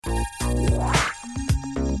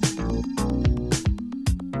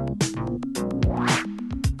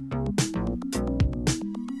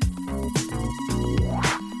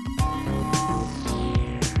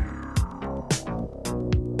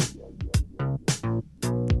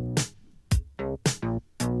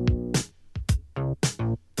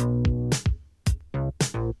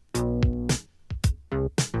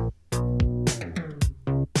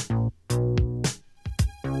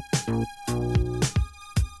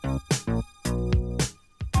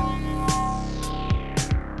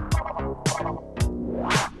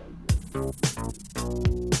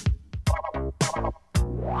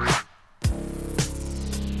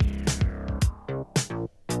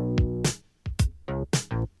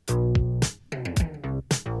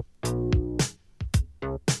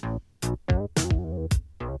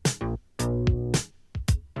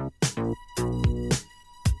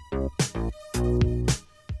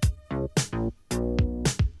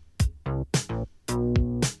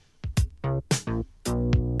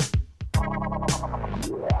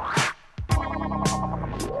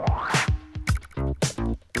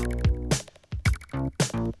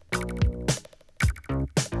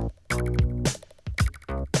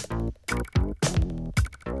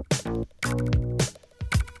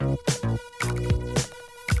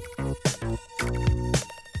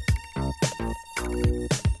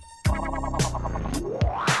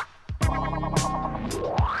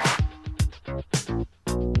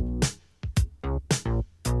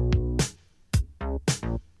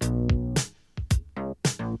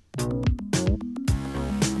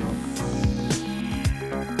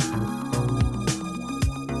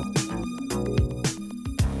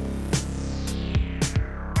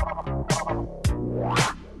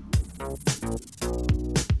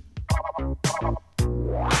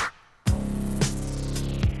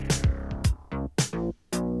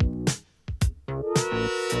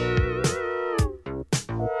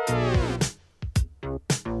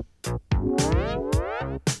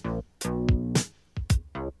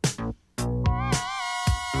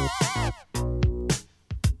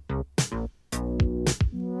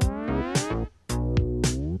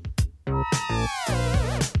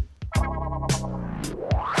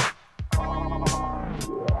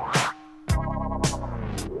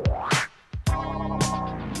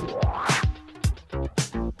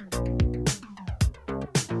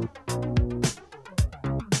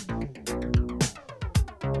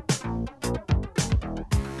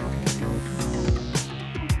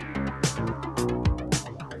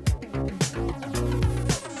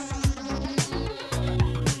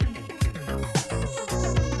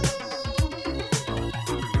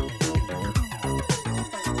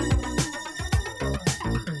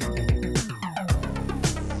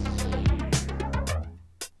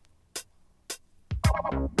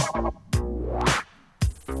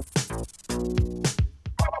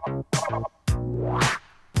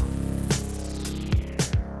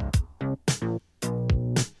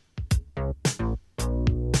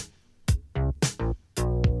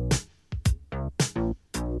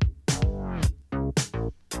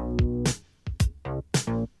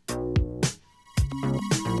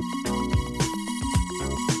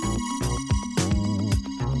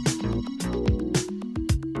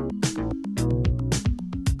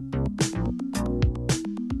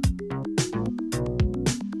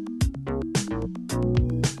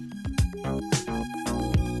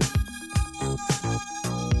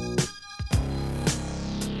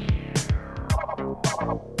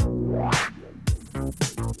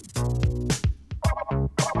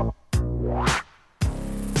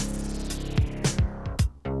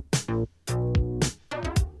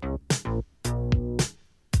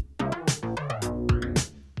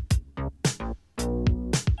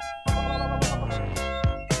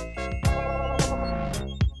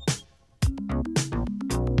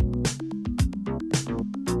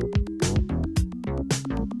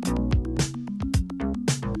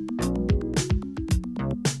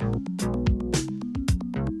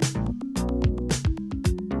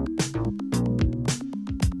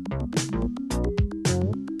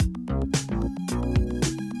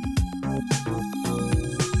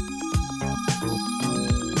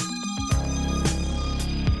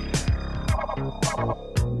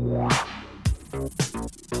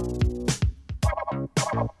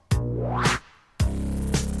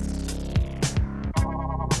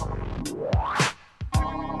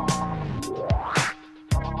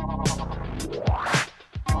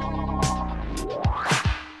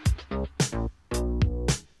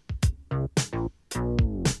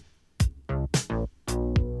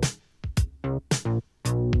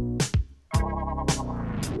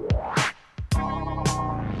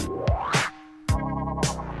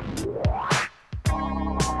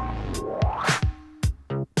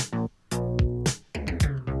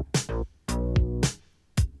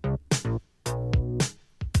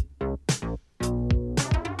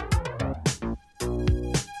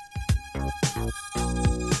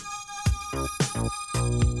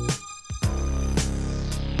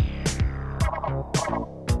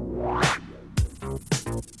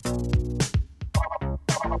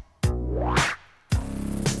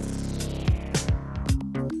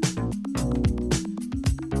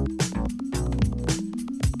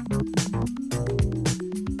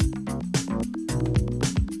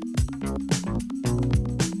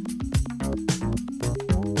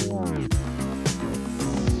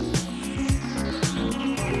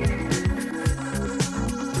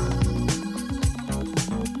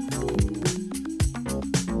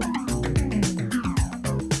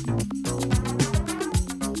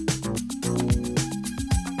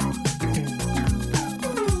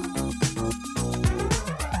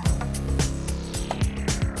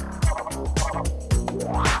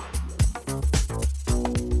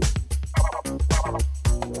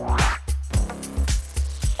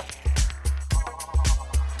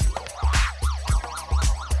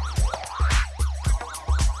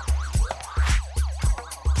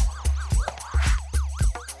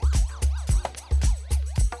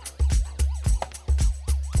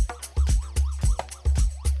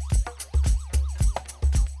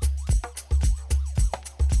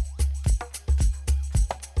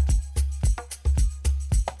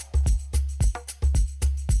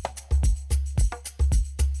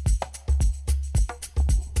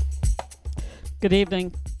Good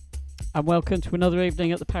evening and welcome to another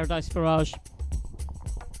evening at the Paradise Farage.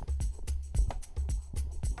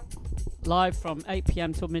 Live from 8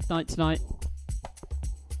 p.m. till midnight tonight.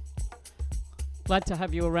 Glad to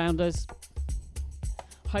have you around us.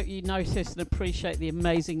 Hope you notice and appreciate the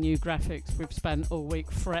amazing new graphics we've spent all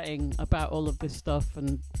week fretting about all of this stuff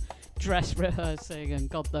and dress rehearsing and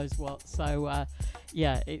God knows what. So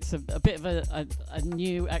yeah, it's a bit of a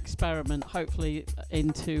new experiment, hopefully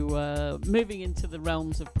into moving into the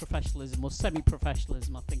realms of professionalism or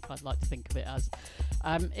semi-professionalism, I think I'd like to think of it as.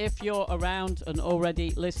 If you're around and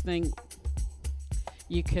already listening,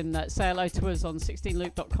 you can say hello to us on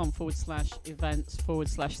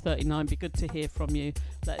 16loop.com/events/39. Be good to hear from you.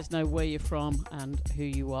 Let us know where you're from and who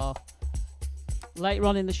you are. Later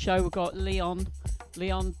on in the show, we've got Leon.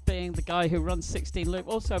 Leon being the guy who runs 16 Loop,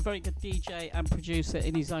 also a very good DJ and producer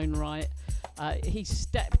in his own right. He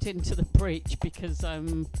stepped into the breach because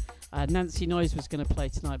Nancy Noyes was going to play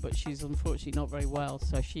tonight, but she's unfortunately not very well,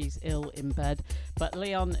 so she's ill in bed. But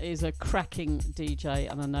Leon is a cracking DJ,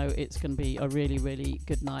 and I know it's going to be a really, really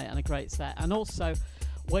good night and a great set. And also,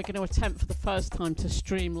 we're going to attempt for the first time to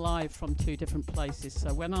stream live from two different places.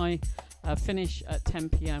 So when I finish at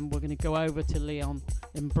 10 p.m, we're going to go over to Leon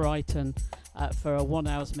in Brighton for a 1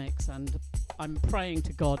 hour's mix, and I'm praying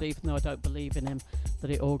to God, even though I don't believe in him,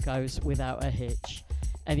 that it all goes without a hitch.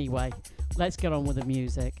 Anyway, let's get on with the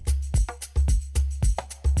music.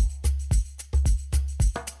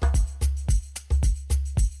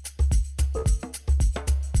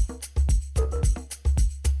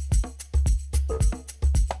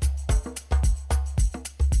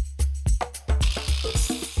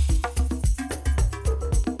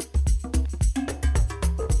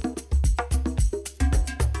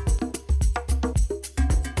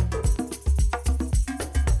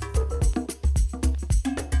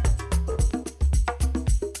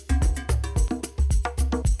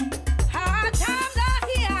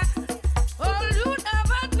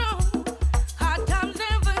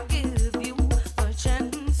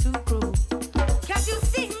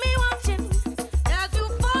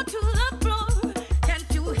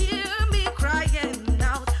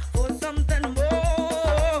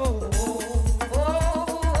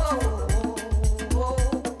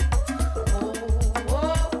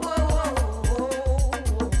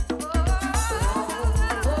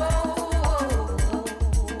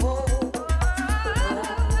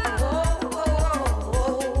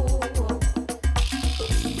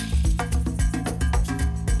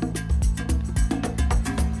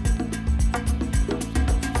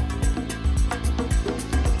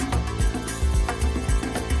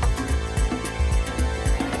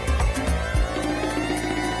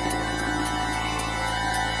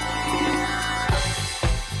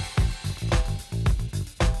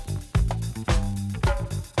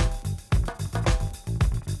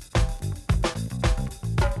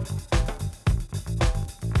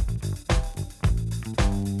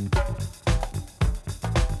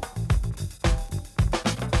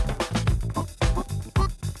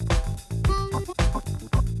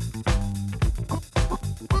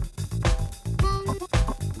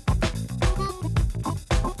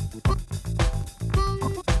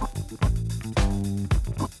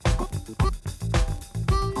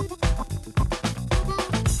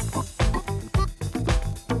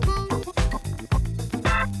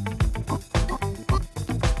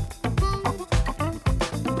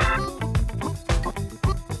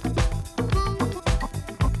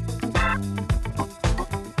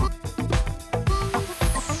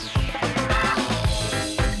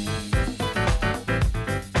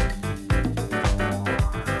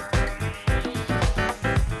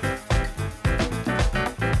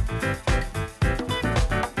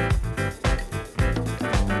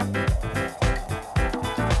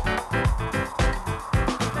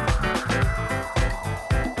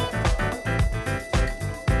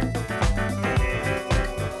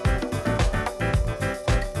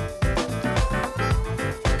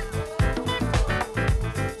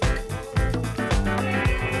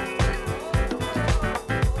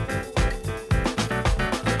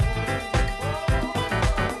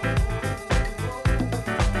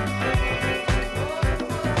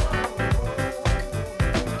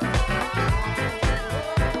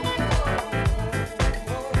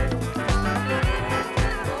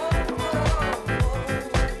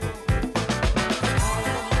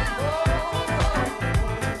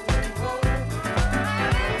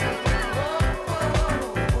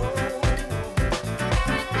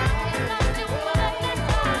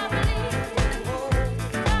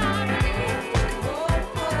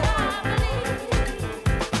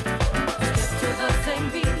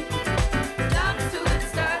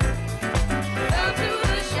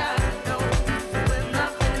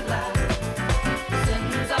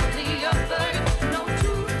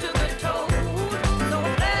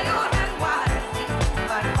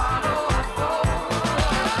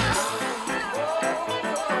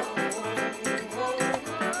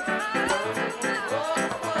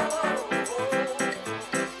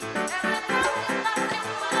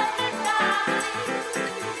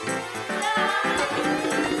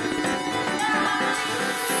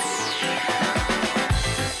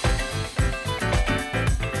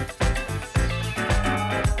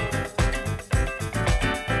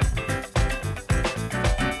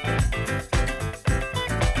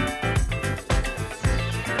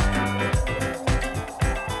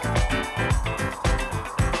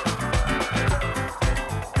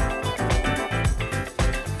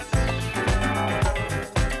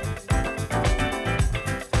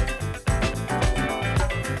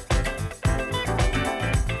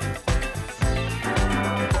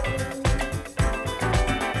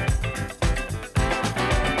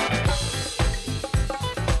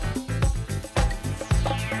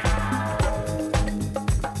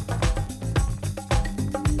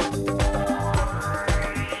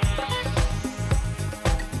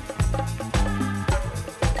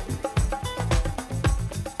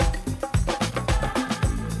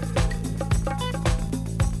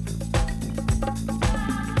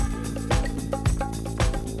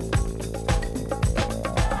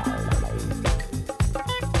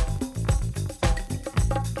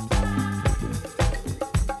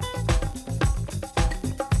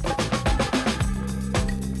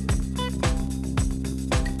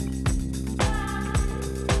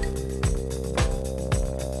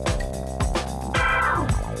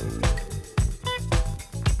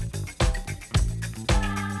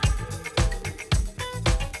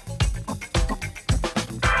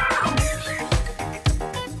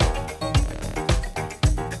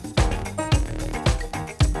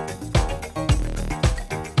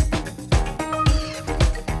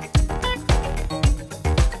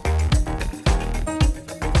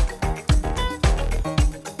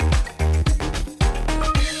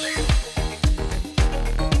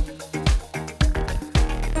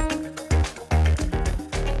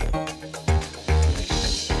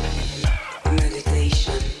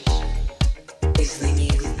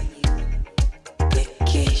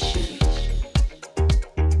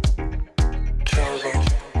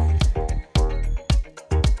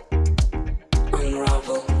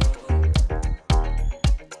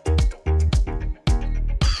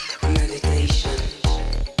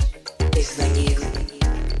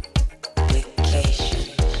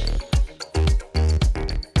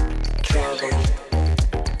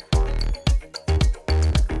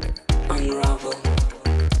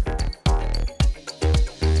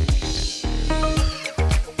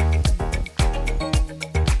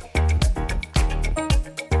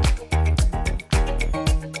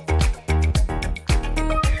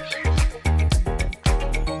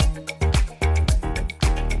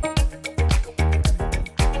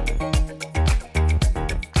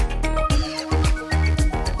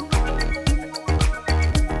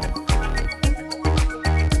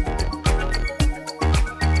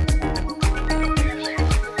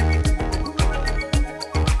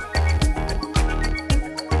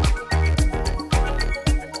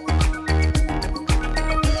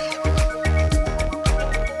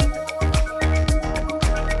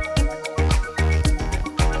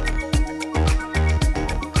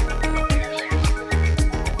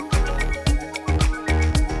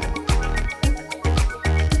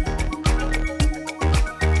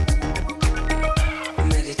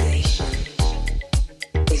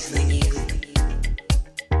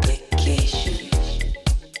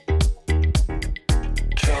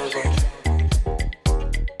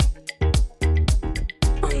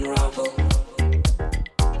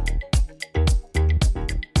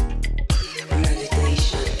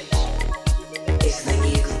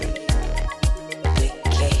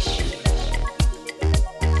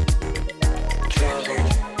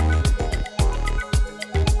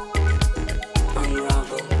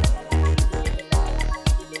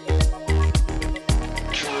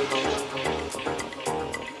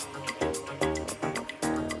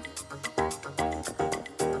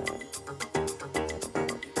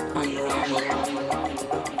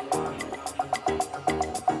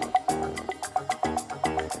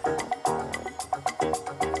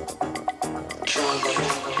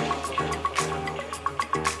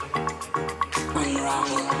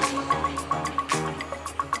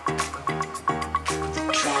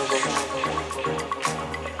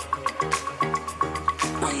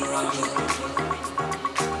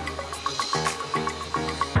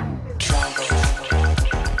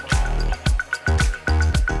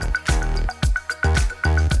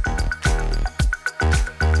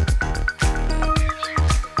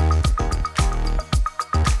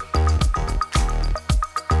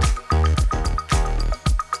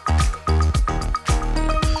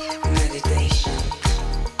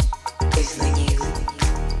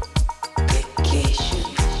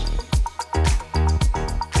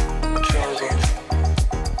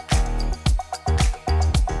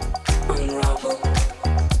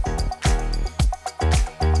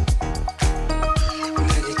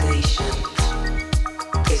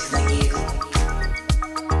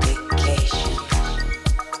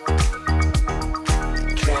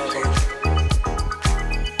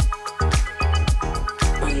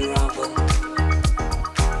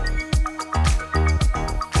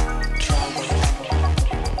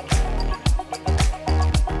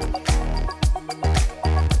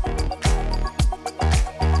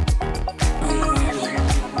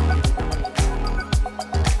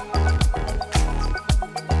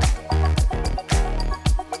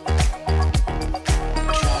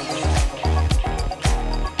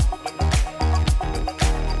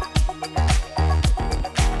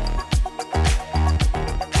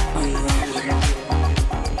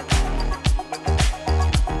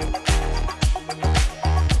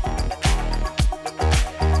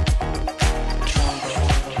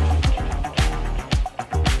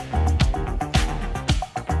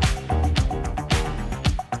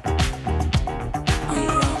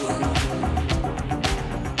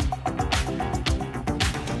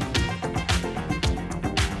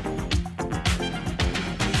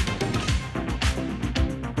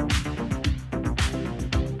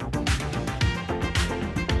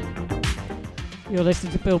 You're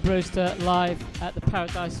listening to Bill Brewster live at the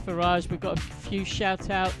Paradise Farage. We've got a few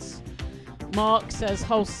shout outs. Mark says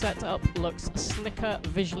whole setup looks slicker,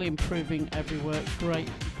 visually improving every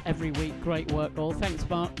week. Great work all. Thanks,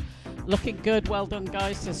 Mark. Looking good. Well done,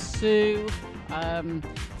 guys. Says Sue.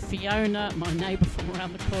 Fiona, my neighbour from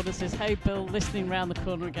around the corner, says, hey Bill, listening round the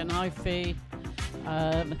corner again. Hi Fee.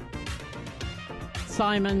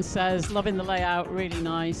 Simon says, loving the layout, really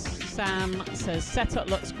nice. Sam says, setup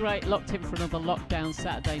looks great, locked in for another lockdown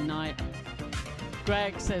Saturday night.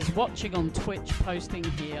 Greg says, watching on Twitch, posting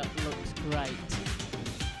here, looks great.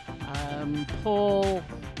 Paul,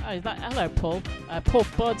 hello Paul. Paul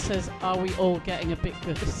Bud says, are we all getting a bit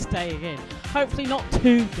good at staying in? Hopefully not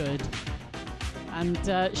too good. And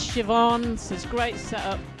Siobhan says, great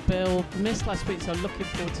setup, Bill. Missed last week, so looking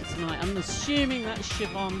forward to tonight. I'm assuming that's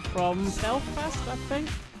Siobhan from Belfast, I think.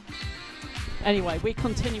 Anyway, we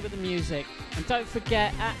continue with the music. And don't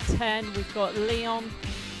forget, at 10, we've got Leon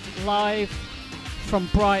live from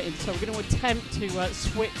Brighton. So we're going to attempt to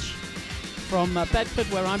switch from Bedford,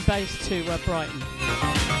 where I'm based, to Brighton.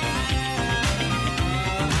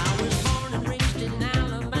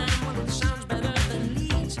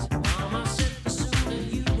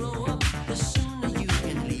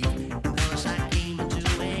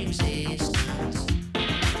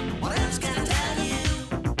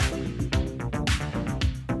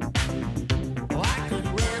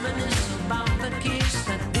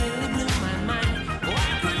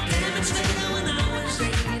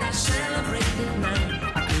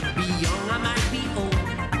 I might be old.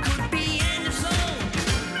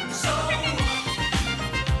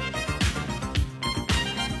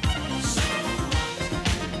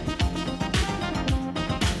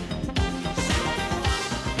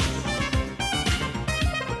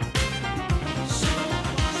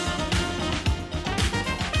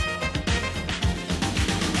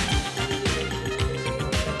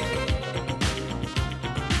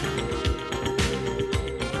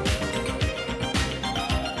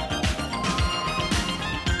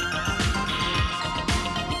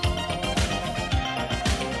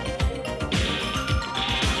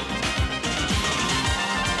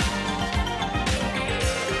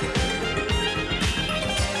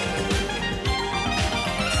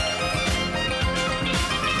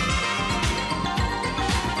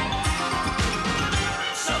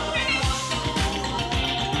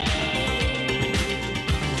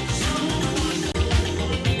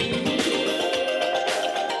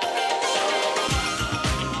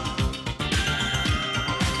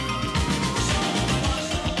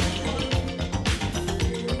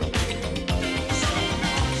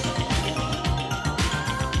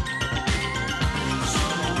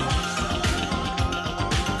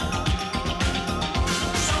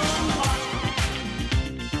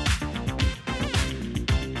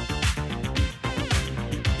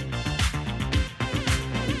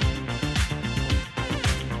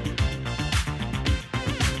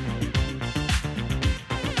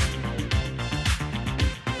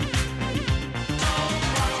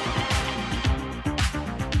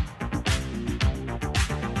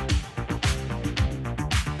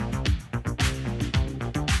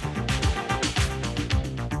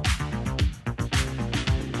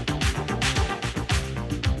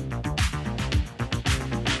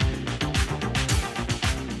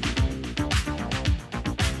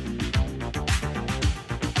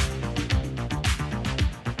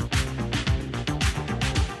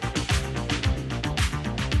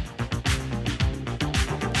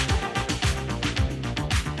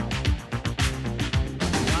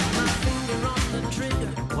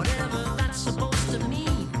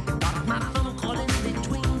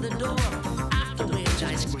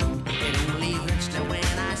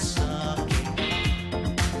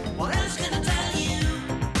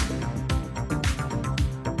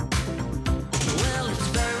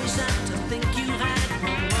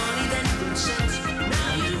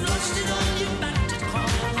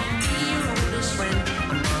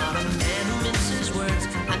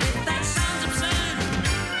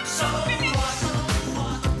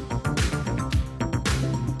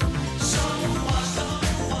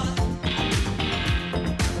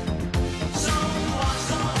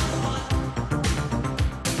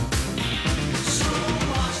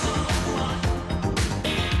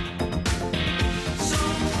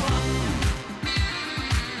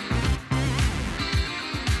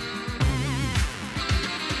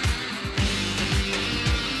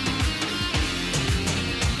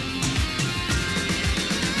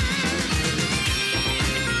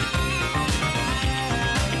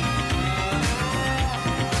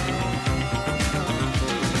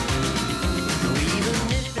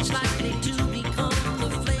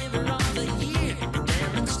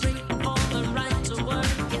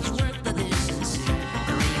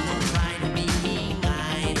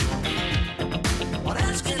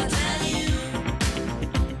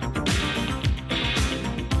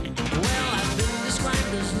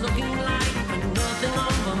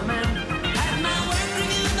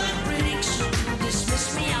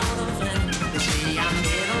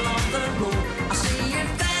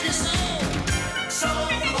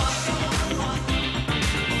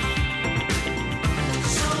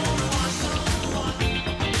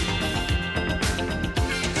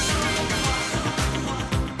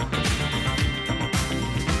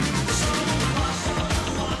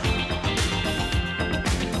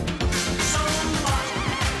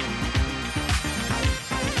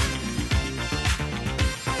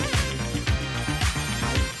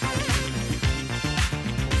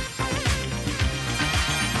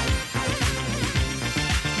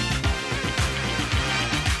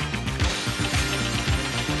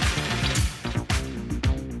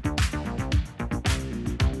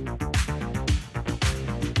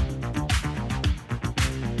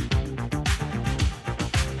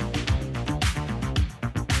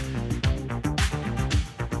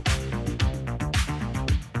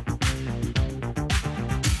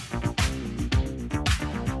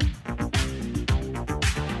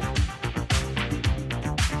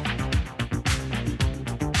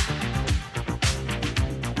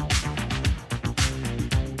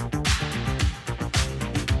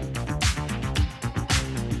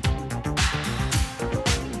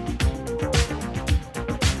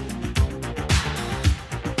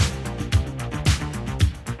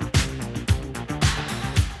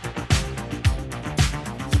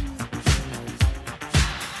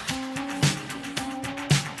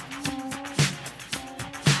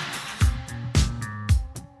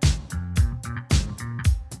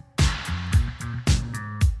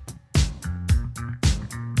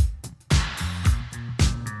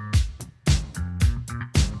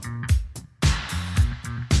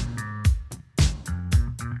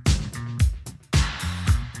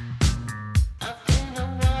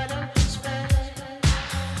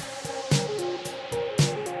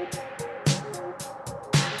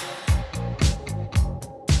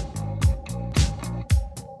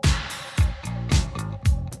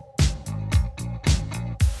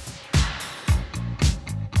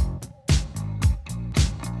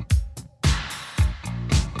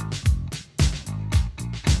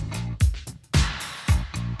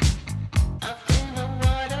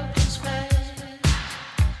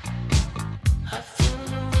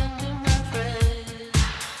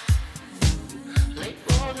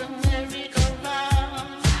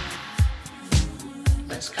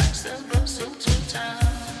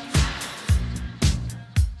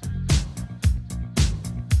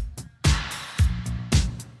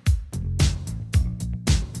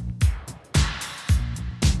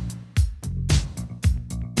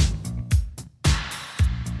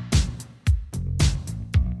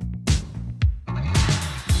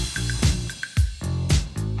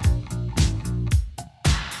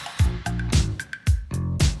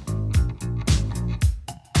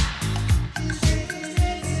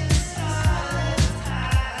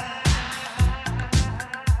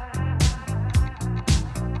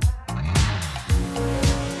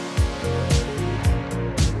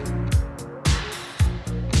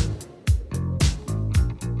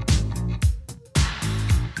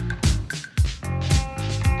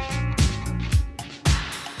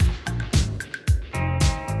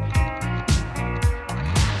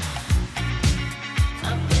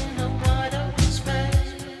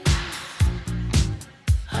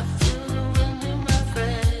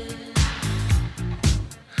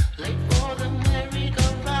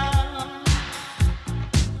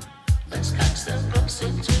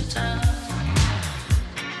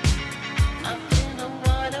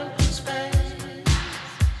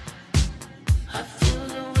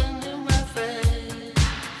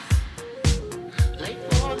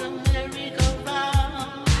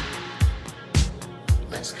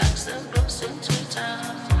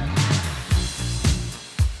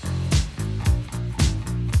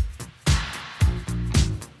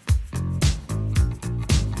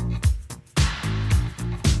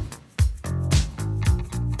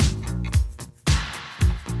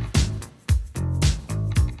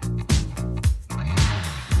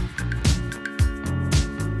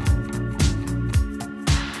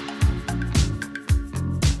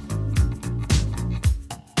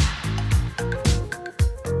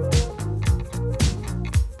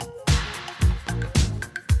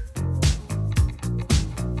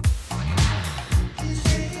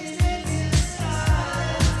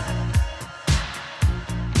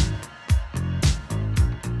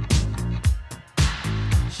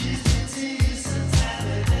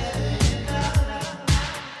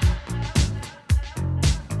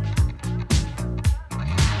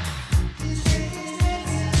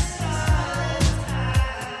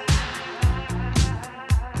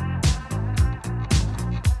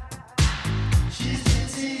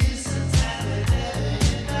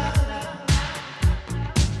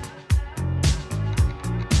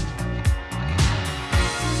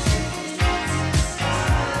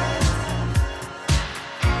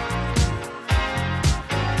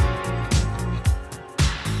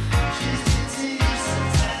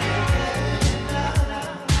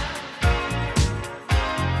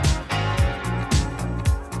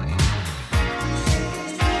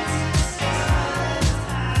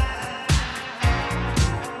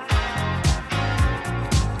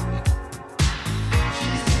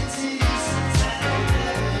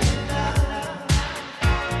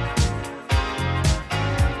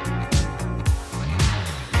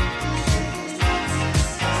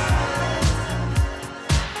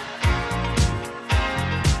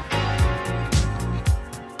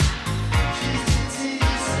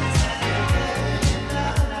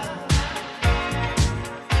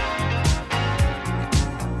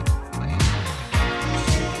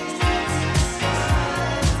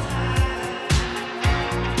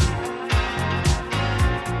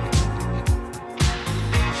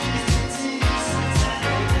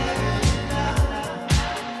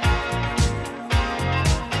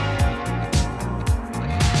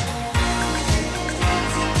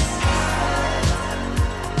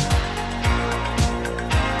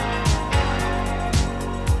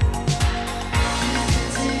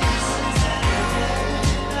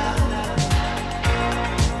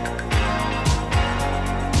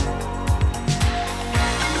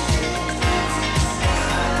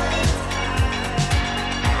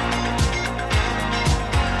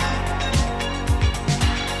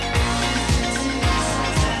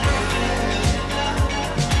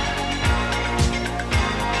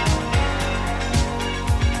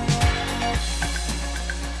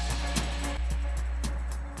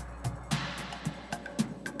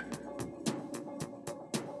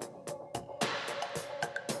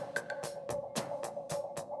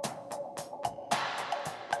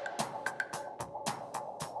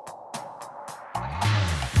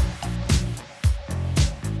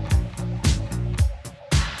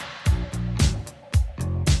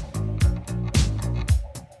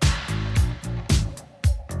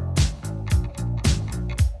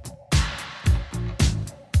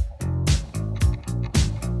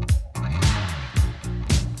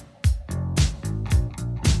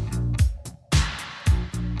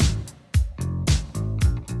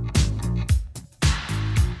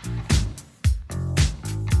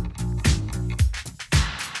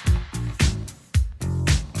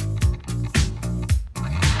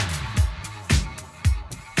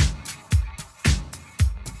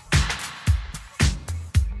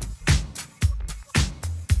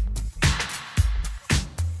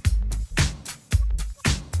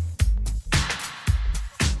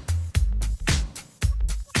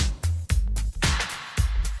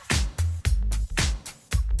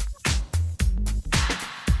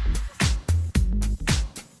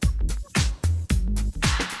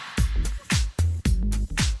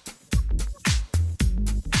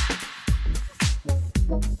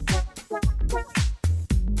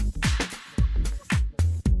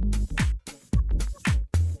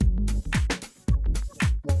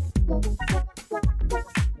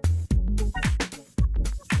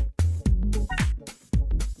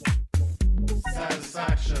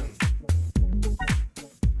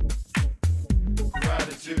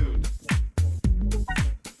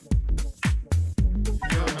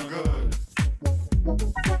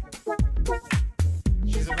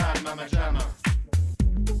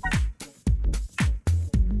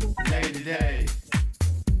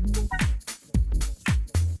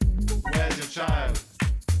 child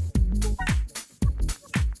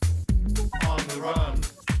on the run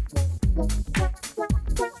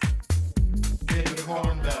in the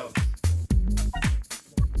corn belt,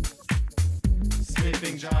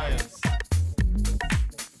 sleeping giants.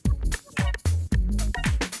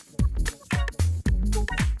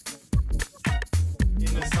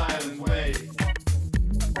 In a silent way.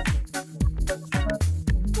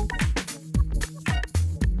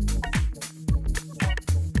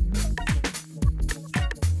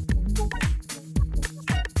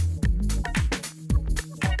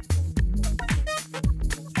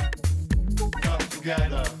 Come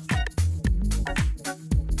together.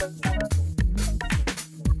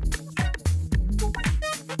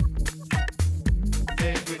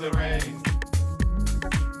 Date with the rain.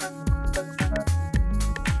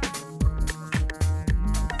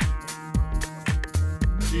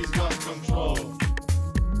 She's got control.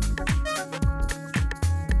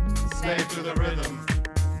 Slave to the rhythm.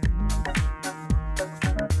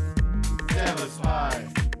 Jealous high.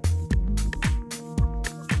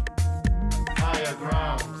 Higher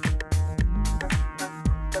ground.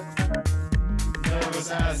 Nervous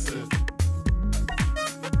acid.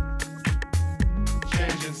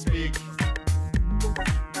 Change and speak.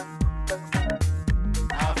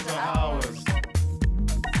 After hours.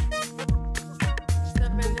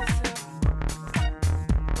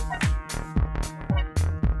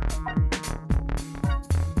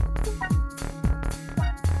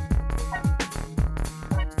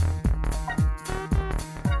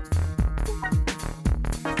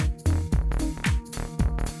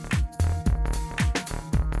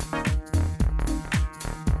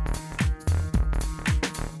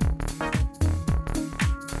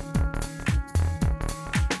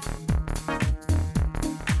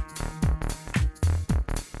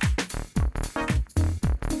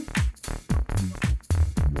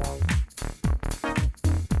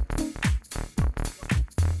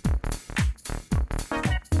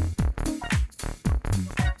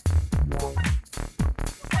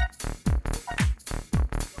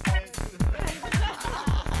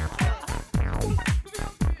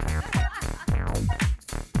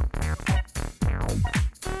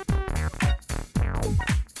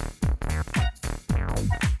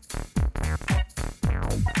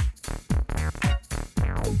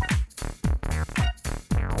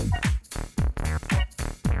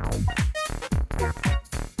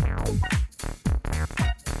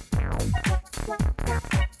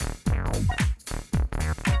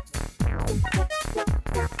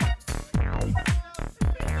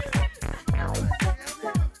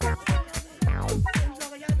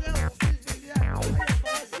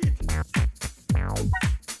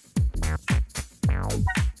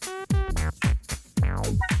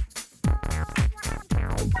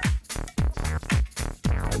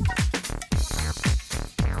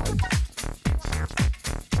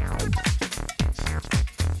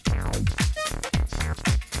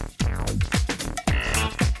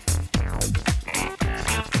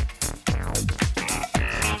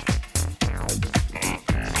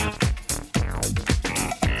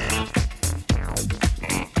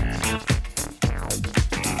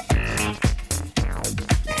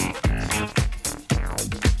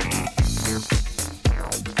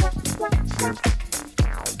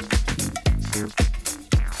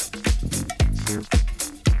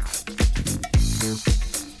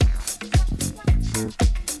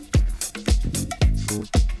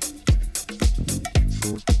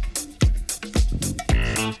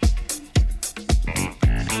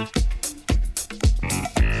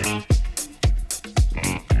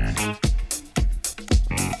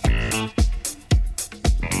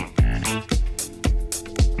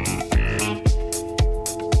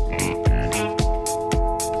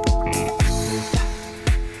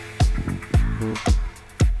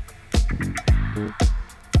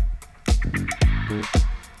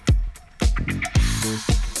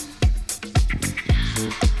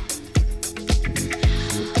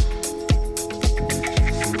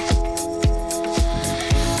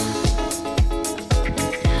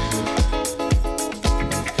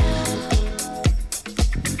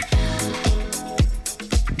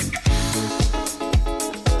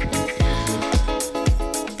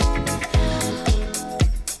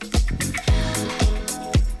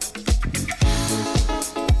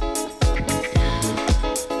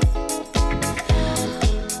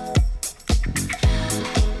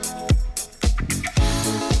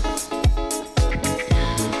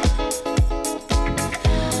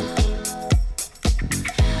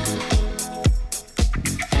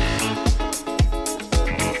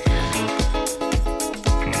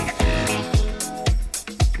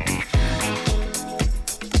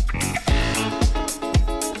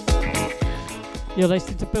 You're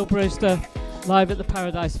listening to Bill Brewster live at the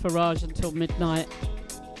Paradise Farage until midnight.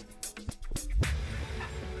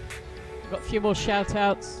 Got a few more shout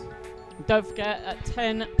outs. Don't forget at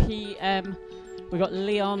 10 p.m. we got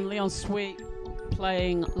Leon Sweet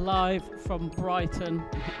playing live from Brighton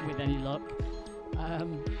with any luck.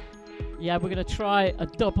 Yeah, we're going to try a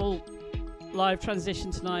double live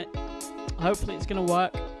transition tonight. Hopefully it's going to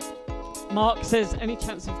work. Mark says, any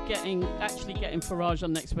chance of actually getting Farage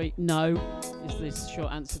on next week? No, is the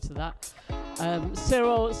short answer to that.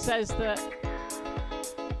 Cyril says that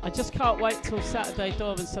I just can't wait till Saturday.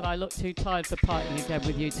 Dorman said I look too tired for partying again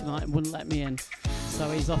with you tonight and wouldn't let me in. So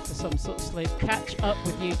he's off for some sort of sleep. Catch up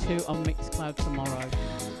with you two on Mixcloud tomorrow.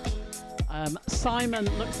 Simon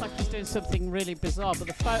looks like he's doing something really bizarre, but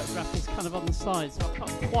the photograph is kind of on the side, so I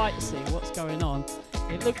can't quite see what's going on.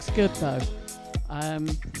 It looks good though.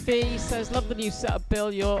 Fee says, love the new setup,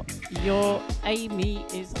 Bill. Your Amy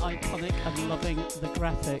is iconic and loving the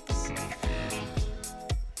graphics.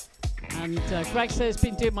 And Greg says,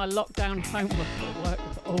 been doing my lockdown homework at work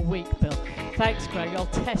all week, Bill. Thanks, Greg. I'll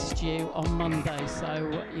test you on Monday,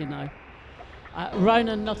 so you know.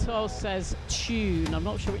 Ronan Nuttall says tune. I'm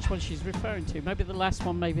not sure which one she's referring to. Maybe the last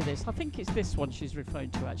one, maybe this. I think it's this one she's referring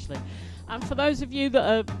to, actually. And for those of you that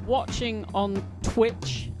are watching on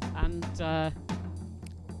Twitch and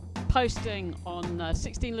posting on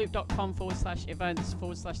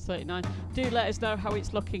 16loop.com/events/39, do let us know how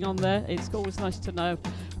it's looking on there. It's always nice to know.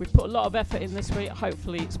 We've put a lot of effort in this week.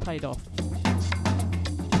 Hopefully it's paid off.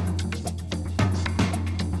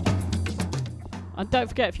 And don't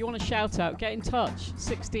forget, if you want to shout out, get in touch.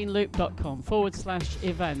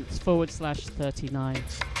 16loop.com/events/39.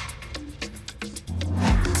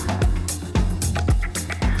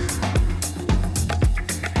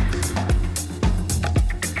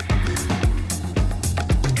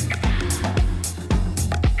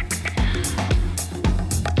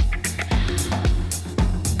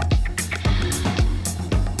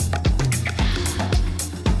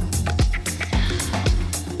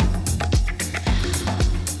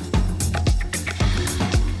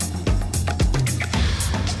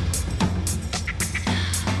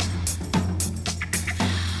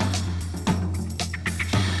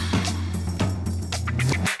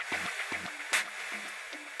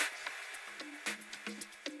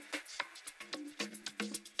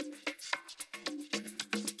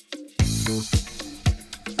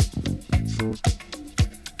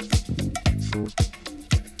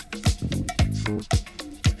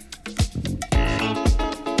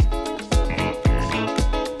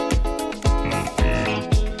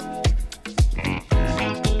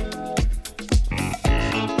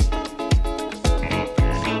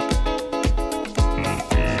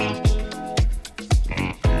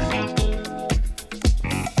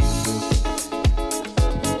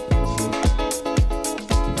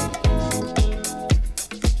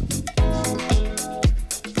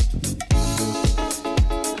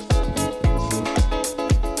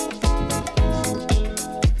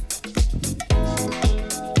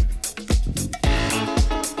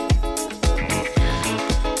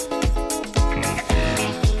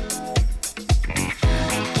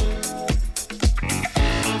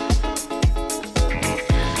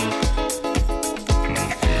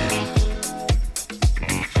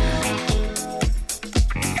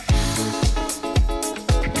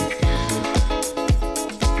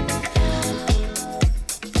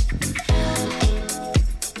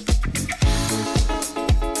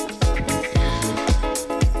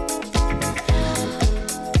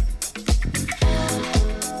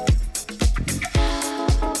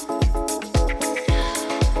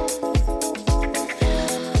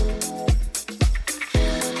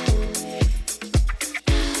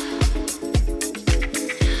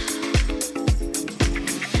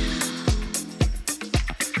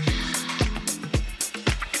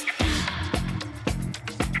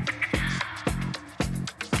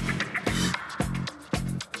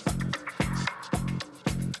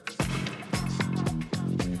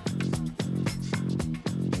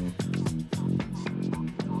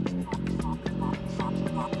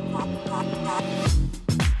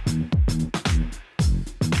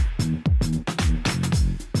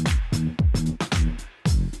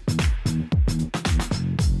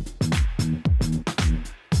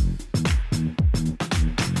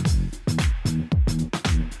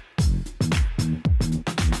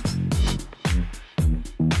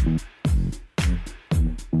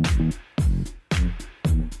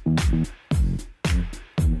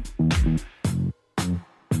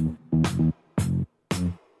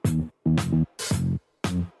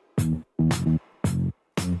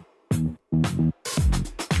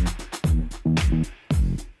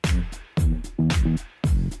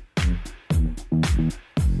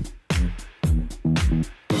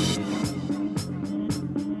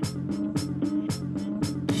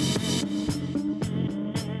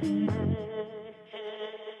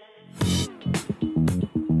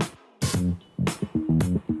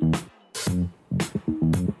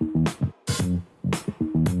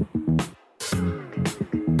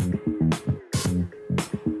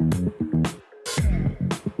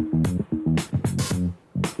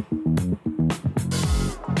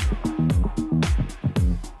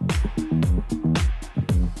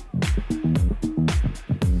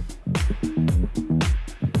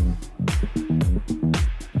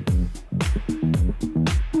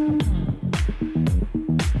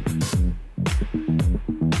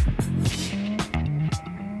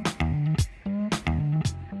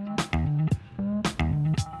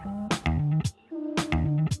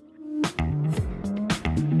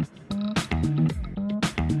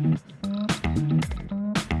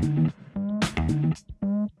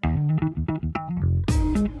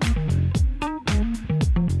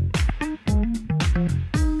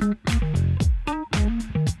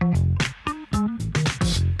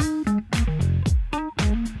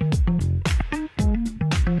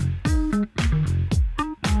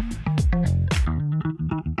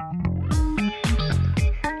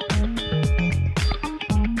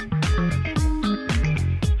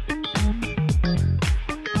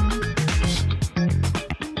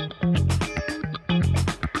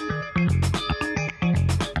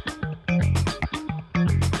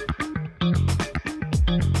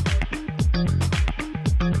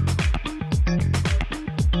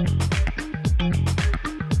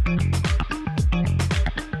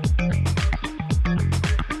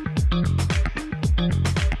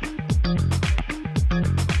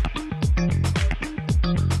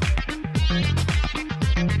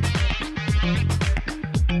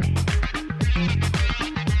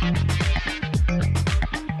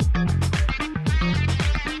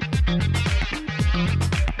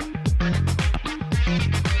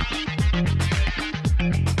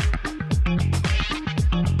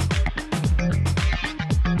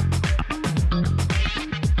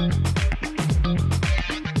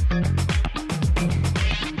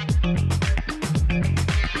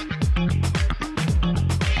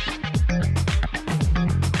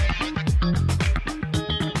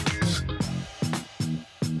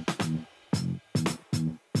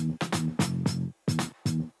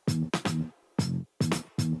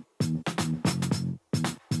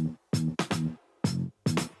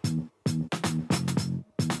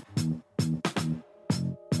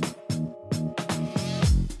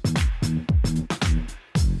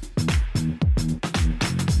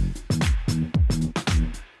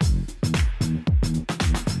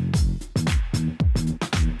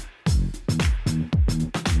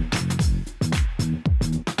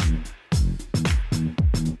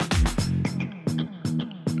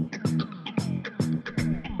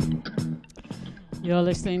 You're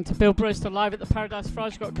listening to Bill Brewster live at the Paradise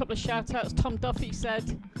Farage. Got a couple of shout outs. Tom Duffy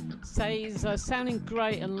says sounding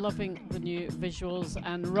great and loving the new visuals.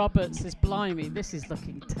 And Robert says, blimey, this is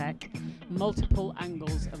looking tech. Multiple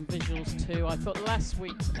angles and visuals too. I thought last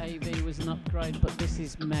week's AV was an upgrade, but this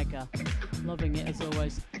is mega. Loving it as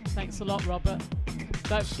always. Thanks a lot, Robert.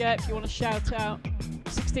 Don't forget, if you want to shout out,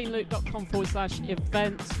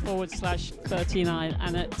 16loop.com/events/39,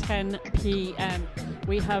 and at 10 p.m.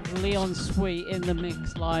 we have Leon Sweet in the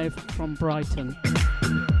mix live from Brighton.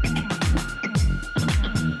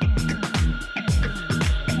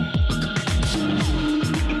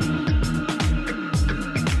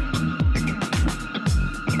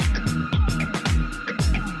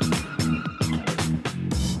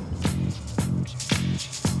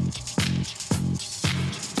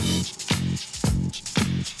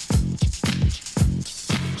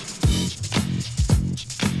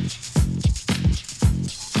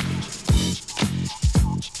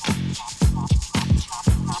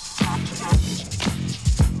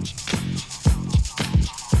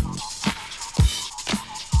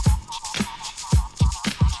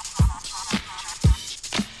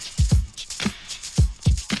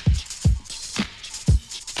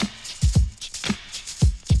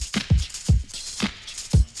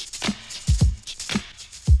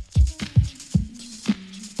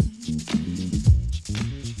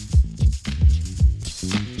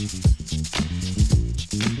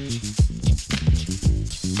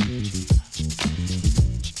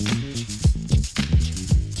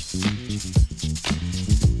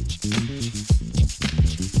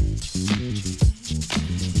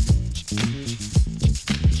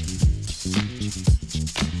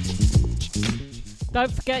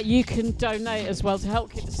 Don't forget you can donate as well to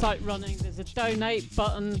help keep the site running. There's a donate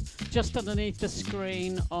button just underneath the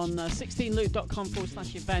screen on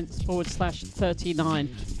 16loop.com/events/39.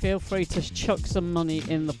 Feel free to chuck some money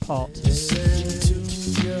in the pot. Listen to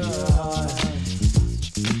your heart.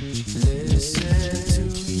 Listen to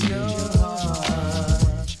your heart.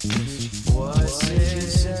 What's it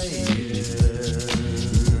saying?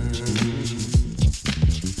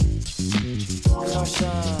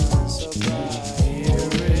 Caution, so bright.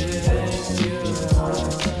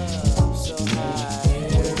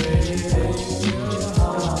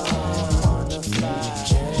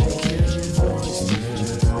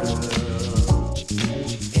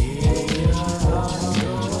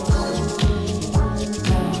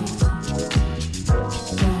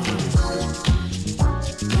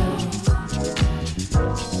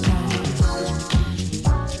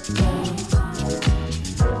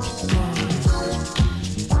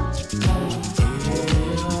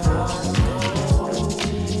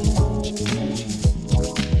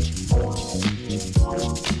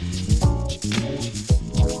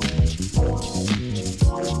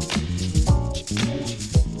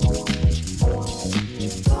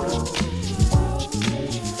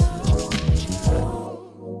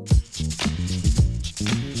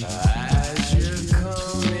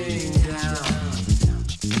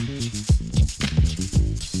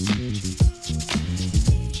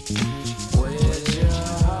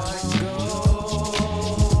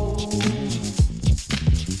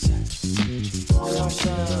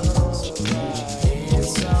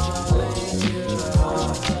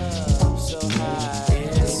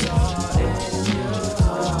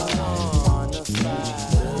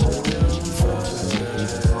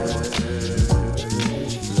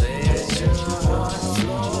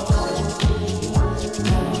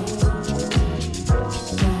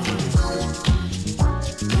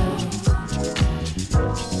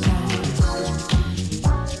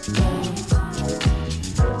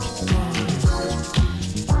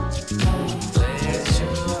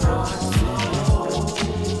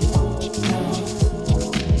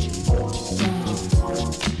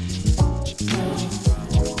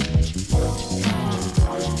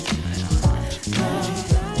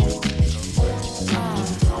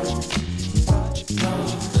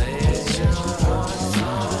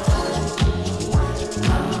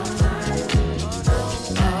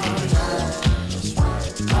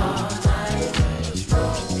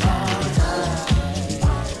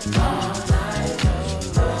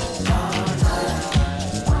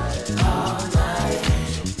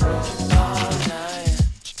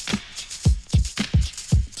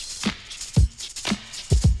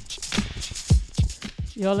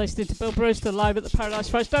 You're listening to Bill Brewster live at the Paradise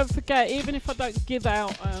Farage. Don't forget, even if I don't give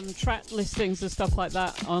out track listings and stuff like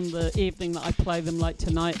that on the evening that I play them, like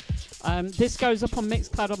tonight, this goes up on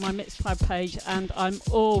Mixcloud on my Mixcloud page, and I'm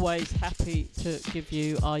always happy to give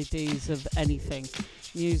you IDs of anything.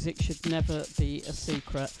 Music should never be a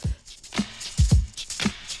secret.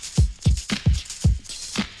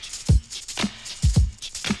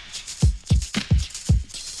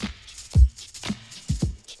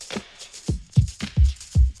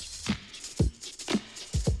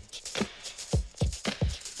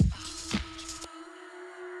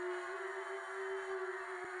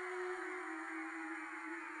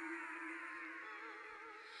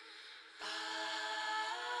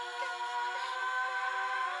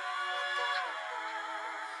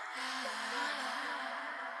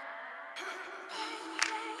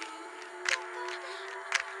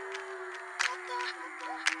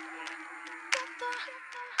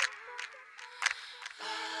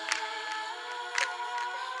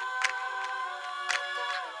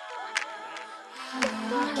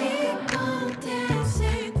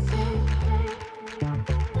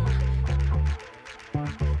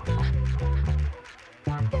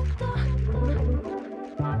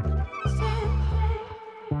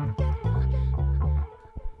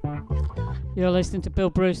 You're listening to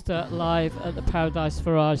Bill Brewster live at the Paradise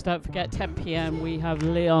Farage. Don't forget, 10 p.m. we have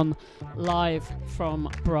Leon live from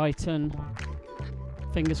Brighton.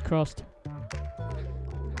 Fingers crossed.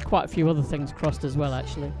 Quite a few other things crossed as well,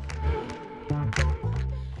 actually.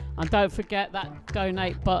 And don't forget that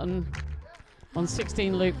donate button on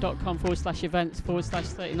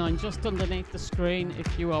 16loop.com/events/39, just underneath the screen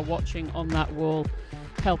if you are watching on that wall.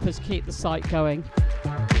 Help us keep the site going.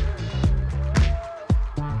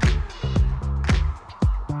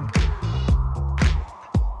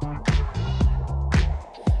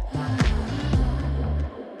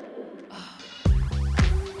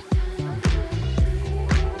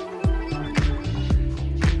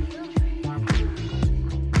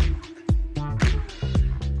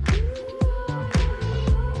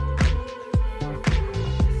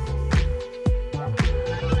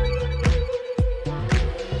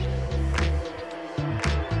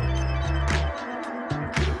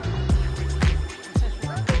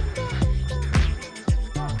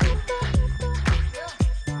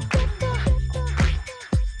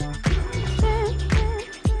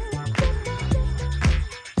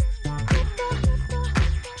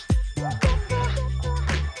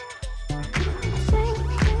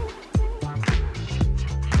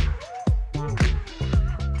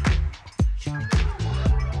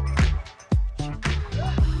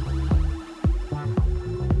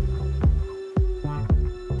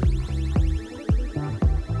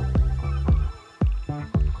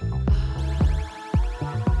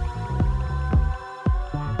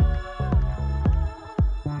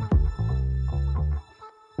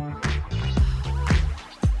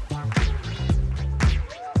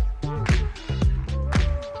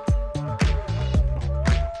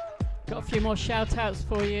 More shout outs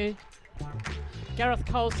for you. Gareth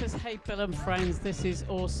Cole says, hey Bill and friends, this is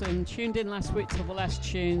awesome. Tuned in last week to the last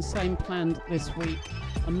tune, same planned this week.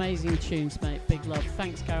 Amazing tunes, mate. Big love.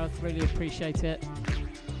 Thanks, Gareth. Really appreciate it.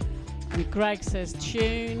 And Greg says,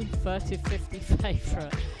 tune 3050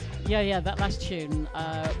 favourite. Yeah, that last tune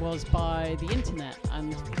was by the internet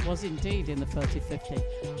and it was indeed in the 3050.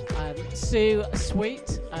 Sue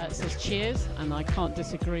Sweet says cheers, and I can't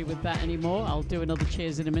disagree with that anymore. I'll do another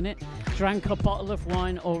cheers in a minute. Drank a bottle of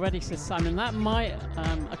wine already, says Simon. That might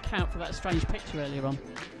account for that strange picture earlier on.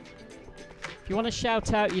 If you want to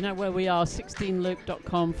shout out, you know where we are,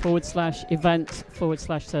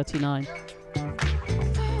 16loop.com/events/39.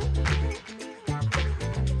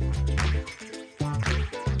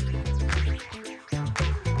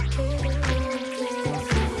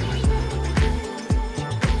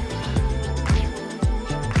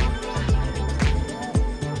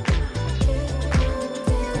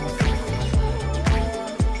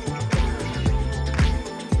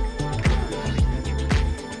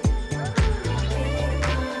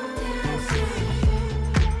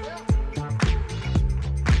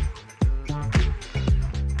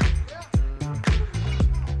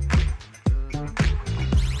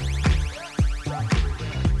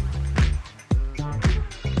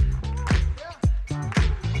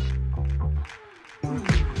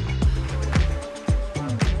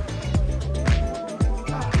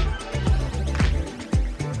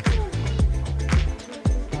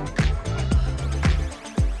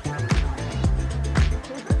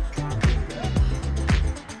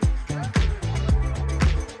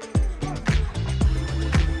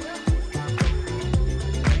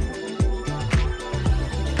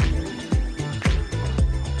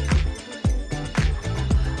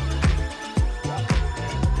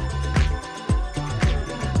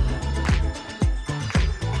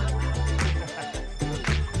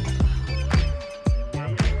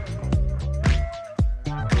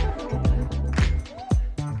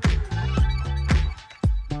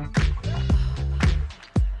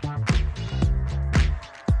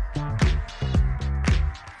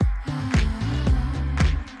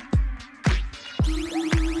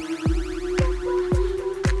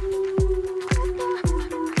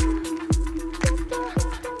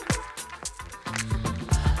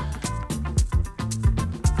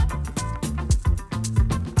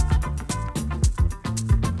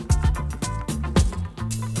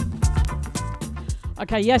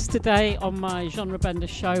 Okay, yesterday on my Genre Bender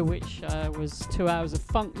show, which was 2 hours of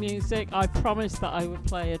funk music, I promised that I would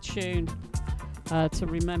play a tune to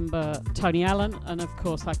remember Tony Allen, and of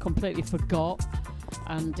course I completely forgot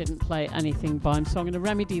and didn't play anything by him. So I'm going to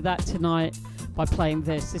remedy that tonight by playing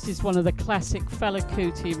this. This is one of the classic Fela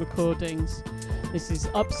Kuti recordings. This is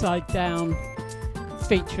Upside Down,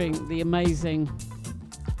 featuring the amazing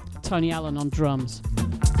Tony Allen on drums.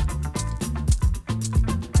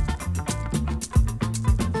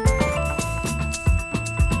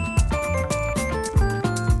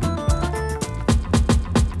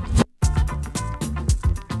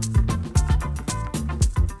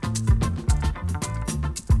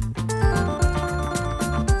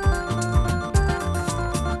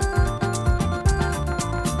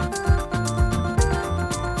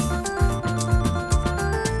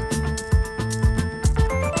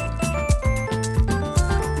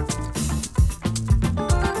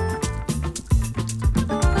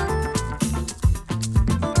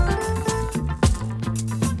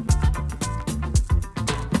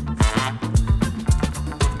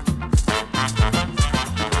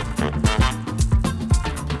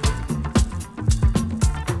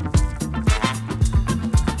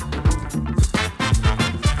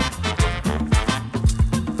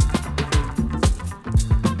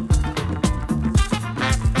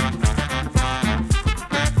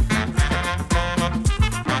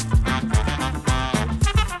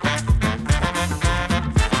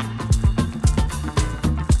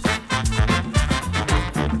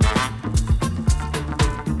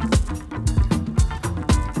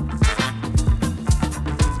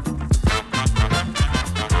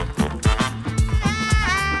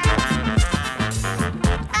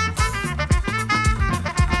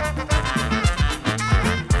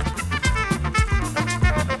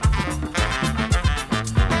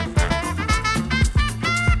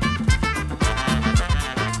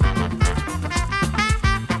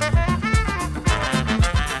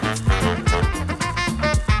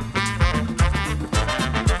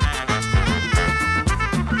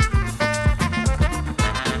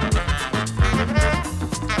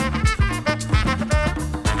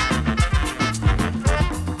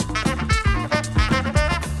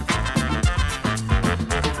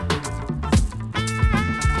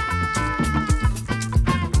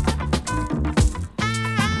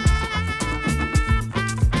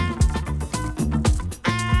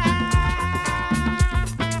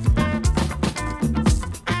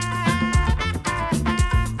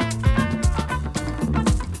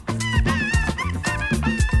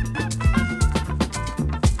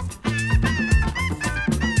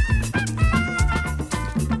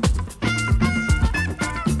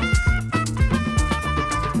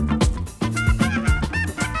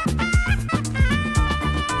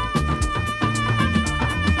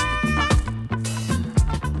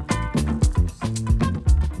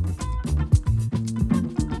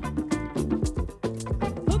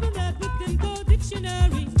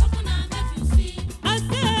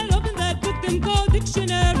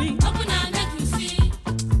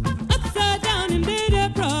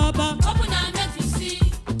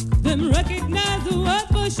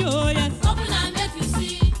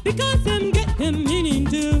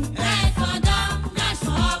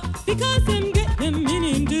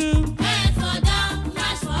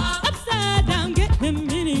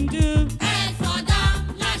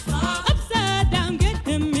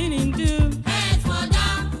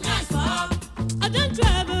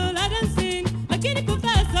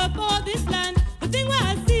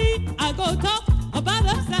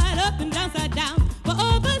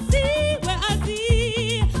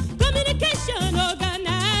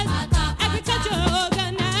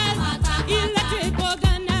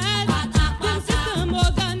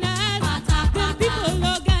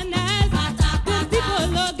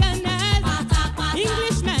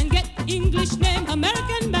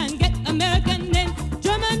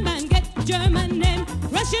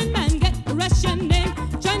 Russian man get a Russian name.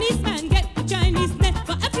 Chinese man get a Chinese name.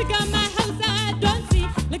 For Africa, my house I don't see.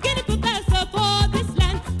 Like any professor for this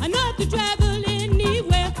land, I know how to travel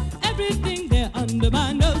anywhere. Everything there under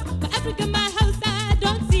my nose. For Africa, my house I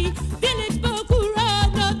don't see. Village boku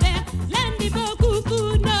road no there. Landy boku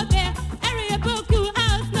food no there. Area boku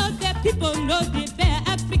house no there. People know the bear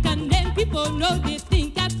African name. People know they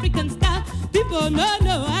think African style. People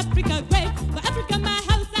know Africa great. For Africa, my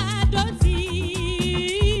house I don't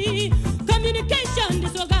see. Communication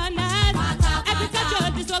disorganized.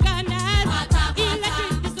 Agriculture disorganized.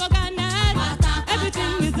 Electric disorganized.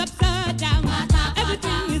 Everything is upside down.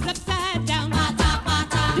 Everything is upside down.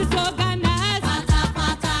 Disorganized.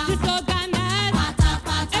 Disorganized.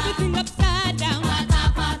 Everything upside down.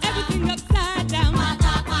 Everything upside down.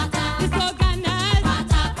 Disorganized.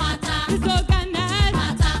 Disorganized.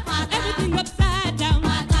 Everything upside down.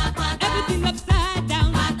 Everything upside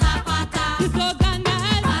down.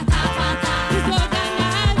 Disorganized. Disorganized.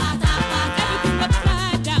 Everything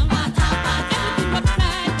upside down.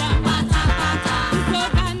 Disorganized.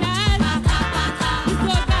 Disorganized.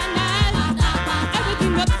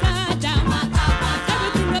 Everything upside down. Everything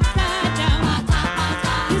upside down.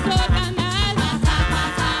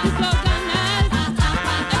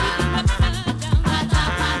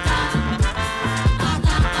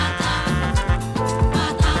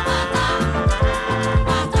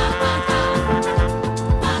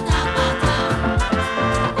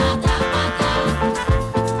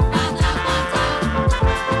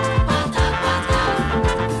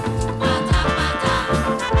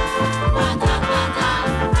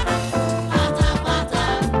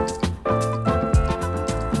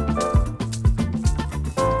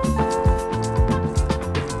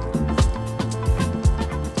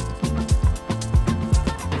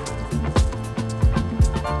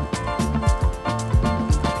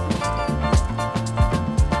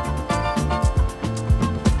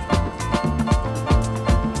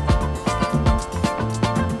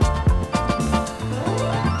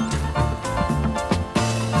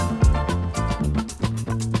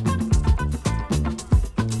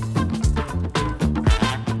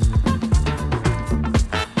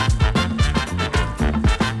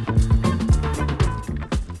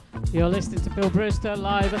 You're listening to Bill Brewster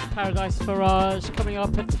live at Paradise Farage. Coming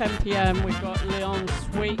up at 10 p.m. we've got Leon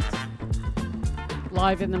Sweet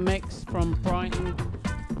live in the mix from Brighton.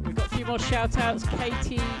 We've got a few more shout outs.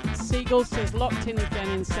 Katie Siegel says locked in again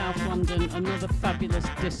in South London. Another fabulous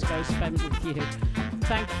disco spent with you.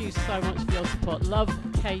 Thank you so much for your support. Love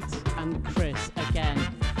Kate and Chris again.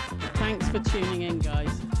 Thanks for tuning in,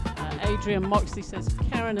 guys. Adrian Moxley says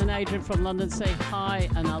Karen and Adrian from London say hi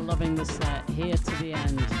and are loving the set. Here to the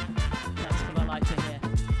end. That's what I like to hear.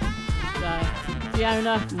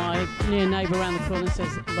 Fiona, my near neighbour around the corner,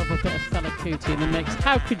 says love a bit of Fela Kuti in the mix.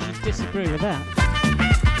 How could you disagree with that?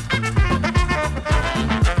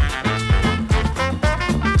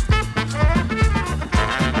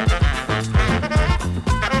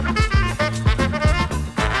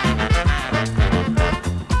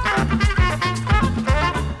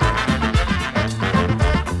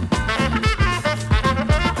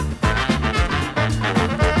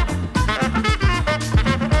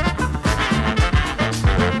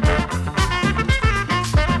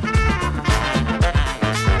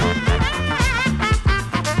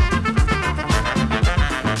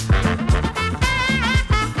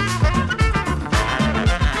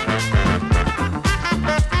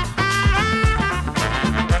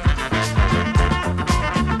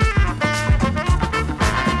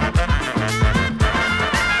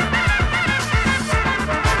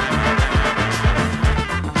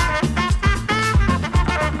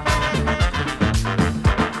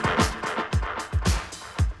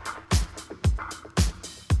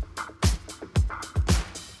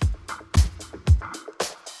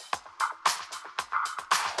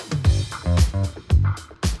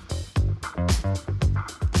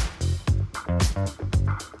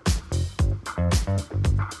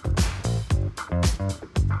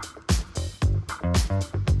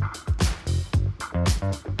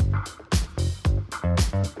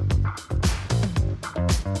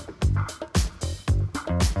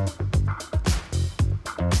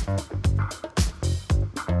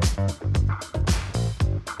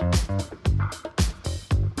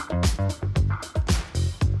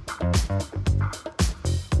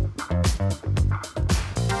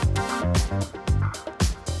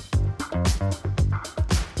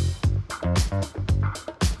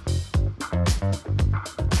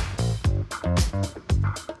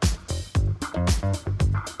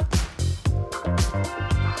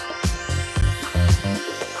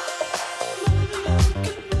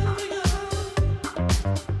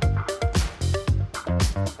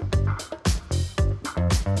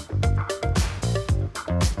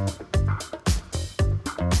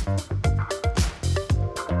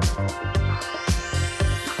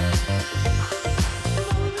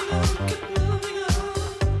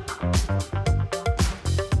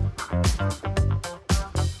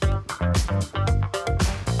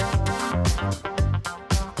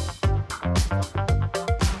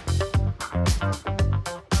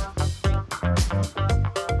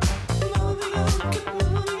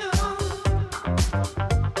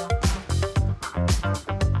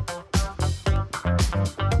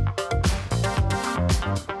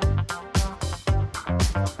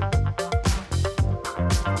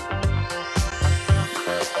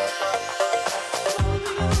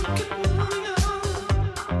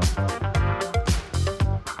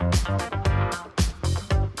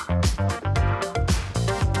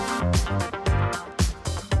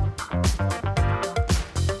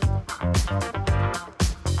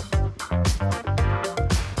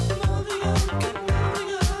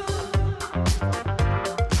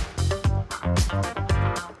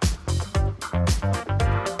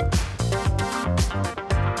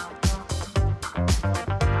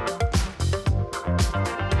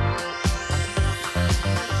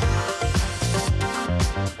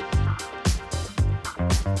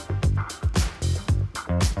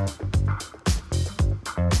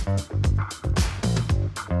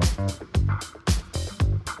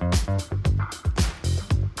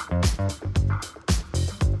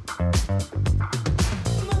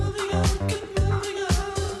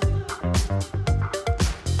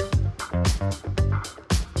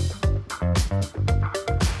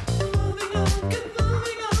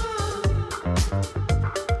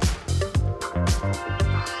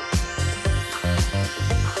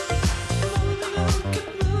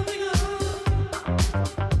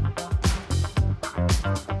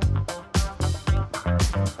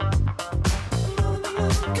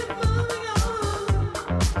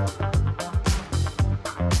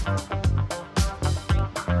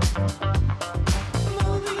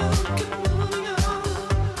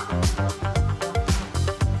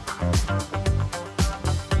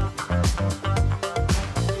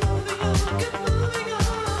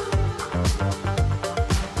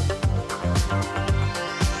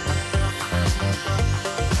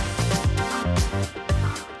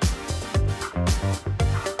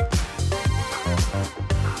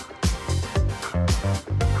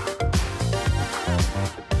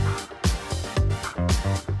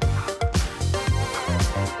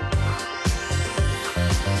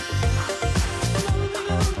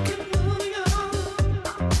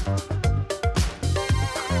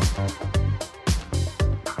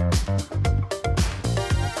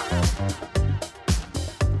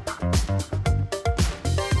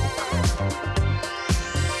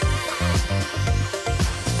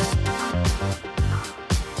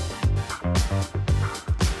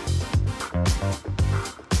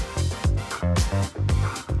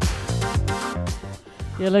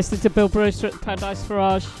 You're listening to Bill Brewster at the Paradise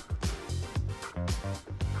Farage.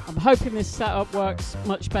 I'm hoping this setup works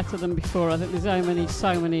much better than before. I think there's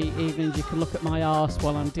so many evenings you can look at my arse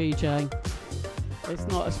while I'm DJing. It's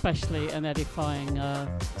not especially an edifying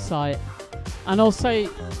sight. And also,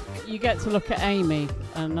 you get to look at Amy,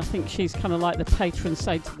 and I think she's kind of like the patron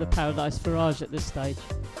saint of the Paradise Farage at this stage.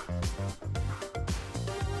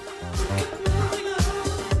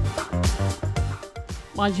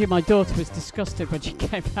 Mind you, my daughter was disgusted when she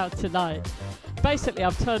came out tonight. Basically,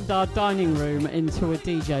 I've turned our dining room into a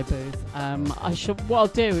DJ booth. What I'll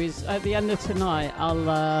do is, at the end of tonight,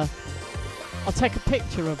 I'll take a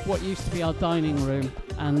picture of what used to be our dining room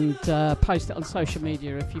and post it on social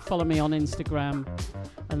media. If you follow me on Instagram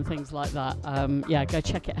and things like that, yeah, go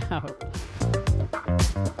check it out.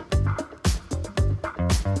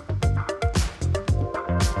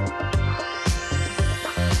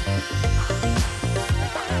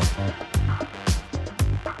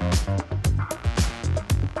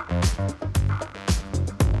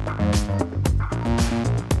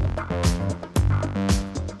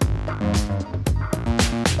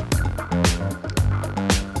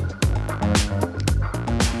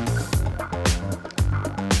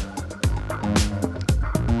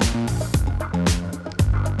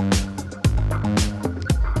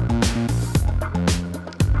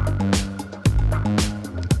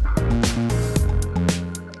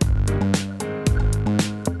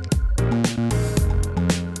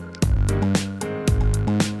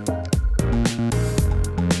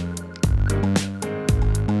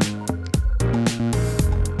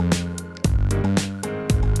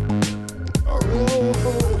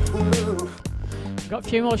 Got a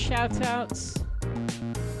few more shout outs.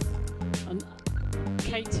 And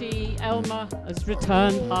Katie Elmer has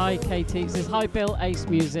returned. Hi Katie. Says hi Bill, Ace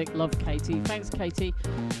Music, love Katie. Thanks Katie.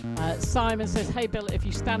 Simon says, hey Bill, if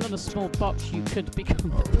you stand on a small box you could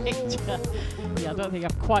become the picture. Yeah, I don't think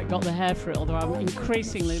I've quite got the hair for it, although I'm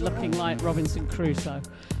increasingly looking like Robinson Crusoe.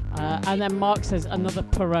 And then Mark says, another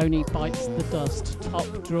Peroni bites the dust. Top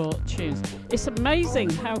draw tunes. It's amazing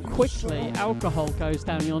how quickly alcohol goes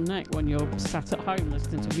down your neck when you're sat at home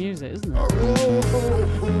listening to music, isn't it?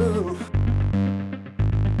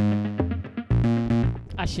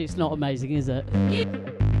 Actually, it's not amazing, is it?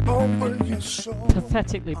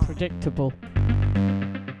 Pathetically predictable.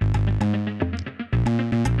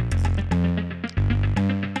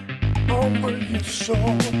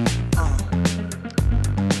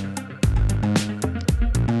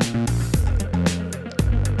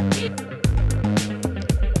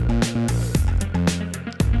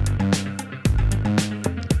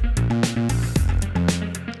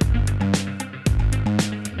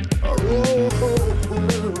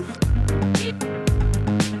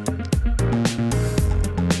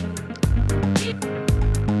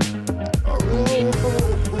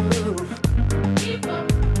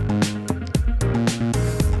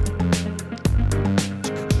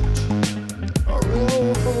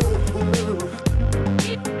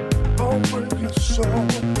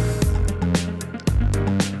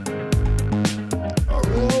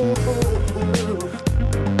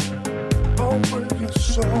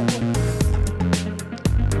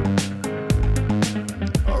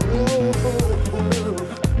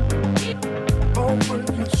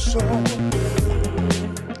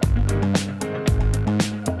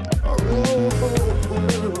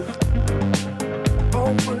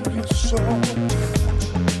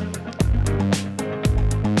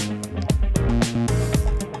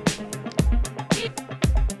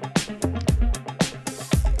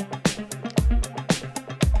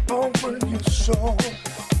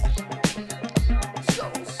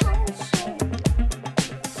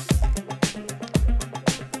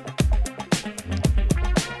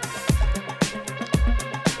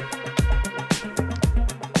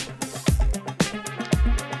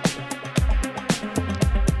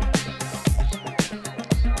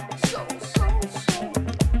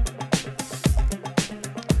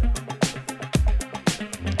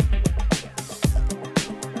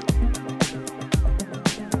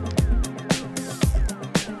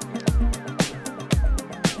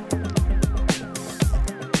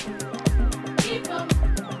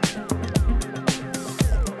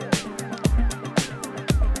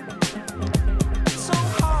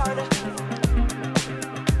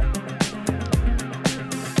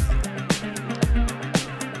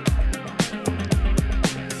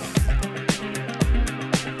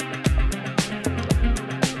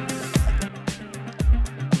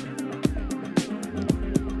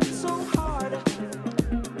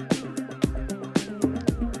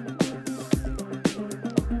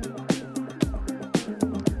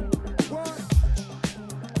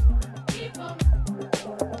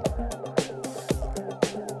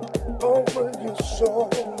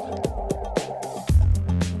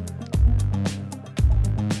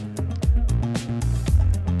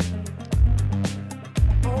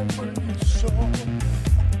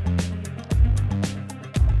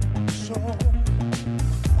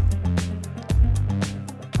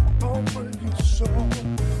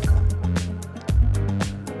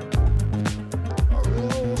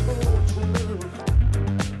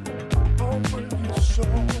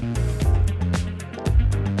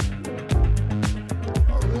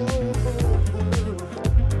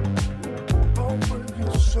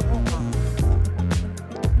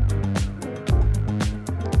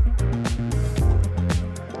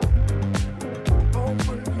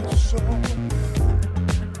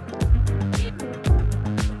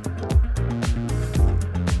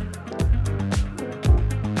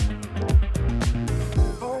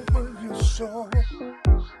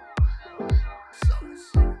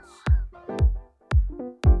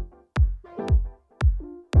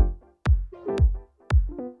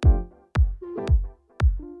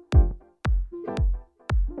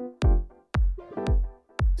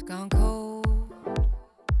 It's gone cold.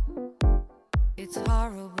 It's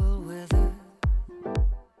horrible weather.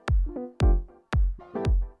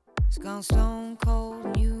 It's gone stone cold,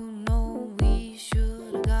 and you know we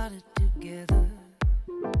should have got it together.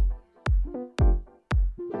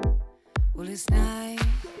 Well, it's nice.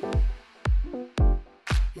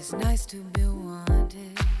 It's nice to be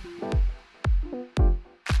wanted.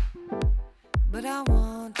 But I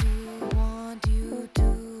want you to,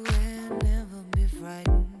 and never be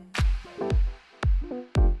frightened.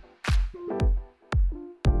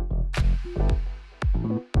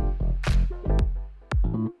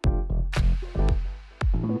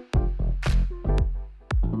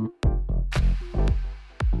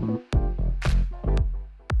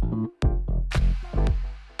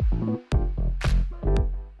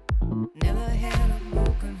 Never had a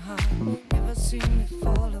broken heart, never seen it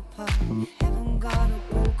fall apart. Haven't got a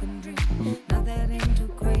broken dream, not that into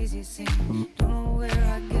crazy scene. Don't know where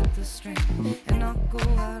I get the strength, and I'll go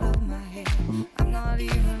out of my head. I'm not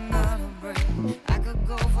even out of breath. I could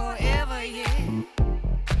go forever, yeah.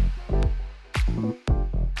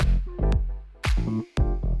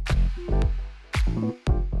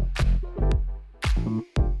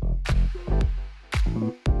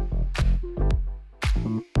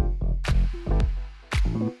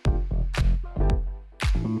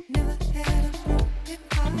 Never had a broken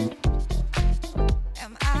heart.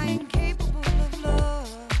 Am I incapable of love?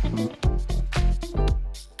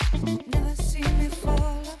 Never seen me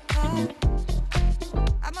fall apart.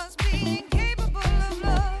 I must be incapable of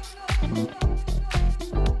love.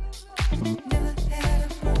 Never had a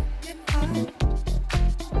broken heart.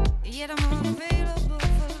 Yet I'm unavailable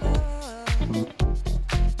for love.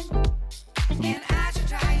 And I should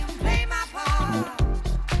try and play my part.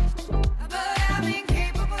 But I'm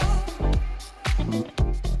incapable.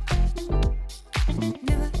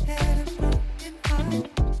 Never had a broken heart.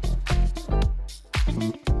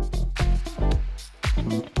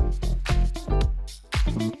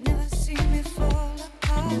 Never seen me fall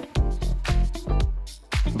apart.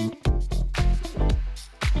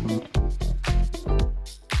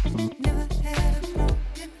 Never had a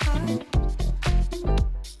broken heart.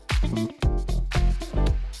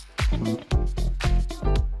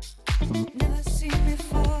 Never seen me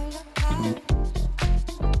fall apart.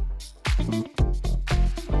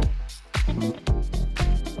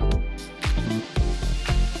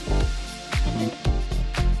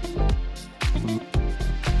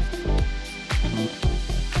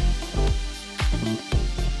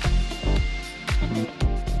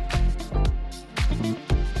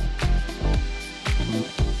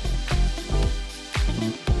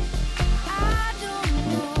 I don't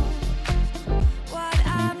know what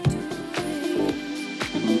I'm doing.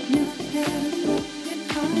 Never had a broken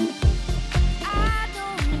heart. I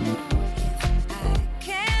don't know if I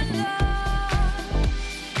can love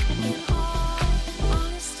in all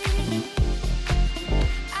honesty.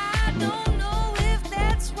 I don't know if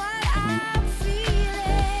that's what I'm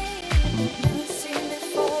feeling. Never seen me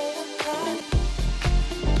fall apart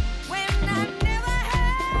when I never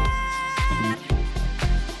had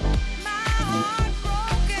my heart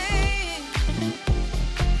broken.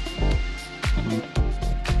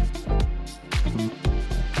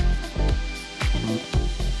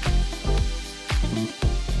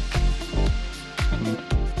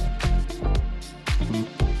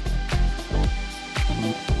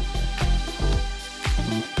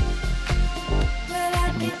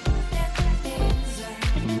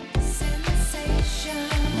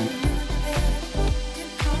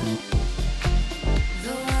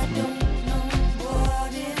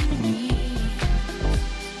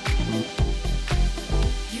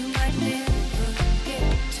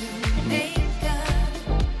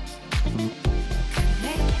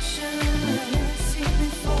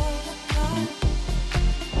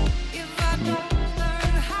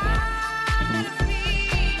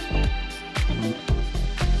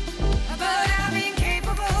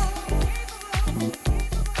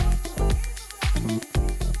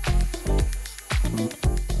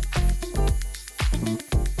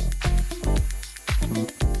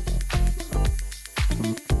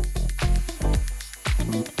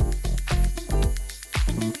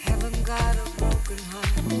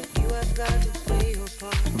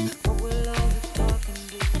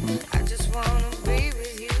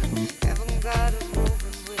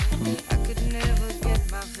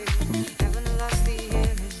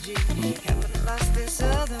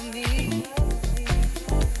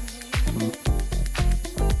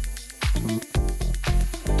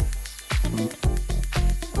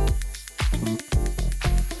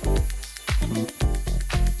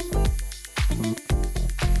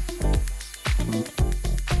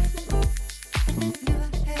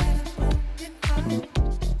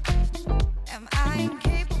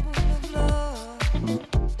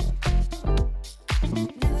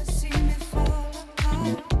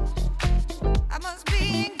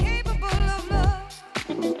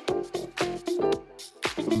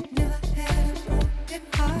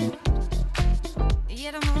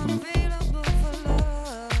 Yet I'm unavailable for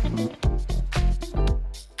love.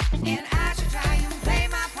 And I should try and play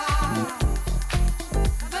my part,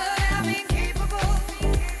 but I'm incapable.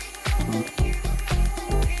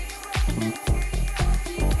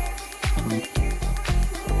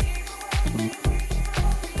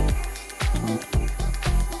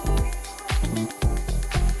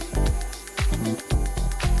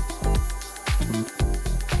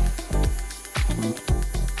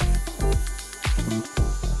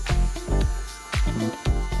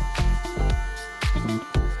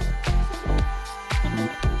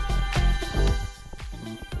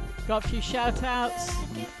 Got a few shout outs.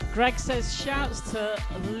 Greg says shouts to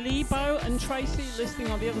Lebo and Tracy listening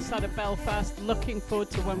on the other side of Belfast. Looking forward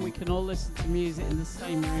to when we can all listen to music in the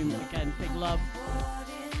same room again. Big love.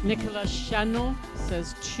 Nicola Chanel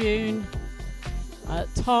says tune.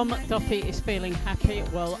 Tom Duffy is feeling happy.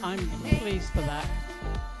 Well, I'm pleased for that.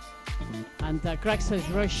 And Greg says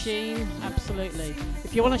Roisin, absolutely.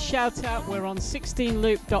 If you want to shout out, we're on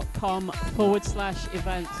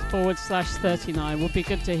 16loop.com/events/39. Would be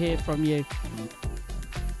good to hear from you.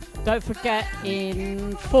 Don't forget,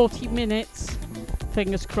 in 40 minutes,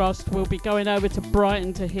 fingers crossed, we'll be going over to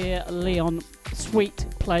Brighton to hear Leon Sweet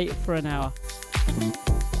play for an hour.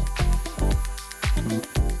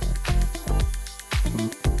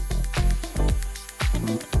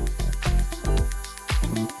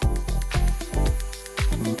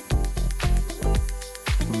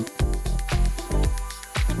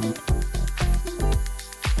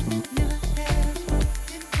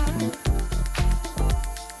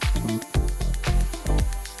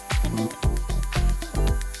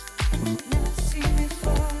 Never see me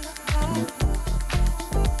fall apart.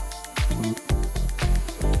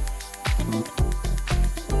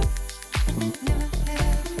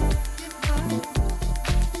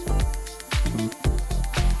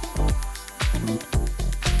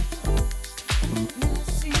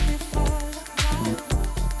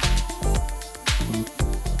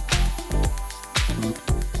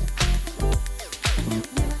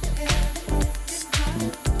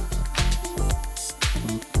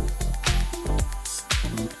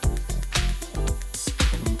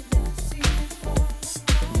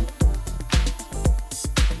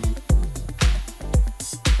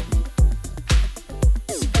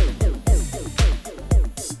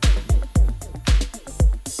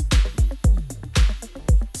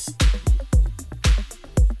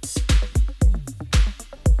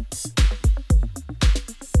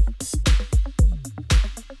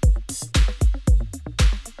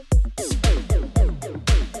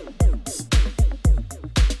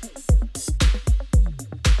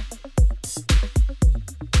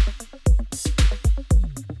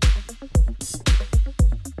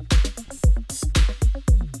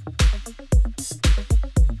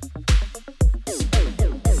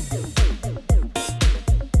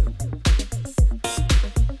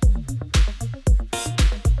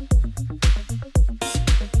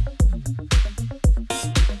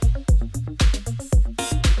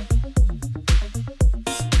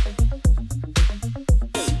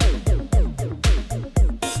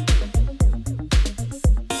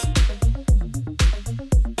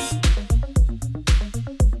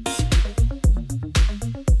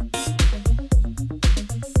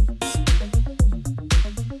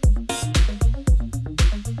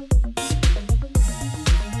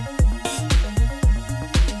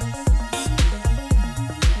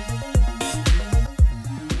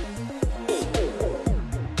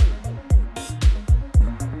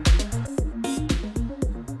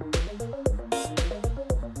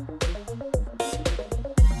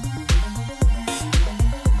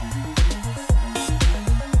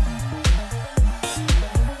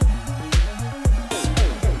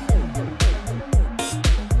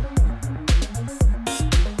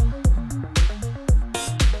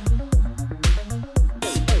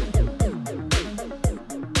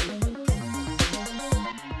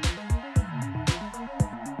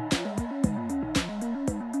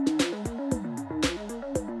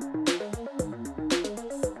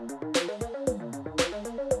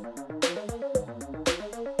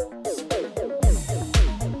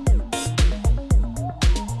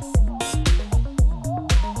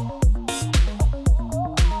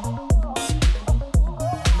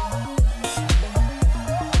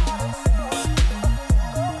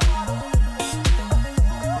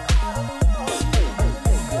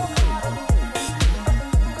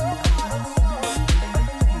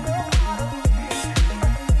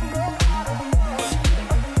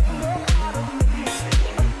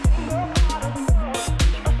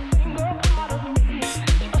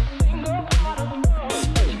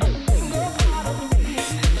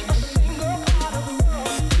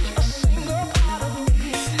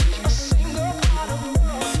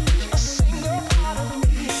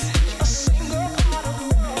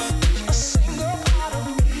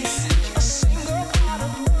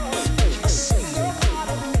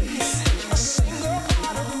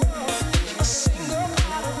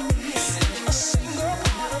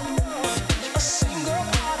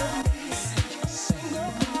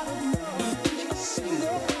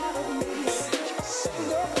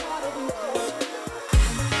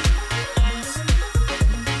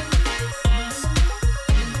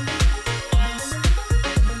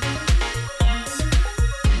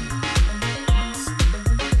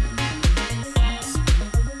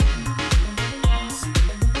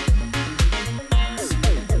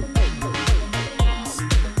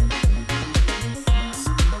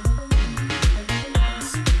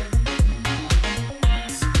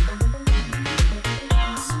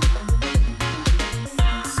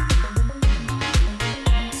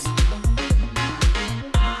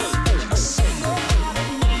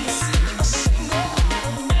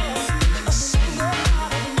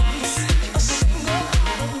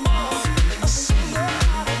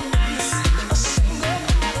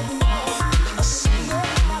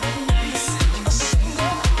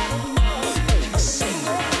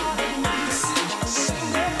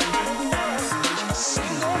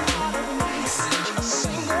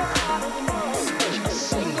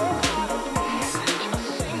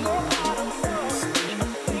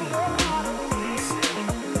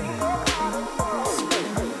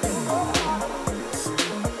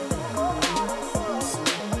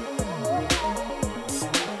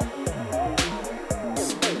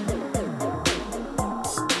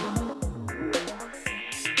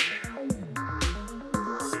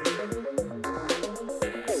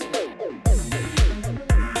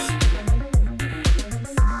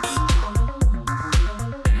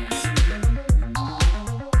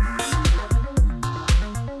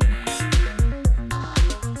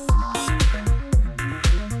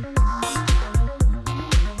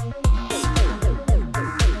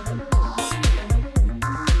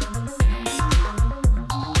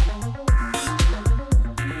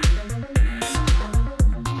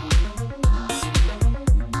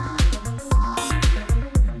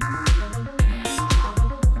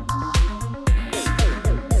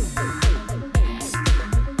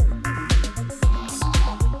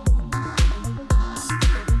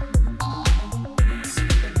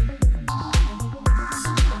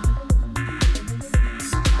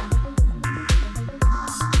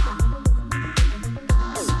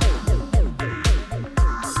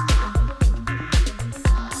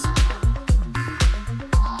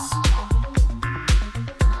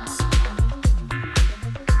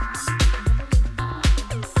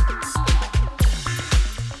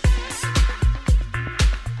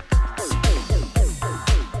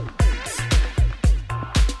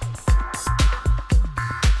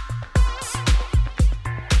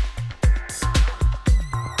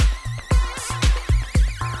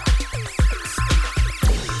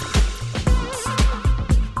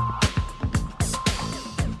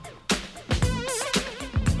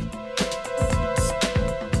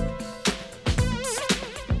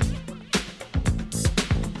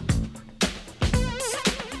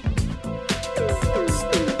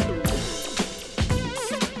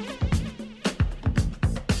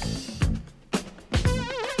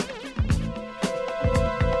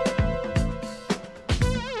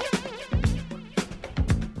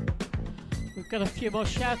 Got a few more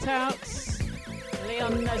shout outs.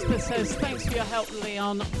 Leon Nesbitt says, thanks for your help,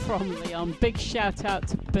 Leon, from Leon. Big shout out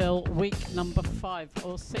to Bill, week number 5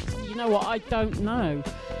 or 6. You know what? I don't know.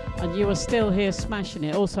 And you are still here smashing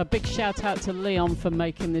it. Also, a big shout out to Leon for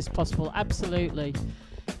making this possible. Absolutely.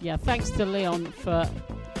 Yeah, thanks to Leon for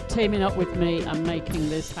teaming up with me and making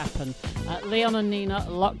this happen. Leon and Nina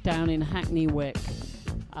locked down in Hackney Wick.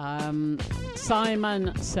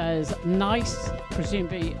 Simon says, nice,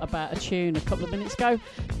 presumably about a tune a couple of minutes ago.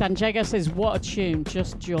 Dan Jagger says, what a tune,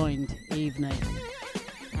 just joined, evening.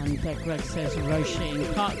 And Greg says,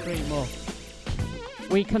 Roisin, can't agree more.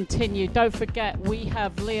 We continue. Don't forget, we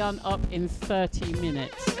have Leon up in 30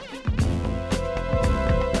 minutes.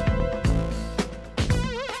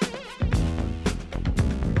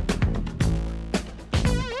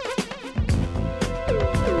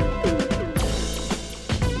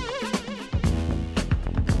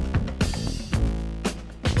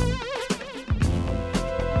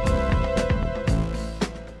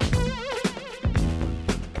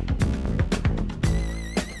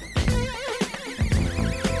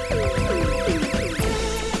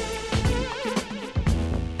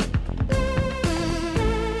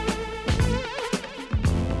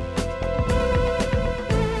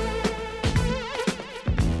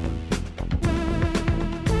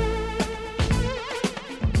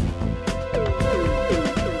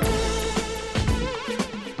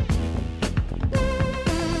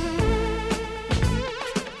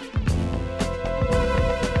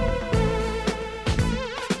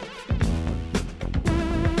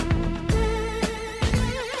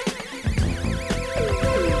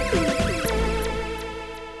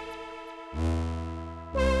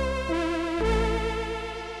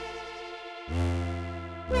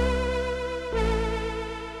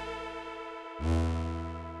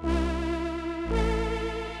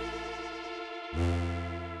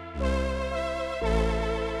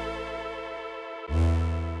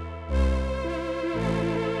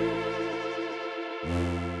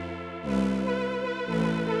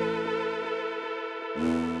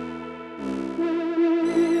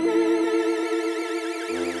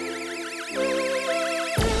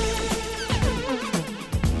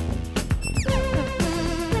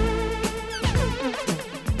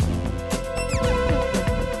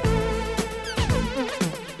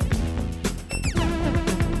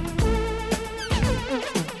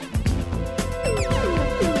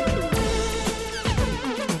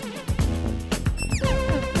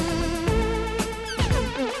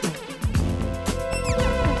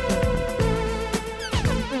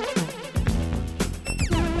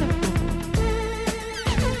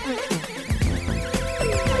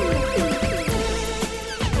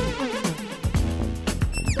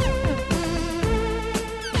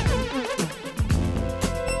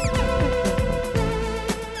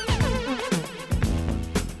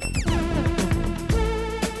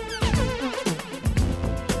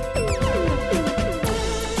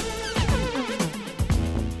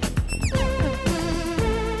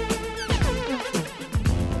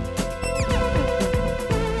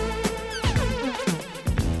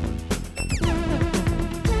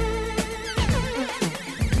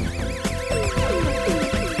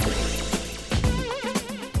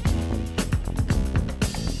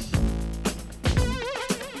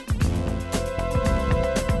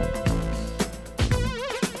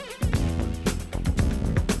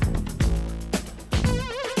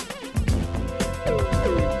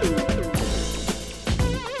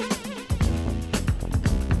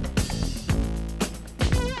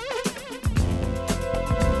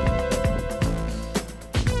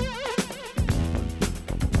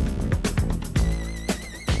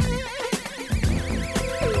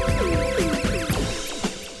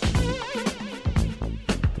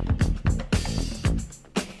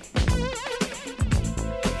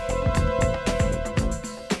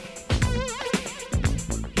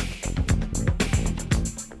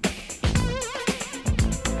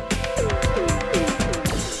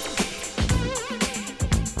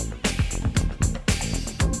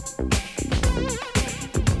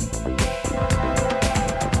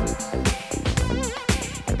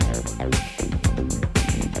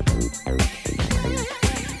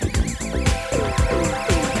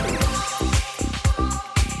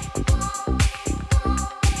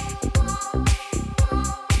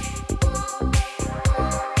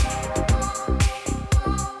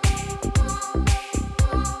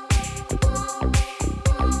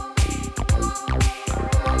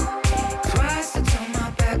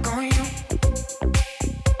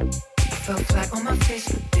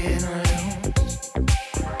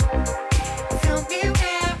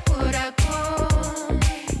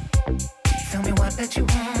 that you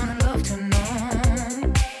want love to know.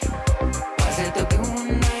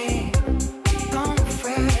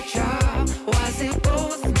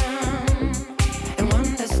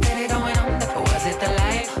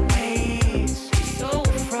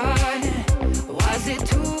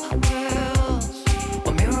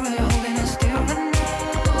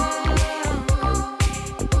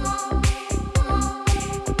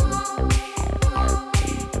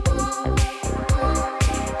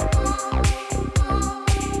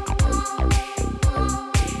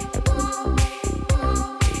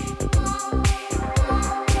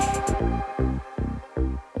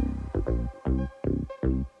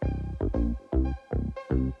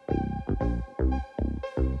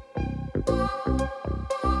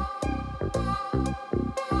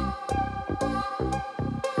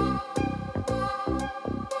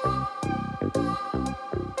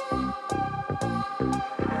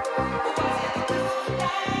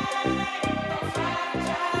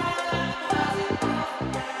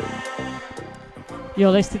 You're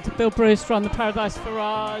listening to Bill Brewster on the Paradise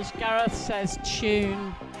Farage. Gareth says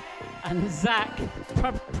tune. And Zach,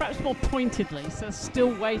 perhaps more pointedly, says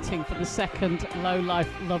still waiting for the second Low Life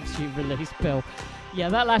Loves You release, Bill. Yeah,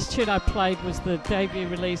 that last tune I played was the debut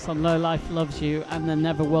release on Low Life Loves You, and there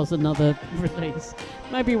never was another release.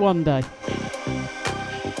 Maybe one day.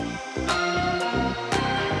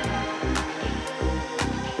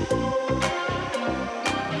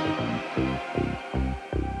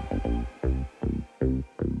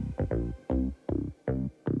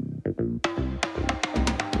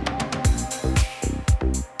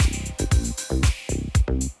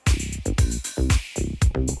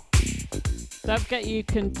 Don't forget you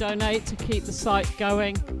can donate to keep the site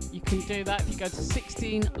going. You can do that if you go to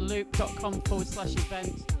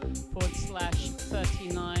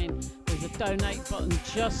 16loop.com/events/39. There's a donate button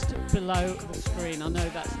just below the screen. I know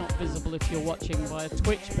that's not visible if you're watching via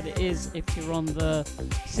Twitch, but it is if you're on the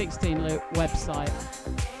 16loop website.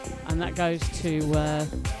 And that goes to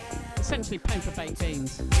essentially paying for baked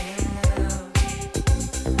beans.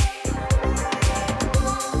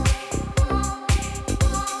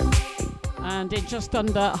 And in just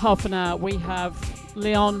under half an hour, we have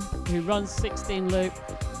Leon, who runs 16 Loop,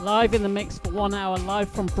 live in the mix for 1 hour,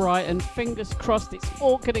 live from Brighton. Fingers crossed it's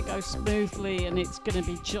all going to go smoothly and it's going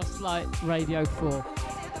to be just like Radio 4.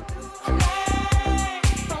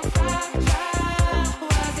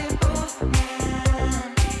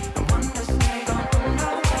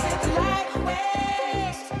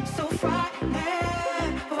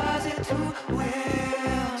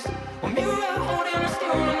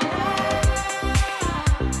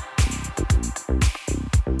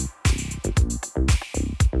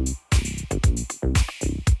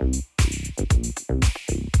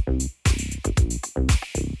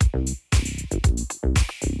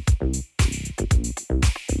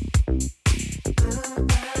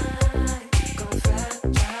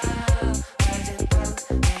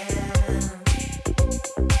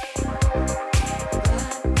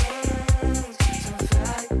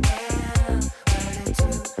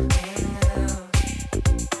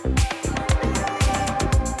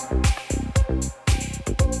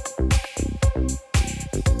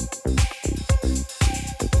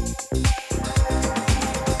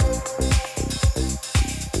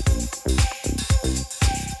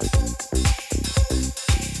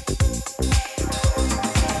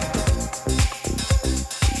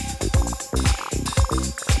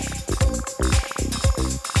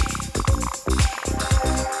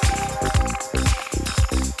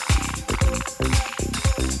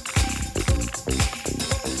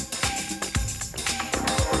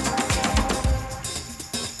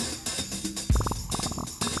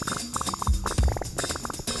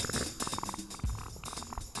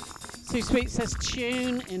 Sue Sweet says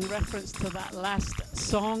tune in reference to that last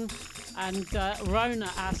song. And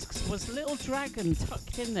Rona asks, was Little Dragon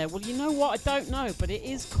tucked in there? Well, you know what? I don't know, but it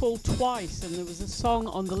is called Twice, and there was a song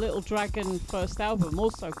on the Little Dragon first album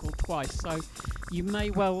also called Twice. So you may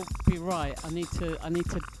well be right. I need to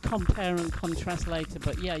compare and contrast later,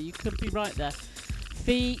 but yeah, you could be right there.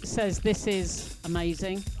 Fee says this is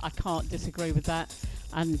amazing. I can't disagree with that.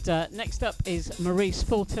 And next up is Maurice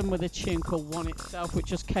Fulton with a tune called One Itself, which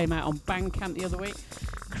just came out on Bandcamp the other week.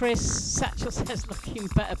 Chris Satchel says, looking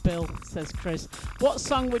better, Bill, says Chris. What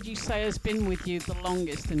song would you say has been with you the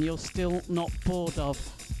longest and you're still not bored of?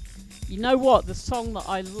 You know what? The song that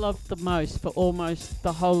I loved the most for almost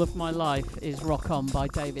the whole of my life is Rock On by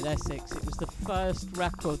David Essex. It was the first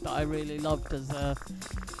record that I really loved as a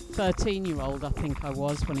 13-year-old, I think I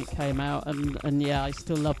was, when it came out, and yeah, I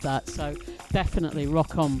still love that. So definitely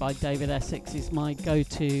Rock On by David Essex is my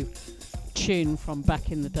go-to tune from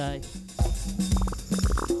back in the day.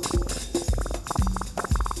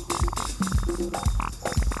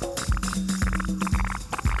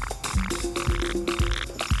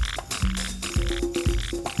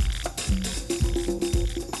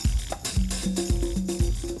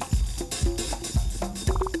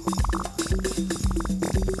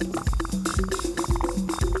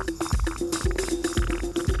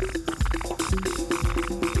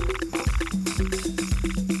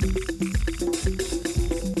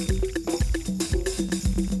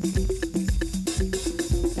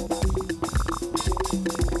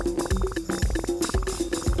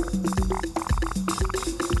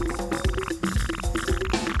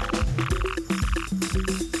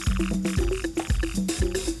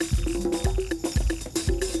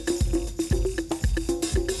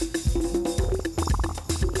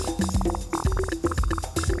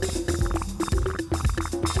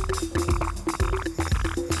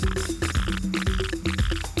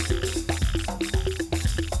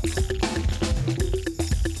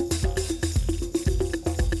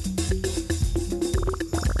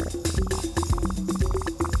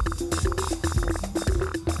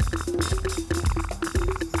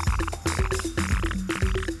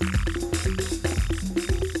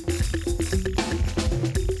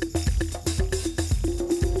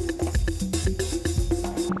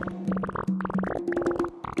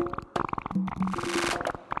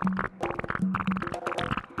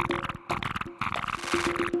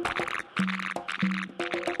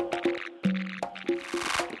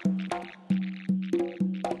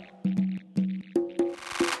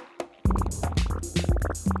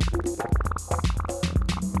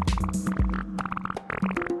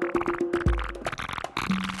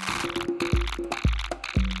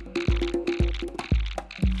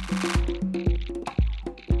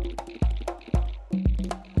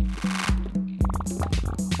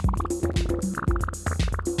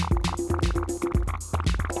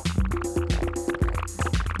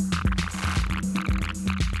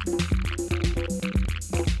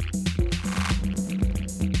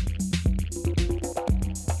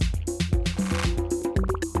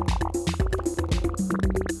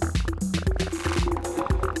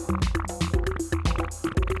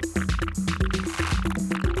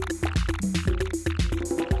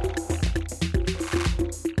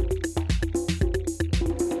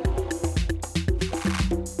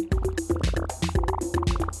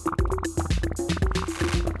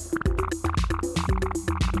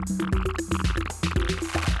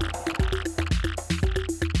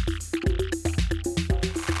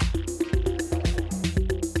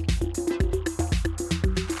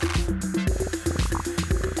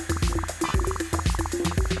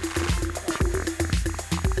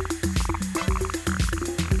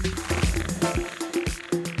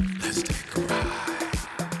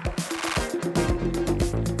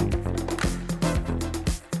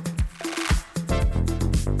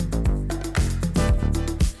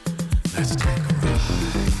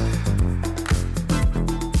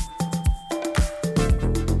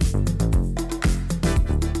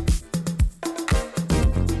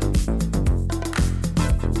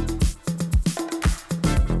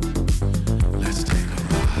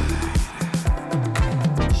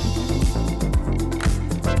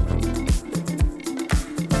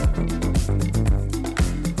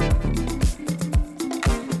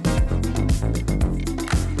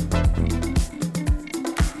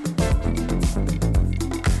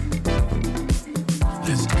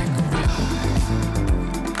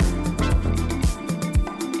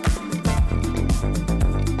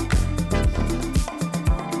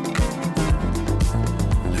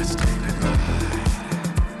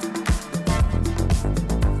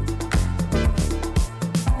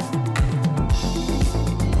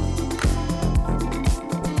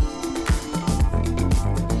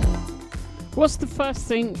 What's the first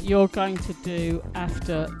thing you're going to do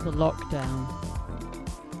after the lockdown?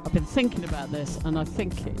 I've been thinking about this, and I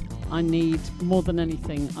think I need, more than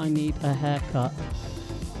anything, I need a haircut.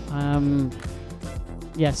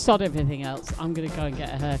 Yeah, sod everything else. I'm going to go and get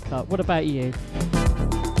a haircut. What about you?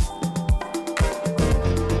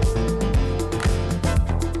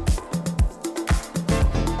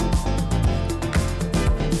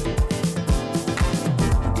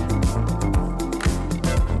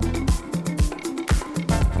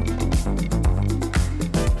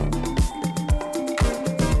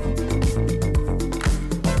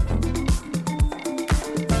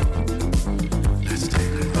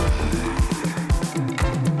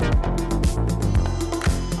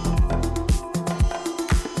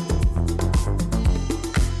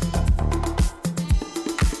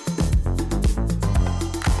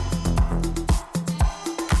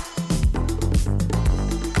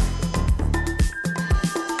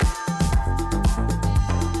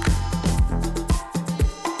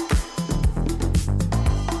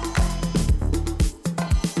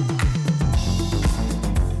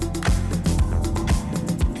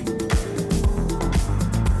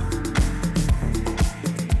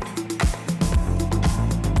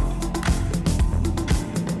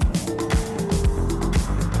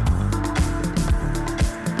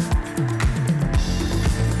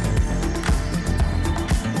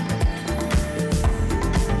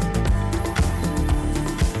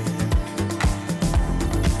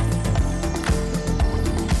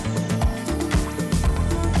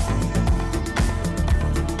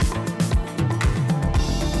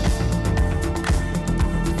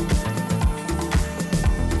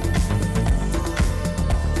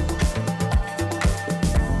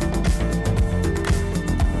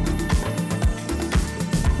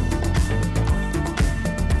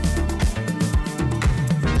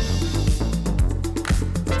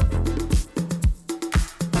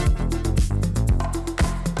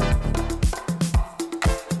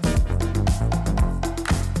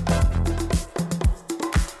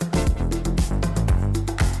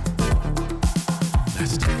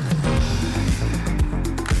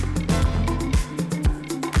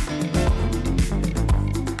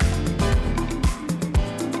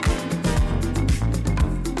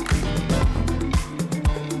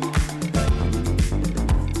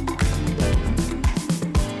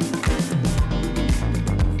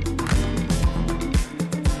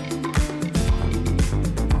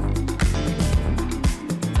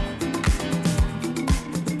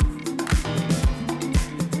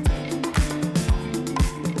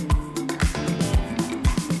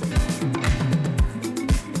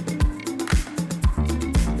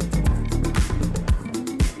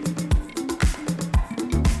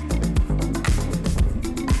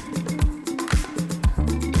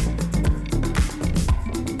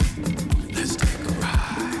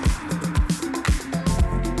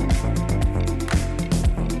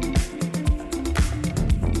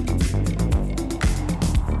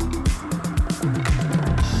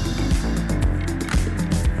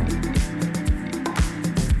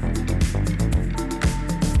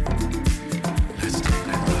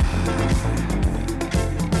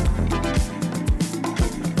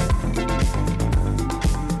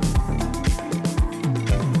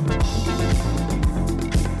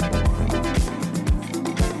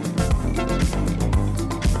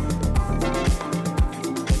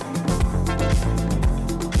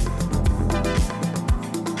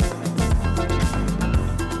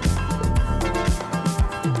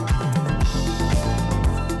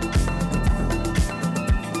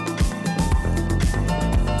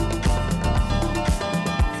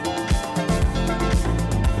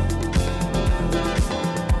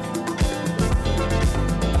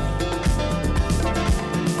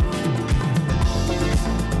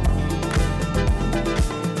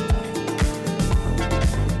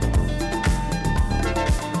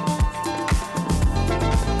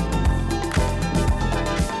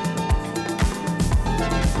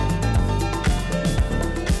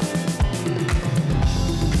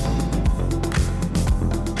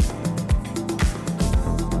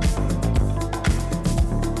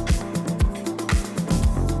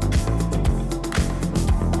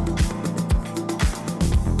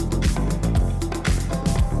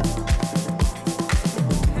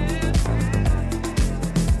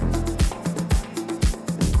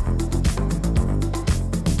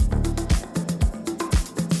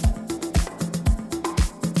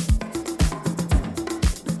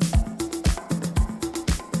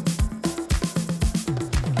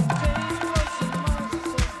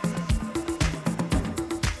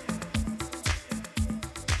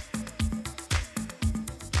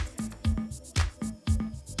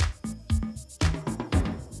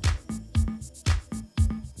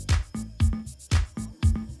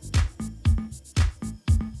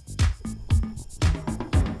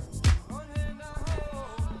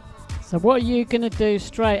 So what are you going to do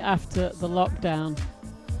straight after the lockdown?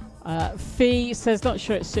 Fee says not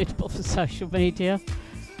sure it's suitable for social media.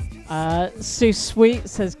 Sue Sweet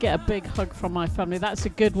says get a big hug from my family. That's a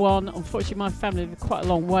good one. Unfortunately, my family live quite a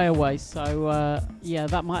long way away, so yeah,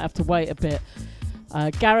 that might have to wait a bit.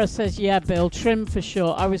 Gareth says, yeah, Bill, trim for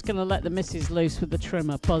sure. I was going to let the missus loose with the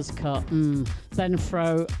trimmer, buzz cut, then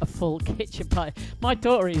throw a full kitchen pie. My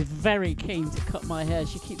daughter is very keen to cut my hair.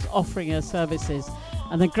 She keeps offering her services.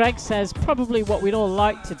 And then Greg says, probably what we'd all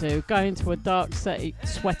like to do, going to a dark,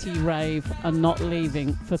 sweaty rave and not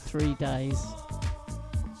leaving for 3 days.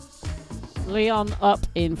 Leon up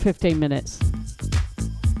in 15 minutes.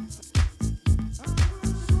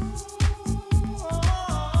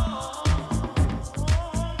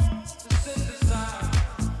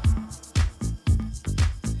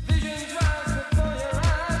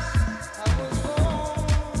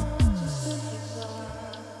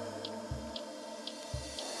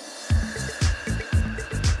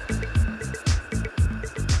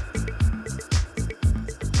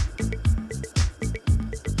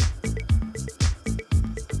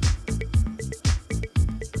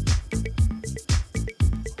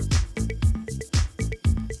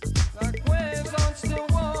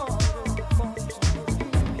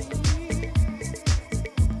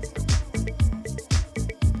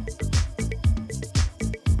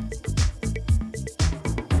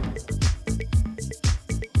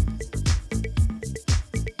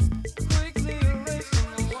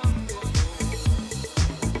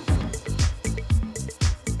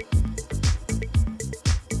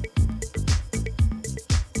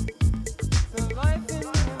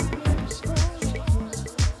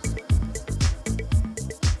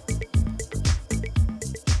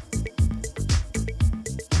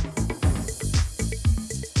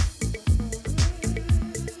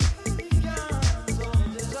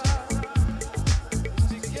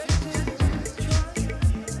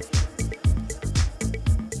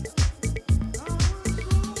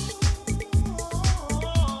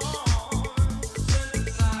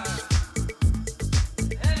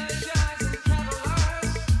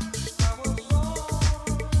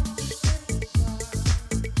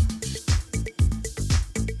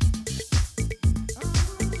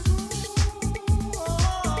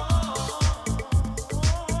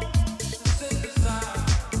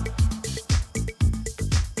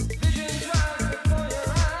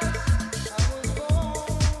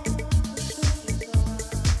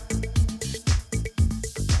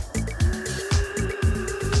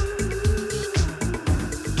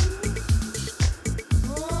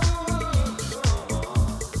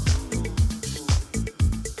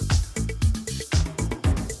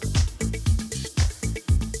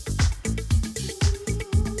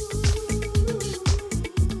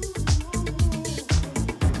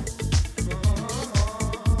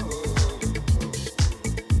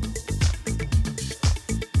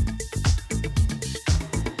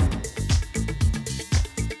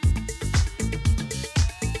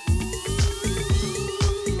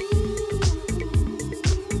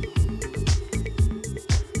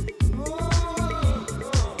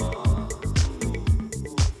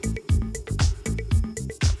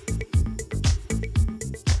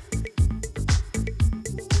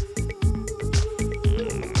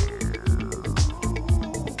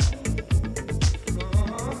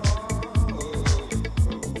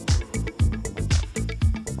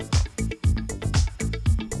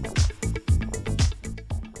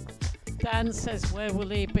 Dan says, where will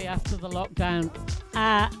he be after the lockdown?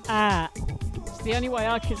 It's the only way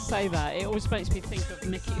I could say that. It always makes me think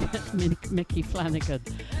of Mickey Flanagan.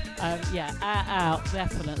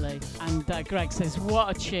 Definitely. And Greg says,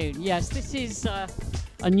 what a tune. Yes, this is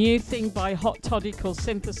a new thing by Hot Toddy called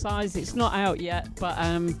Synthesize. It's not out yet, but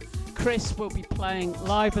Chris will be playing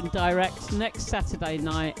live and direct next Saturday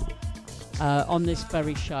night on this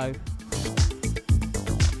very show.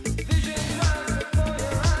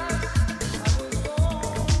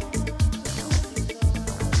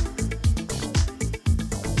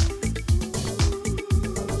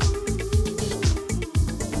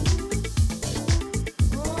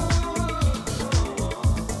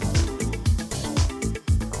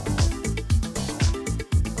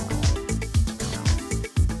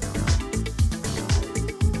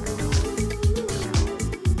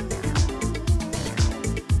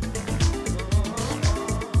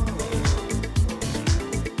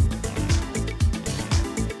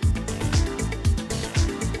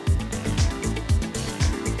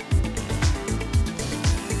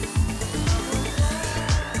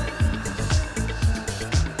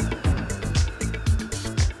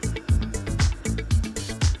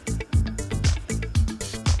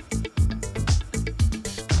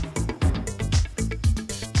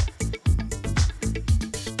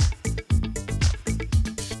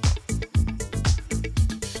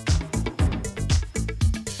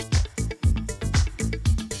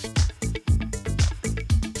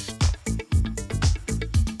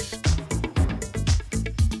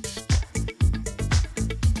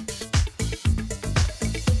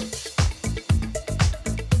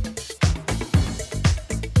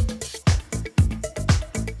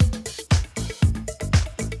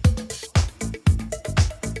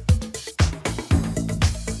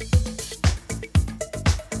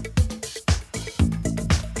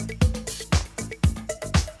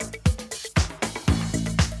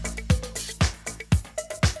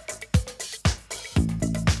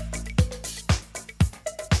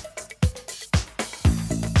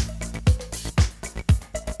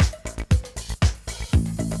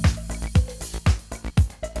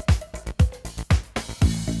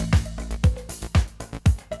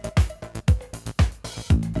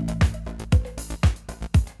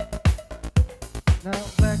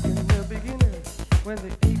 when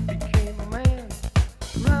the ape became a man.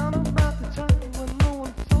 Round about the time when no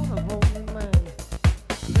one thought of owning man.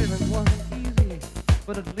 Living wasn't easy,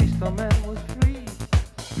 but at least a man was free.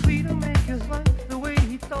 Free to make his life the way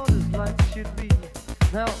he thought his life should be.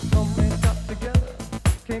 Now some men got together,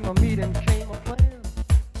 came a meeting, came a plan.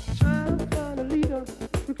 Trying to find a leader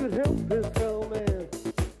who could help his fellow man.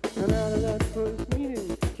 And out of that first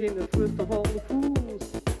meeting came the first of all the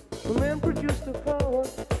fools. The man produced the power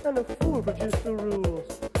and the fool produced the rules.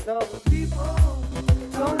 Now the people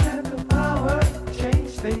don't have the power to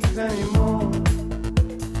change things anymore.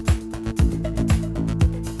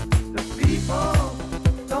 The people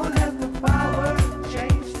don't have the power to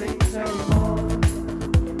change things anymore.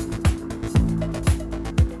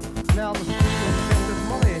 Now the people spent his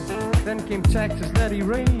money, then came taxes that he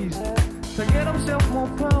raised to get himself more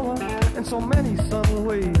power in so many subtle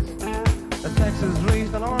ways. The taxes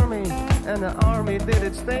raised an army, and the army did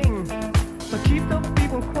its thing to keep the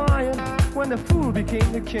people quiet when the fool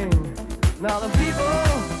became the king. Now the people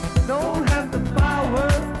don't have the power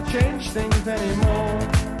to change things anymore.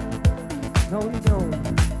 No, they don't.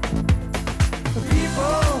 The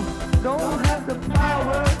people don't have the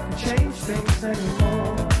power to change things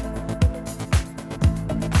anymore.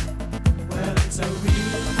 Well, it's a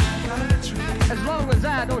real country. As long as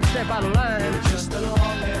I don't step out of line, Just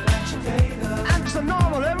along and agitator. I'm just a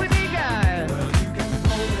normal everyday guy. Well, you can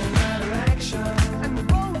hold an interaction. And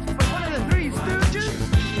vote for one of the three stooges.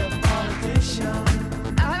 Be a politician.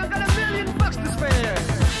 I haven't got $1,000,000 to spare.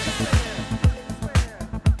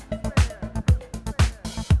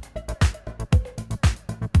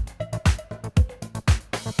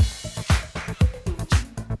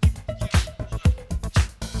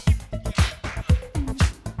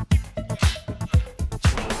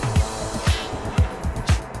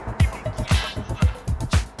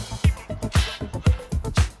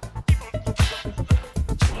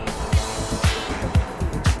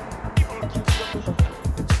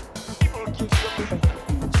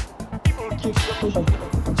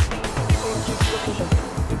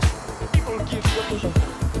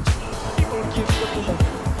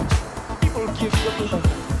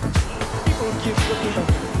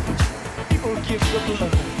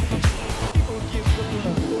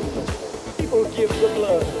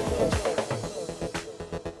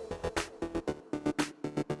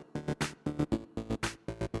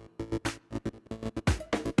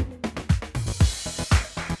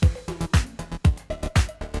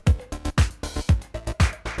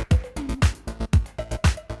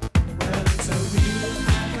 Well, it's a real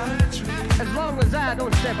country. As long as I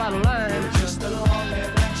don't step out of line, Just along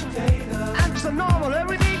and agitator. I'm just a normal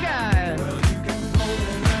everyday guy. Well, you can hold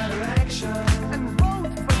an interaction. And vote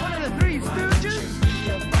for one of the three stooges. Be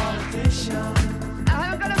a politician. I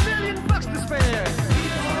haven't got $1,000,000 to spare.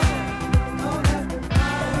 Don't have the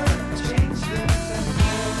power to change things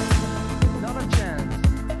anymore. Not a chance.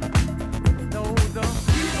 No, the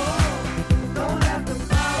People don't have the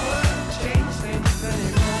power to change things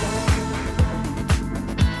anymore.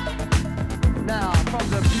 now from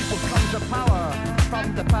the people comes the power. From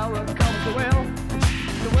the power comes the wealth.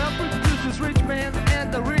 The wealth produces rich men, and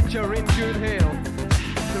the rich are in good health.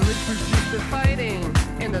 The rich produce the fighting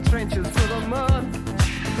in the trenches full of mud.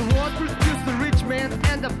 The war produces the rich men,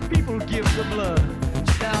 and the people give the blood.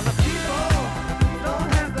 Now the people don't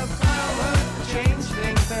have the power to change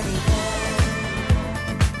things anymore.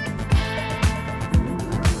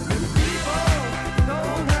 The people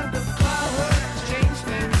don't have the power to change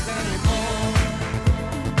things anymore.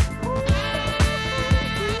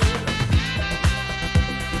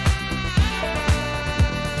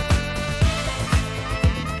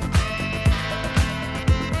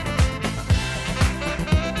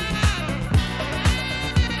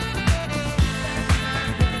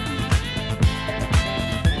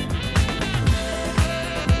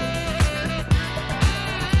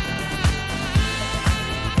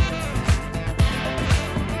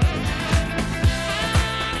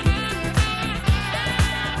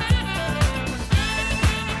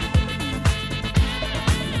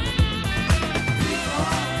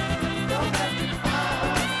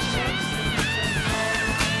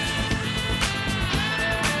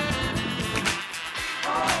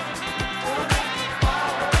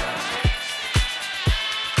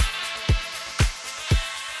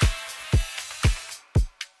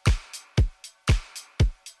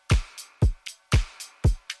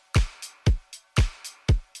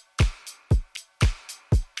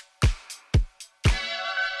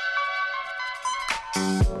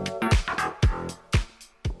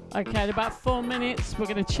 Okay, in about 4 minutes, we're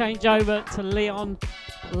going to change over to Leon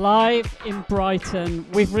live in Brighton.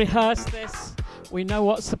 We've rehearsed this We know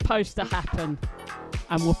what's supposed to happen,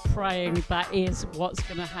 and we're praying that is what's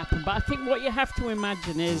going to happen. But I think what you have to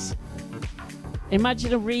imagine is,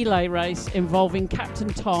 imagine a relay race involving Captain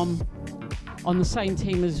Tom on the same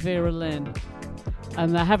team as Vera Lynn,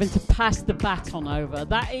 and they're having to pass the baton over.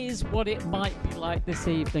 That is what it might be like this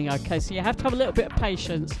evening, okay? So you have to have a little bit of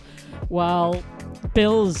patience while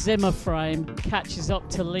Bill's Zimmer frame catches up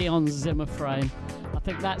to Leon's Zimmer frame. I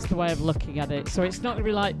think that's the way of looking at it. So it's not going to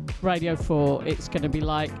be like Radio 4, it's going to be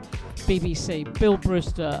like BBC, Bill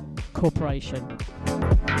Brewster Corporation.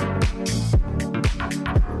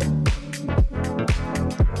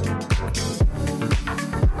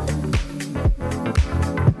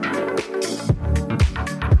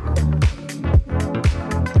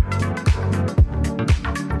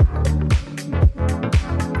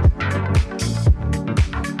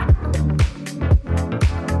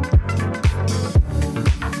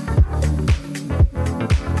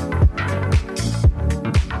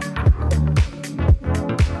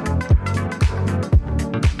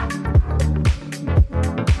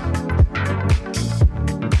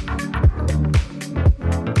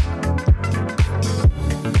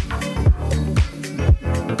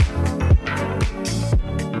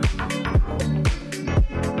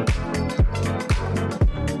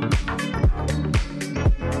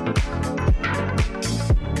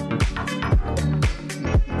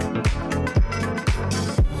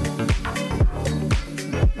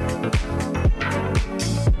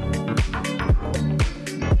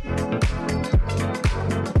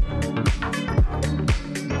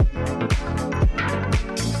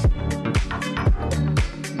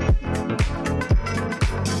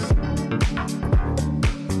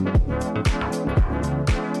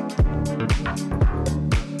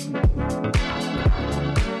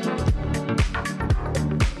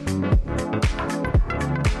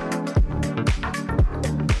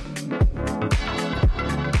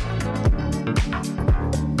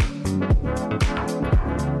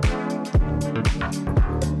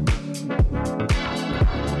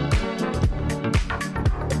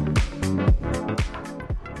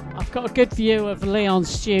 Got a good view of Leon's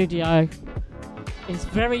studio. It's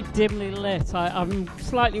very dimly lit. I'm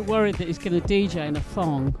slightly worried that he's going to DJ in a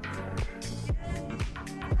thong.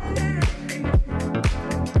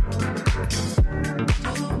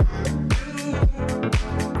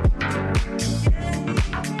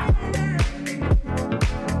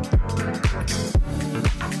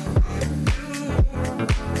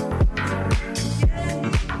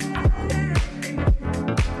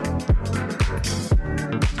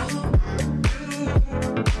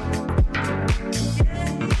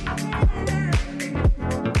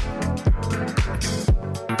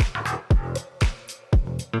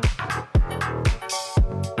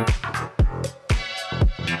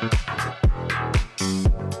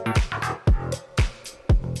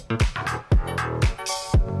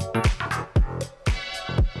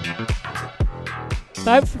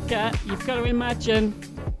 Don't forget, you've got to imagine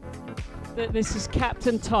that this is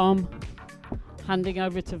Captain Tom handing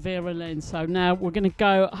over to Vera Lynn. So now we're going to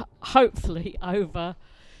go, hopefully, over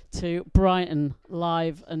to Brighton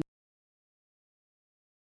live and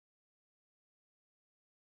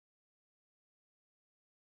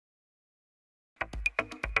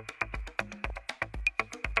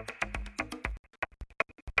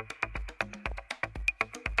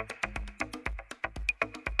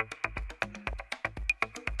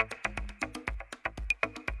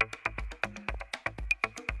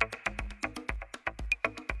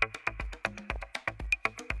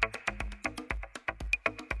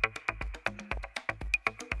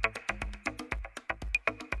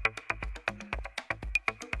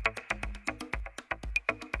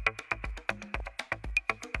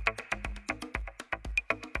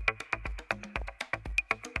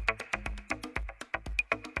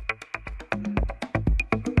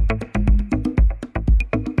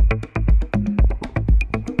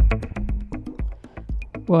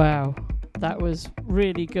wow, that was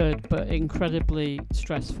really good, but incredibly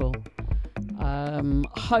stressful.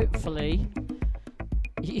 Hopefully,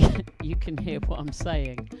 you can hear what I'm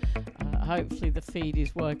saying. Hopefully the feed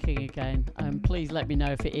is working again. Please let me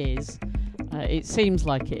know if it is. It seems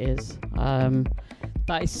like it is.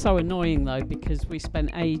 That is so annoying though, because we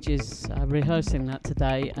spent ages rehearsing that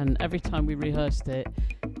today, and every time we rehearsed it,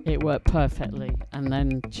 it worked perfectly. And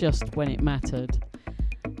then just when it mattered,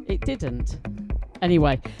 it didn't.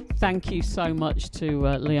 Anyway, thank you so much to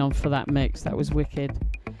Leon for that mix. That was wicked.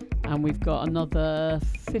 And we've got another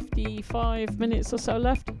 55 minutes or so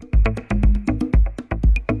left.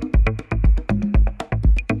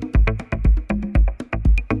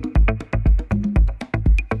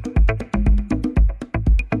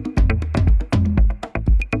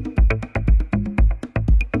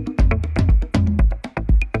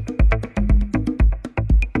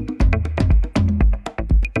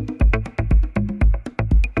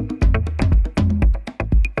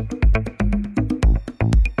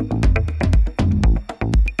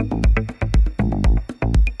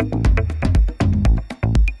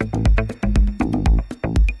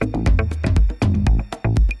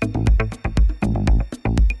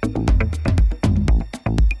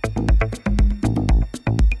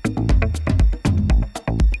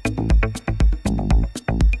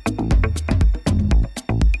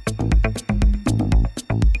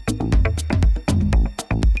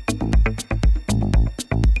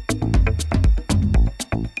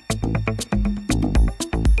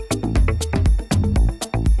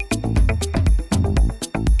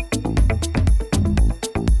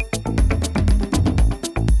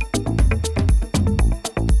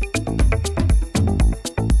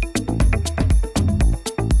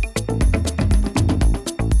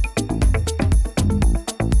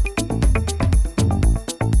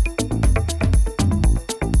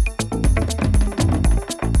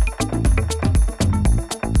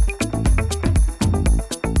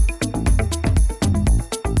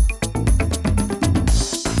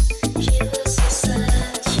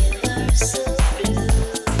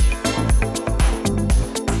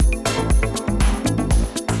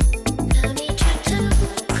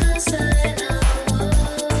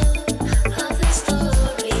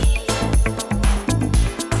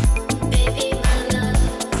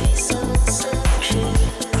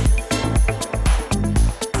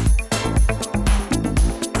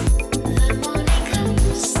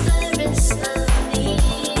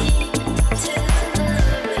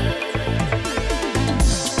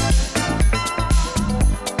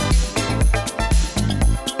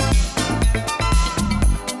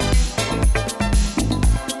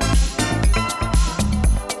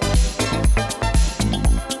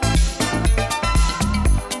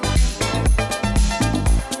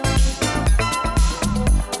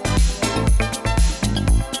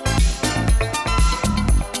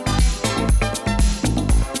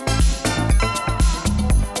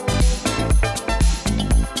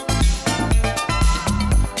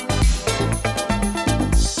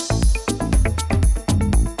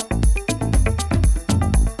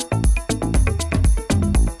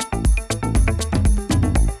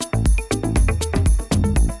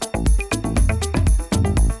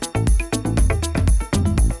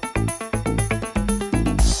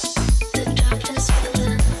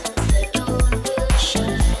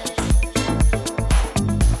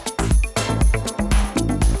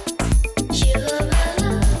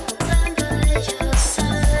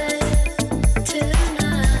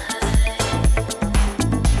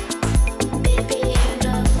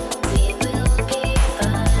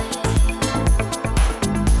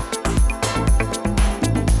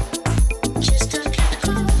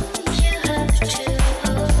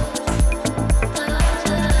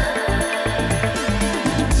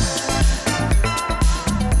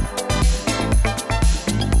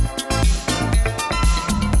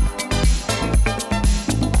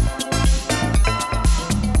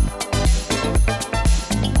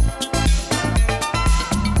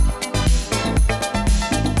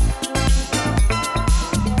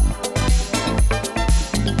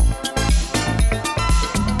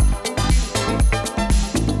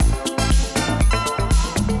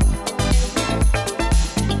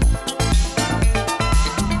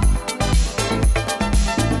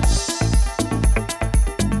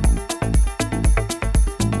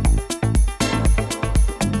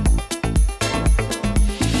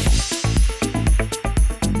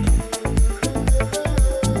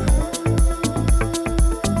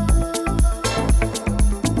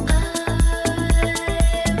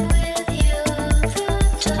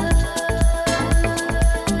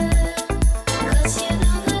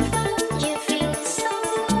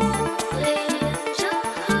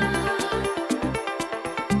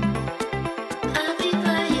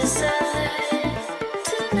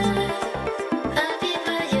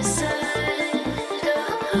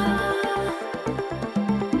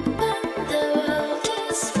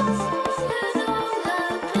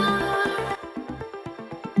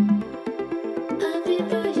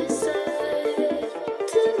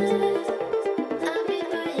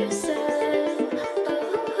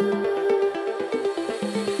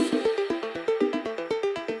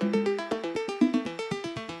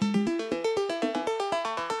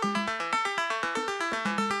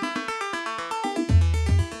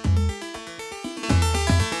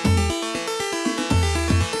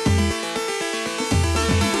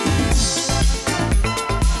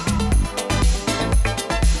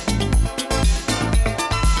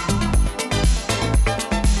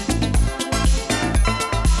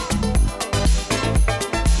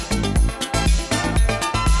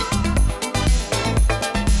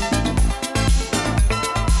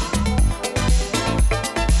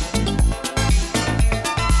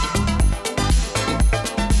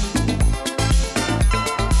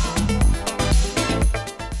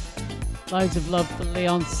 Loads of love for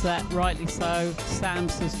Leon's set, rightly so. Sam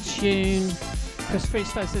says tune. Chris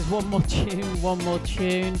Freestyle says one more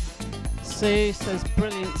tune. Sue says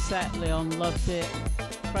brilliant set, Leon, loved it.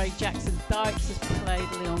 Craig Jackson Dykes has played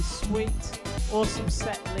Leon Sweet. Awesome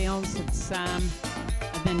set, Leon, said Sam.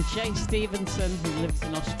 And then Jay Stevenson, who lives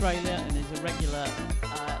in Australia and is a regular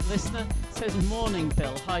listener, says morning,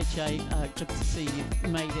 Bill. Hi Jay, good to see you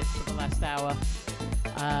made it for the last hour.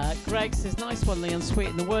 Greg says, nice one, Leon Sweet.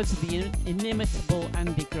 In the words of the inimitable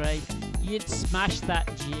Andy Gray, you'd smash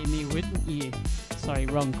that, Jimmy, wouldn't you? Sorry,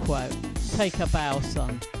 wrong quote. Take a bow,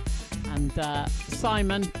 son. And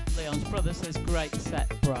Simon, Leon's brother, says, great set,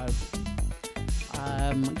 bro.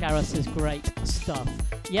 Gareth says, great stuff.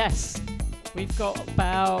 Yes, we've got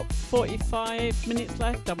about 45 minutes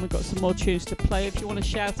left and we've got some more tunes to play. If you want to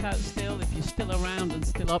shout out still, if you're still around and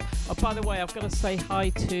still up. Oh, by the way, I've got to say hi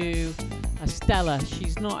to Stella.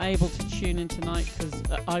 She's not able to tune in tonight because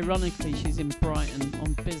ironically she's in Brighton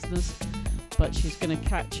on business, but she's going to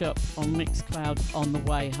catch up on Mixcloud on the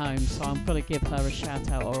way home, so I'm going to give her a shout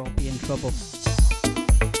out or I'll be in trouble.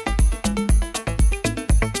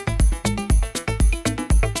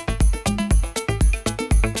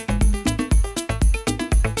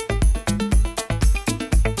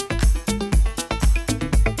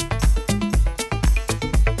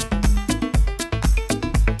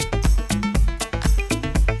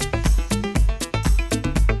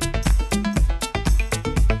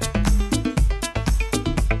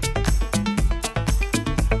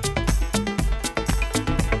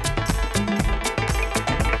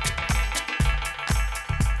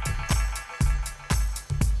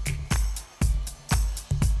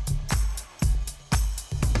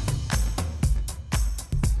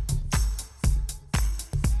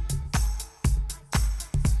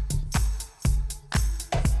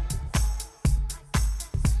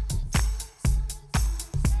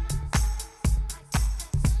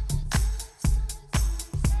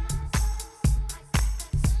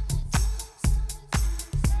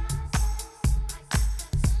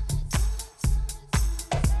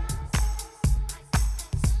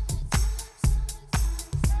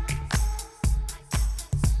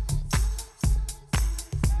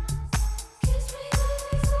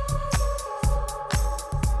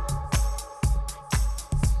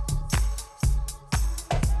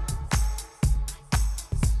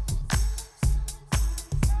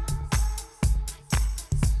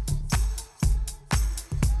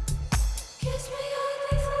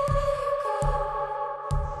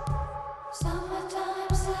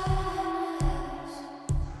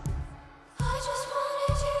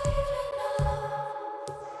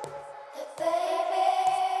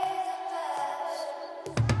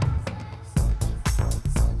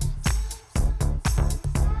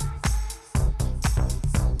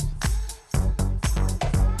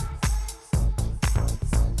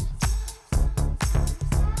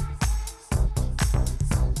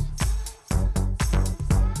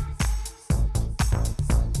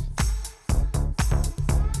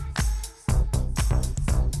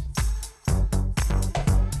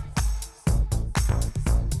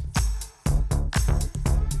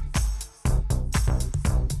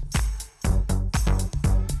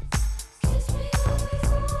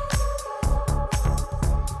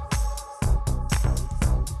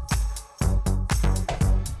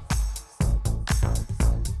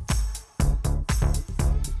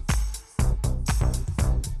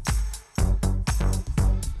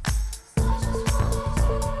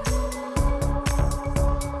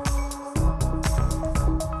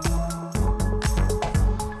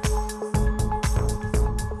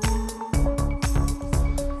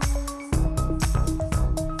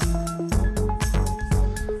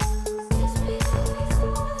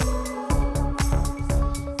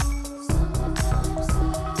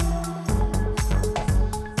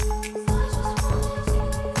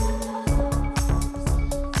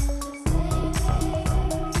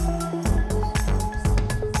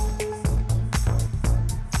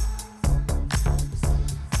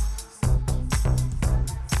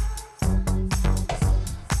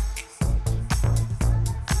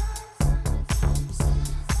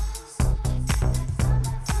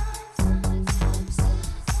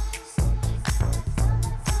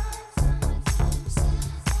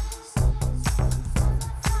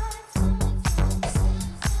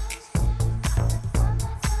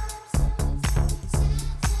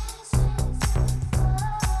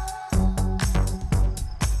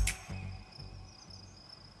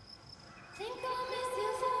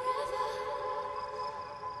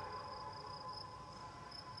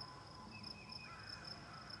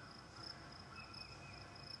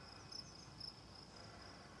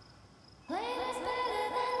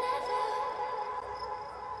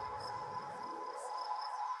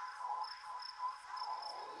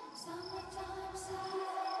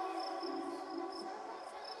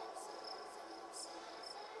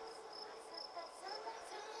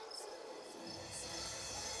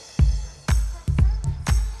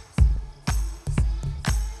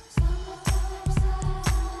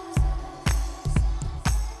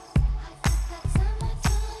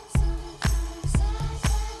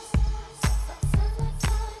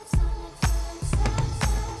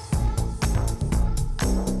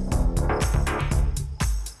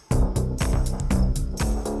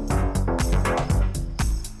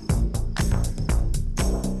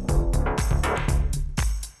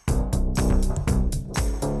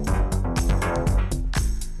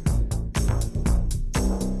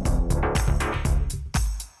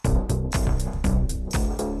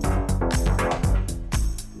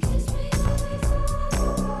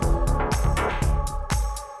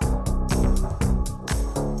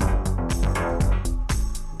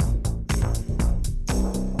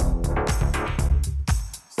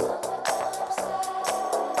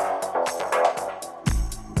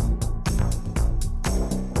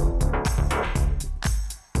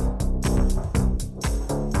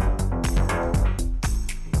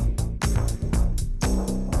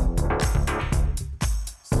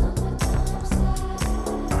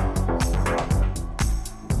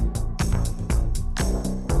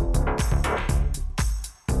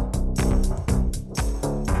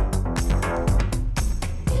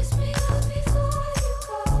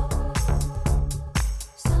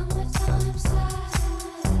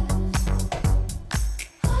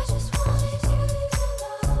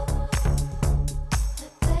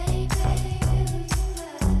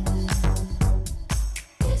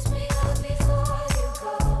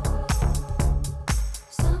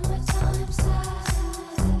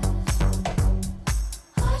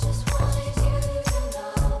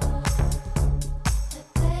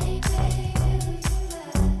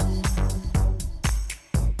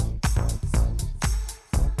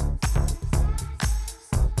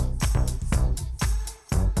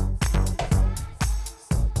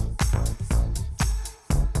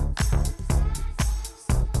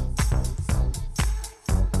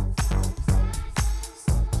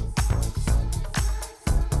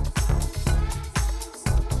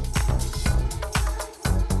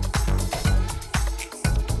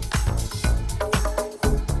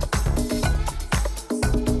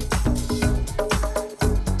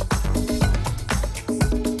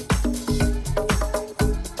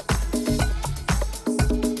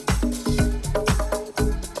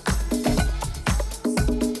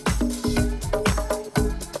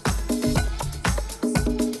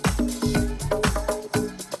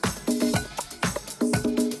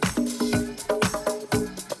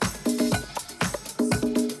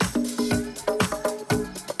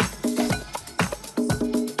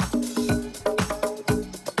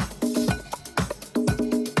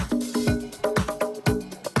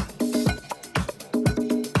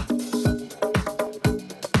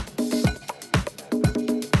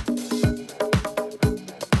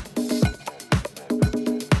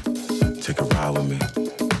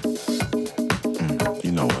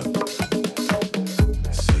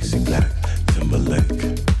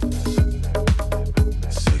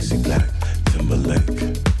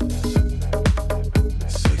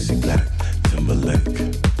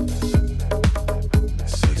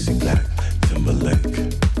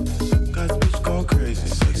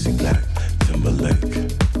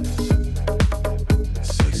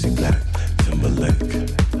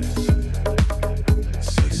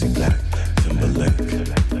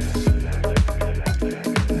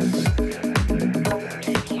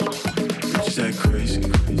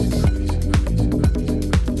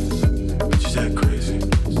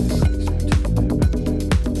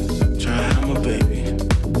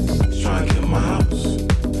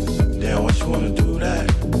 she wanna do that.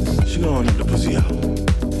 She gon' knock the pussy out.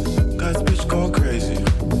 Got this bitch going crazy.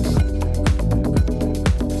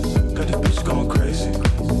 Got this bitch going crazy.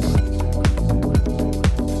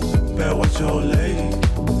 Better watch your old lady.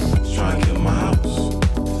 She's trying to get in my house.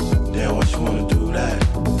 Damn, why she wanna do that?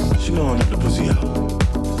 She gon' knock the pussy out.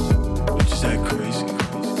 Bitches act crazy.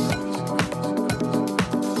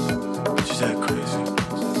 Bitches act crazy.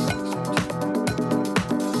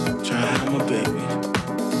 Trying to have my baby.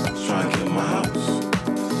 She's trying to get in my house.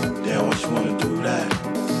 Damn, why she wanna do that?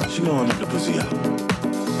 She gon' knock the pussy out.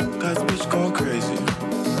 Got this bitch going crazy.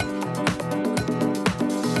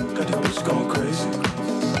 Got this bitch going crazy.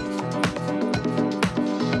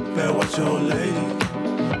 Better watch your old lady.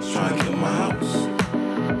 She's trying to get in my house.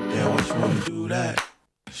 Damn, why she wanna do that?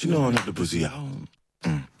 She gon' knock the pussy out.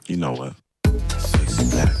 You know what? Sexy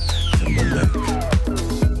black Timberlake.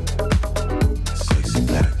 Sexy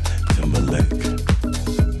black Timberlake.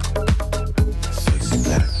 Sexy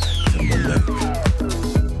black Timberlake.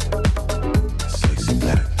 Sexy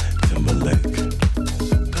black Timberlake.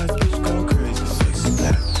 Got this bitch going crazy. Sexy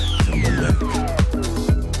black Timberlake.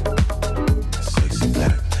 Sexy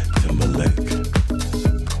black Timberlake.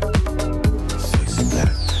 Sexy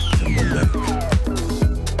black Timberlake.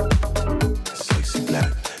 Sexy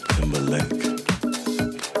black Timberlake.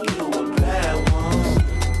 You a bad one,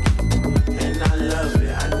 and I love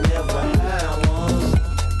it. I never had one.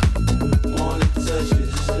 Wanna touch it,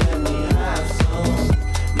 just let me have some.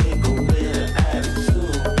 Nigga with an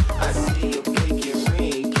attitude. I see you pinky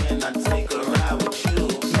ring. Can I take a ride with you?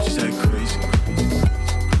 Bitches act crazy.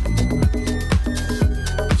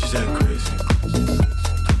 Bitches act crazy.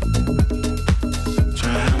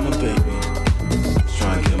 Trying to have my baby.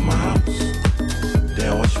 Trying to get in my house.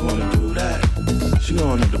 Damn, why she wanna do that? She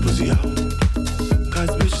gon' knock the pussy out. Cause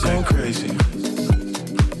bitches act crazy.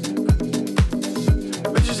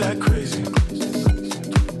 Bitches act crazy.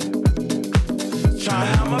 Trying to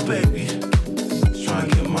have my baby. Trying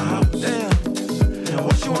to get in my house. Damn,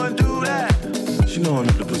 why she wanna do that? She gon'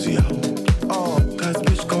 knock the pussy out. Oh, cause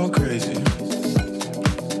bitch going crazy.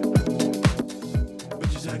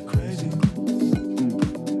 Bitches act crazy.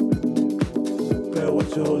 Better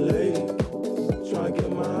watch your old lady. Try to get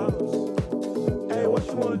in my house. Hey, what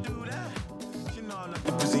you wanna do that? She know I knock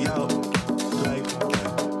the pussy out. Like,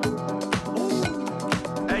 ooh.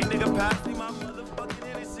 Hey, nigga, pass me my motherfucking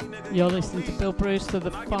Hennessy, nigga. You're listening to Bill Brewster,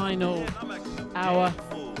 the final hour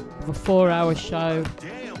of a 4-hour show.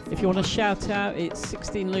 If you want to shout out, it's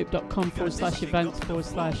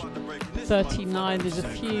 16loop.com/events/39. There's a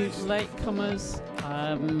few latecomers.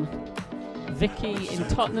 Vicky in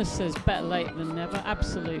Totnes says better late than never.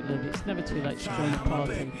 Absolutely, it's never too late to join the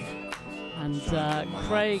party. And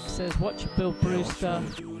Craig says watch Bill Brewster.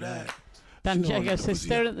 Dan Jago says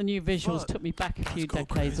staring at the new visuals took me back a few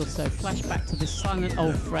decades or so. Flashback to this silent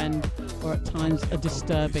old friend, or at times a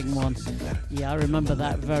disturbing one. Yeah, I remember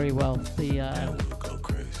that very well. The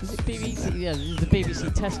was it BBC? Yeah, this is the BBC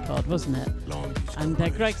test card, wasn't it? And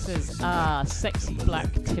Greg says, sexy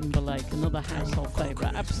black Timberlake, another household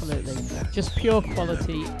favourite. Absolutely, just pure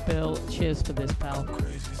quality. Bill, cheers for this, pal.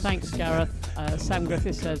 Thanks, Gareth. Sam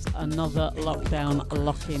Griffith says another lockdown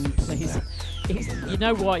lock-in, please. You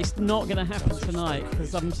know what? It's not going to happen tonight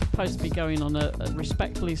because I'm supposed to be going on a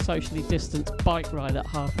respectfully socially distanced bike ride at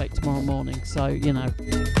 8:30 tomorrow morning. So, you know,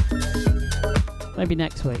 maybe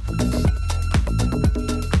next week.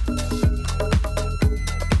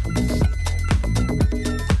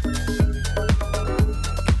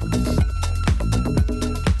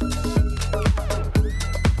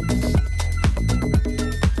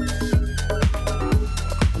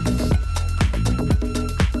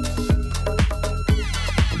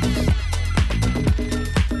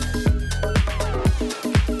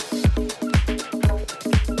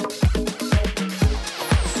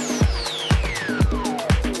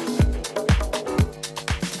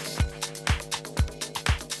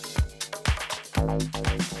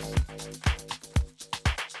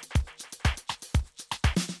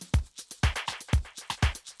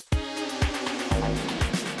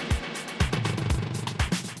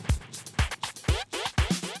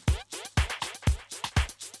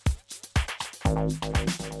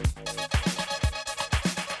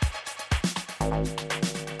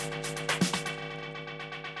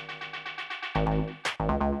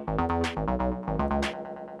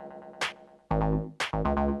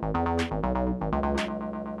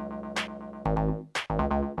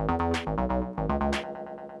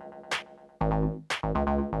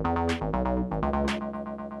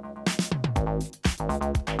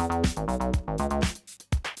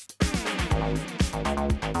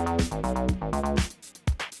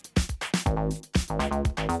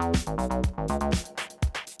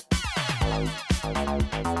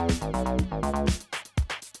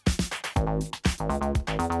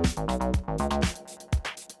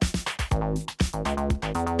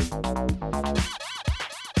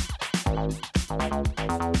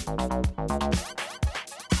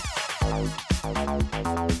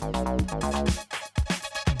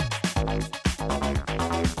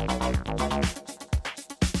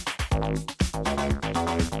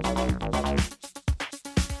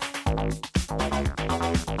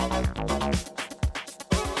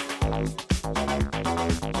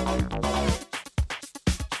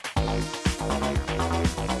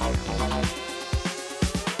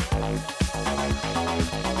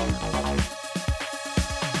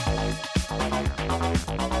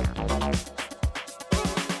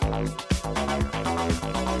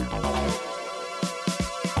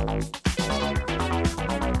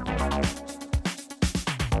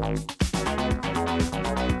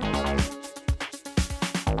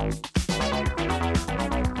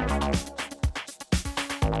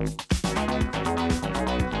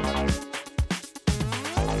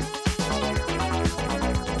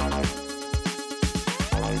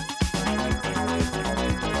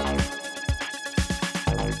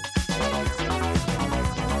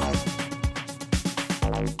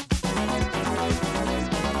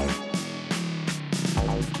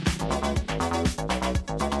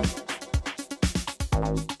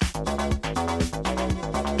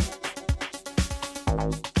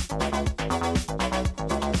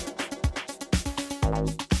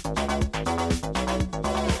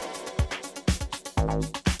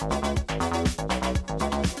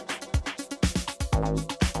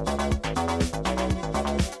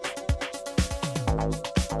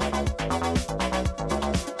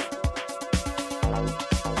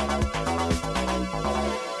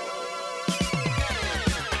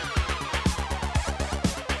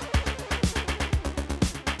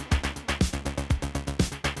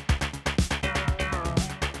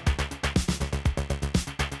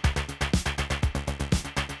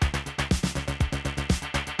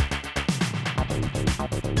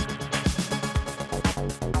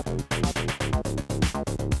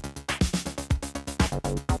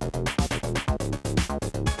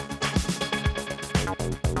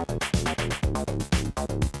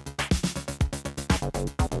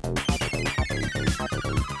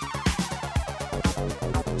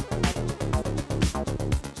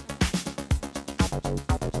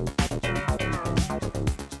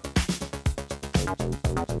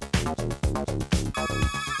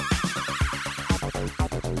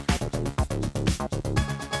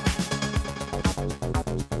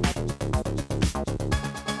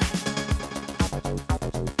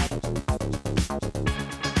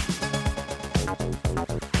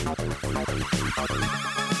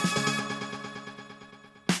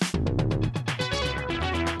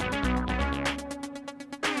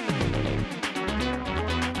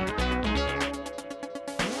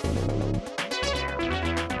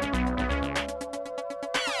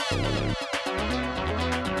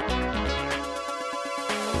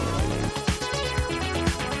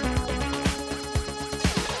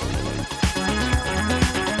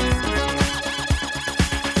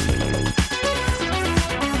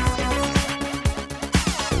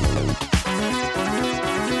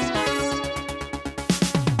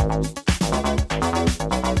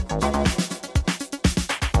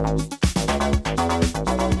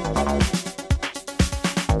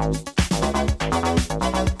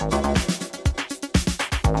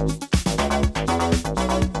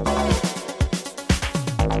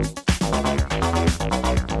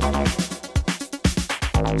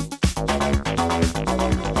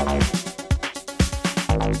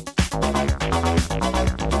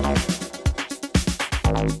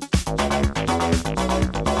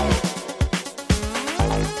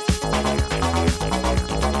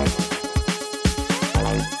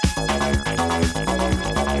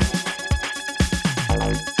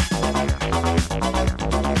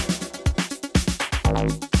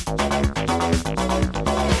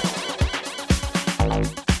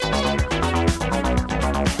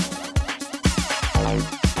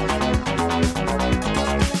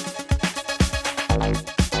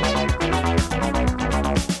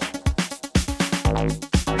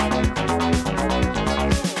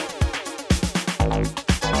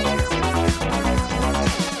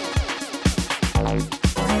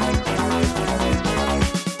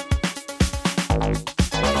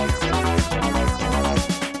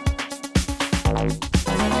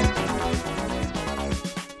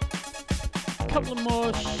 couple of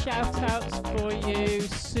more shout outs for you.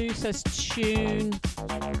 Sue says tune.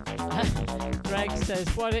 Greg says,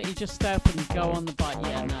 why don't you just stay up and go on the bike?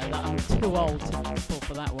 Yeah, no, I'm too old to fall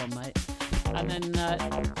for that one, mate. And then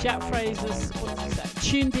Jack Fraser's, what does he say?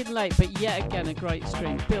 Tuned in late, but yet again a great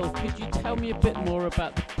stream. Bill, could you tell me a bit more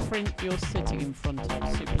about the print you're sitting in front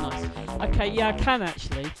of? Super nice. Okay, yeah, I can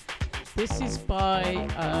actually. This is by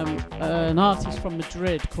an artist from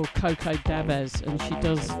Madrid called Coco Daves, and she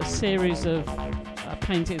does a series of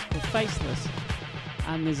paintings called Faceless,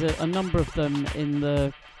 and there's a number of them in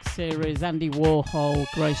the series. Andy Warhol,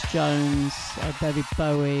 Grace Jones, David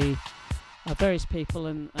Bowie, various people,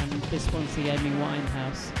 and this one's the Amy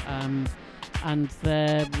Winehouse, and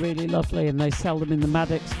they're really lovely, and they sell them in the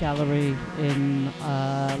Maddox Gallery in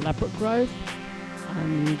Ladbroke Grove,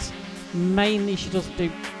 and mainly she doesn't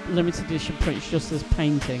do limited edition print, she just does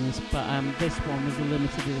paintings, but this one was a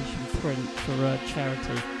limited edition print for a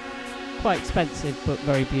charity. Quite expensive, but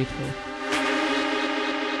very beautiful.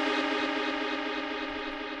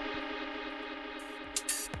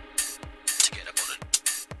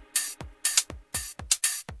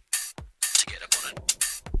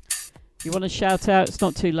 You want to shout out, it's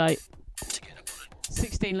not too late.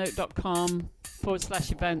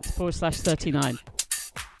 16loop.com/events/39.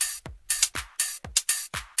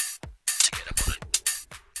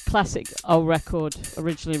 Classic old record,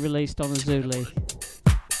 originally released on a Zuli.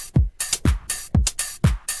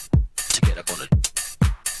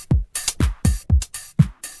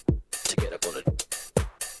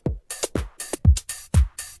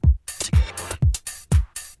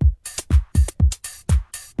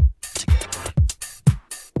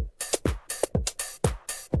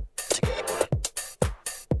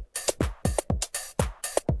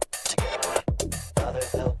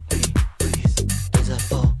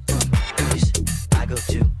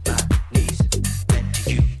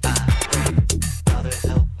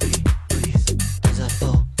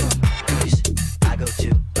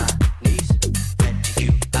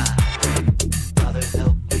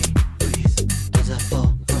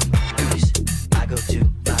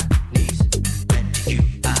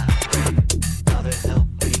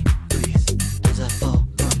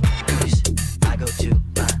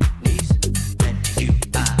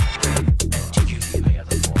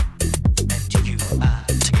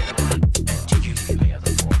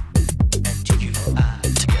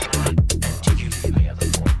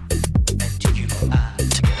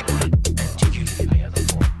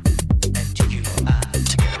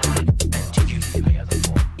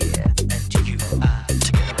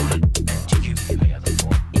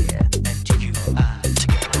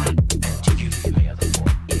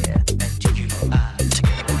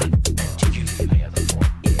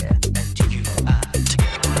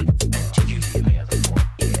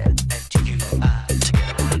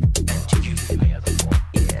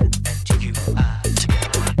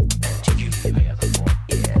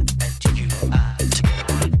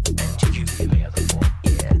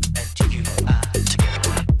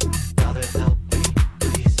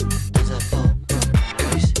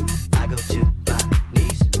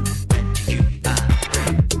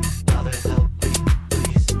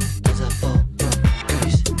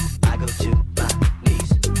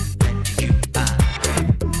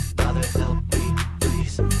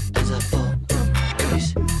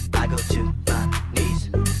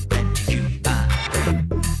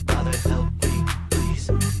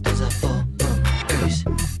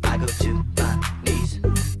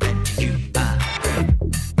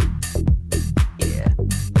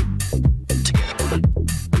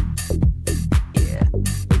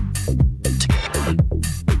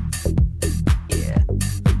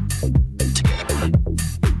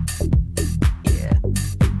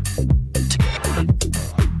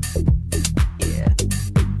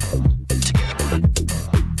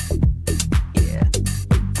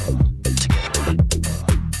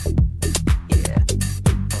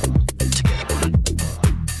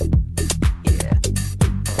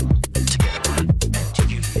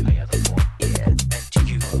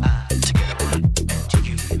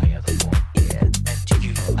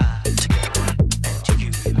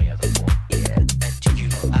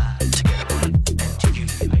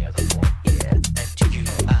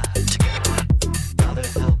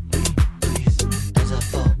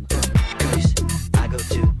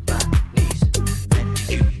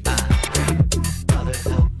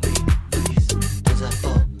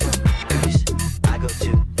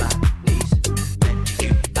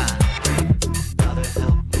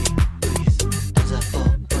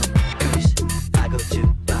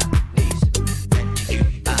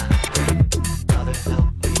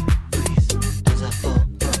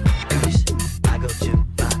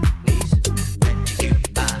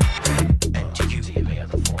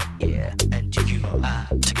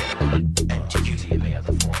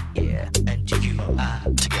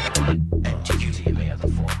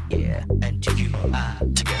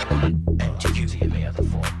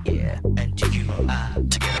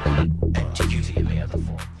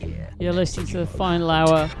 You're listening to the final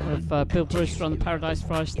hour of Bill Brewster on the Paradise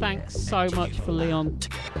Farage. Thanks so much for Leon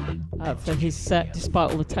for his set,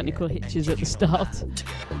 despite all the technical hitches at the start.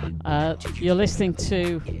 You're listening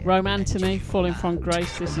to Rome Anthony, Falling from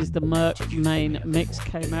Grace. This is the Merc main mix,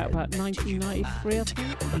 came out about 1993, I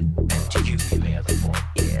think.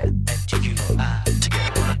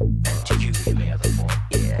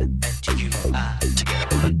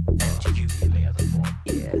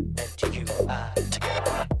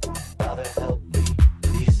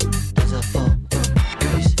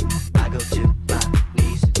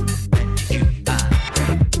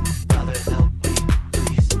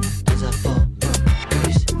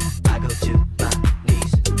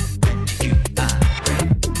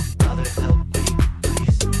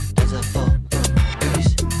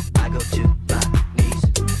 I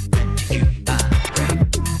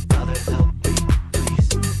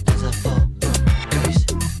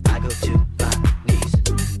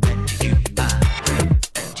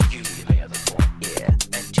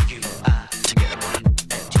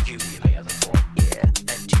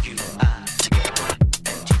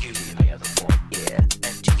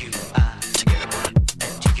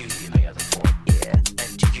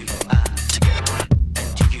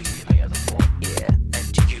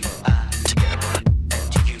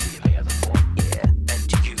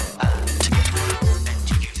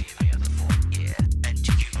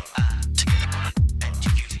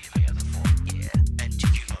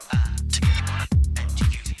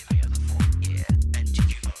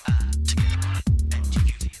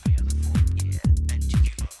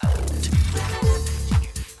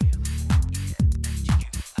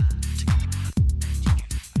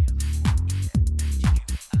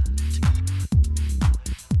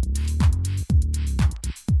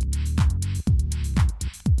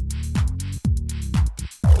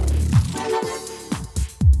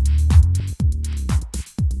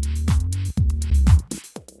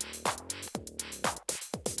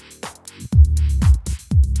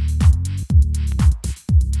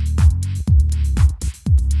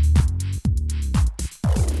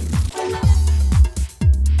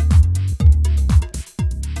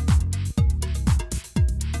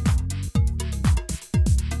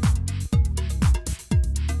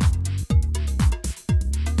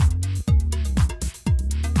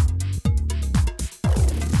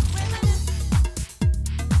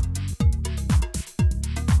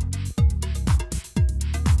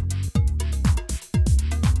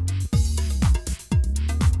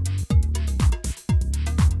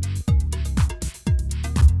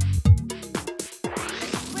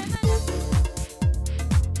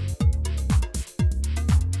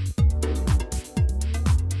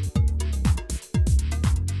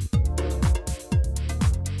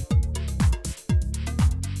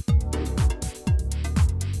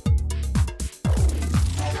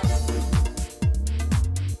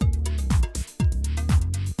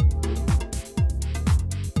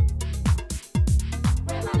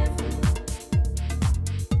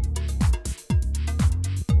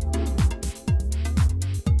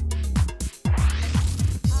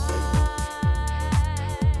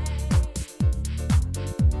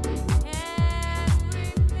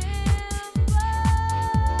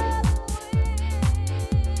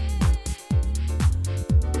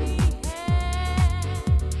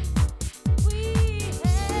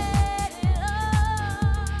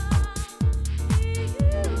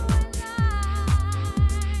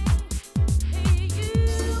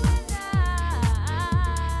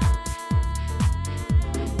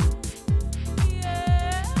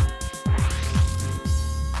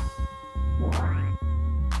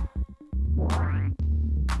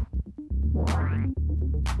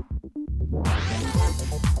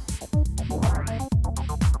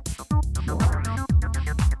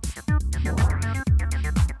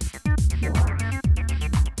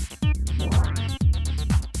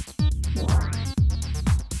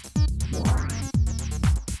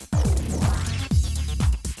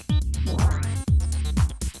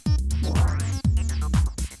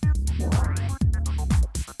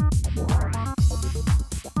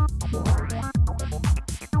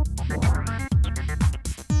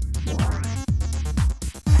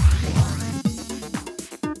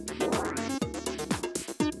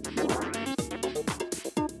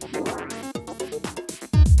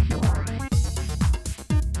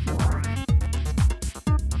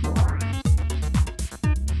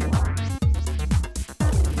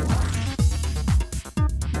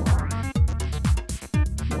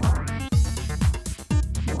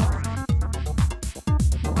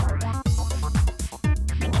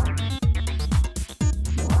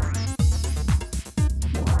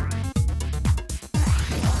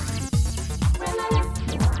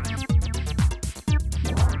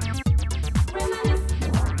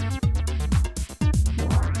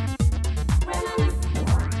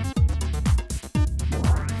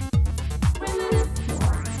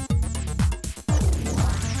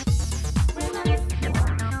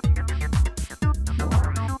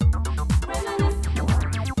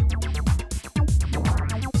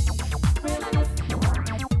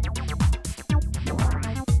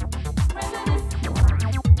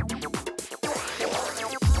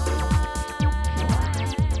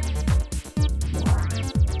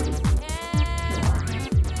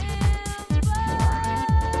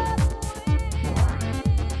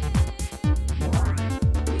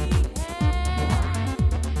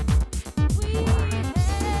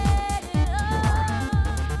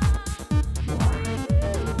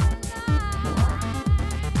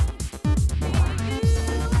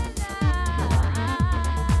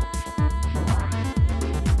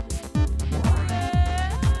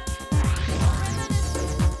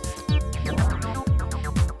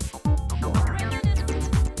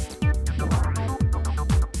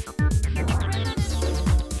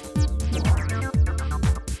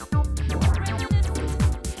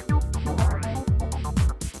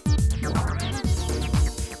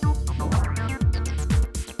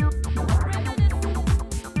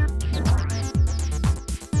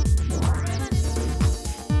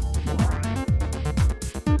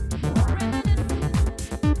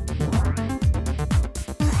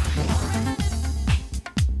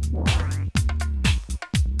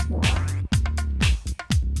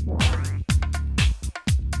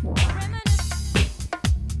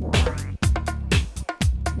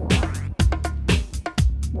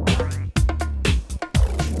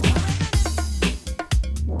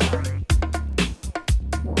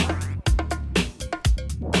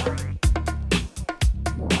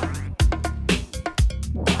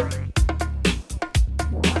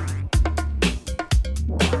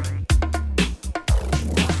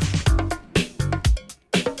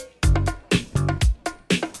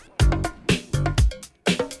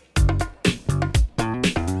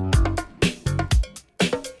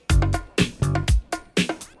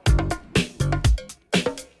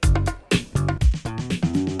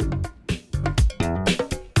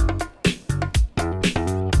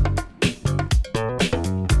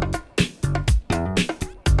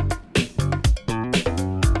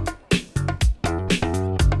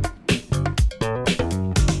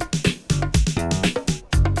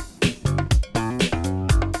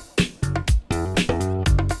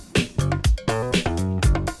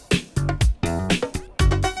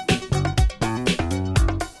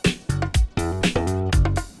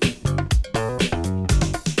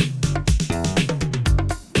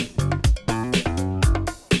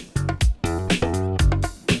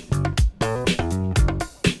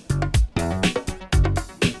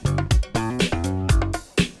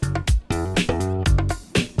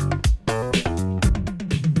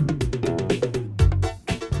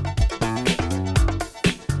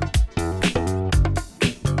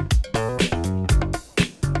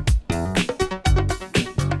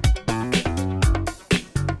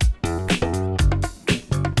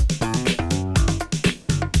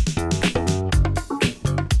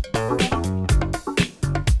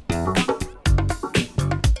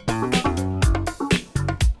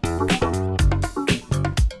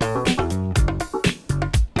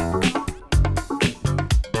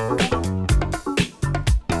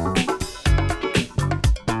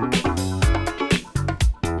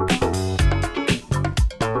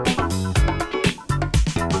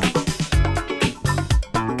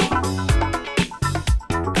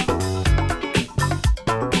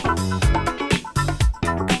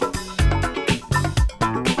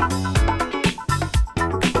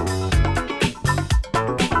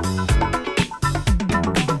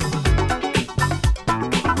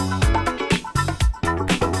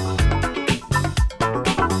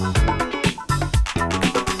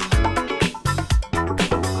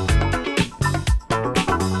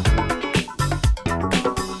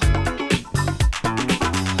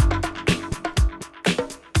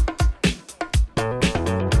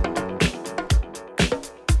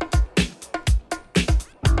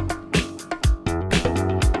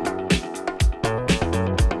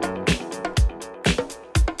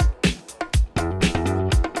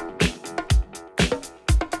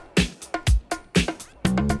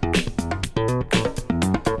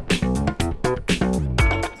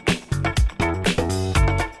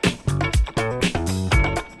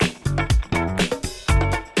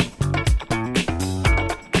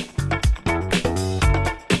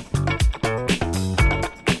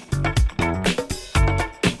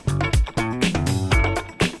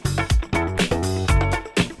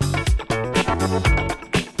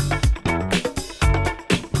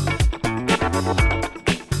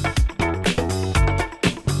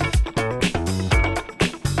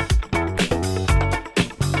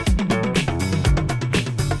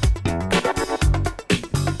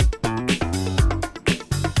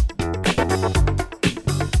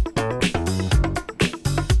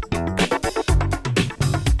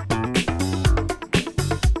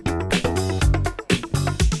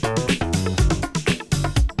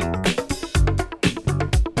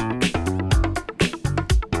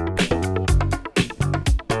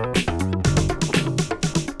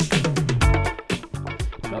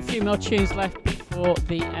few more tunes left before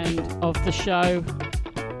the end of the show.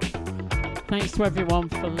 Thanks to everyone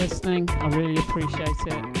for listening. I really appreciate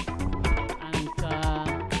it. And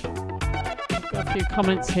I've got a few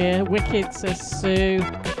comments here. Wicked says Sue.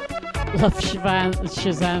 Love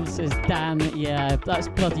Shazam says Dan. Yeah, that's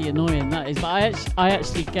bloody annoying, that is. But I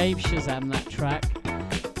actually gave Shazam that track.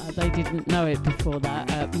 They didn't know it before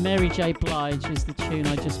that. Mary J. Blige is the tune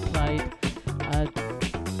I just played.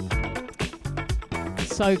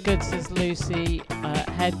 So good, says Lucy.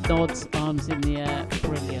 Head nods, arms in the air.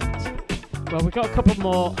 Brilliant. Well, we've got a couple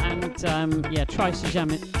more, and try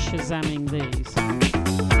Shazamming these.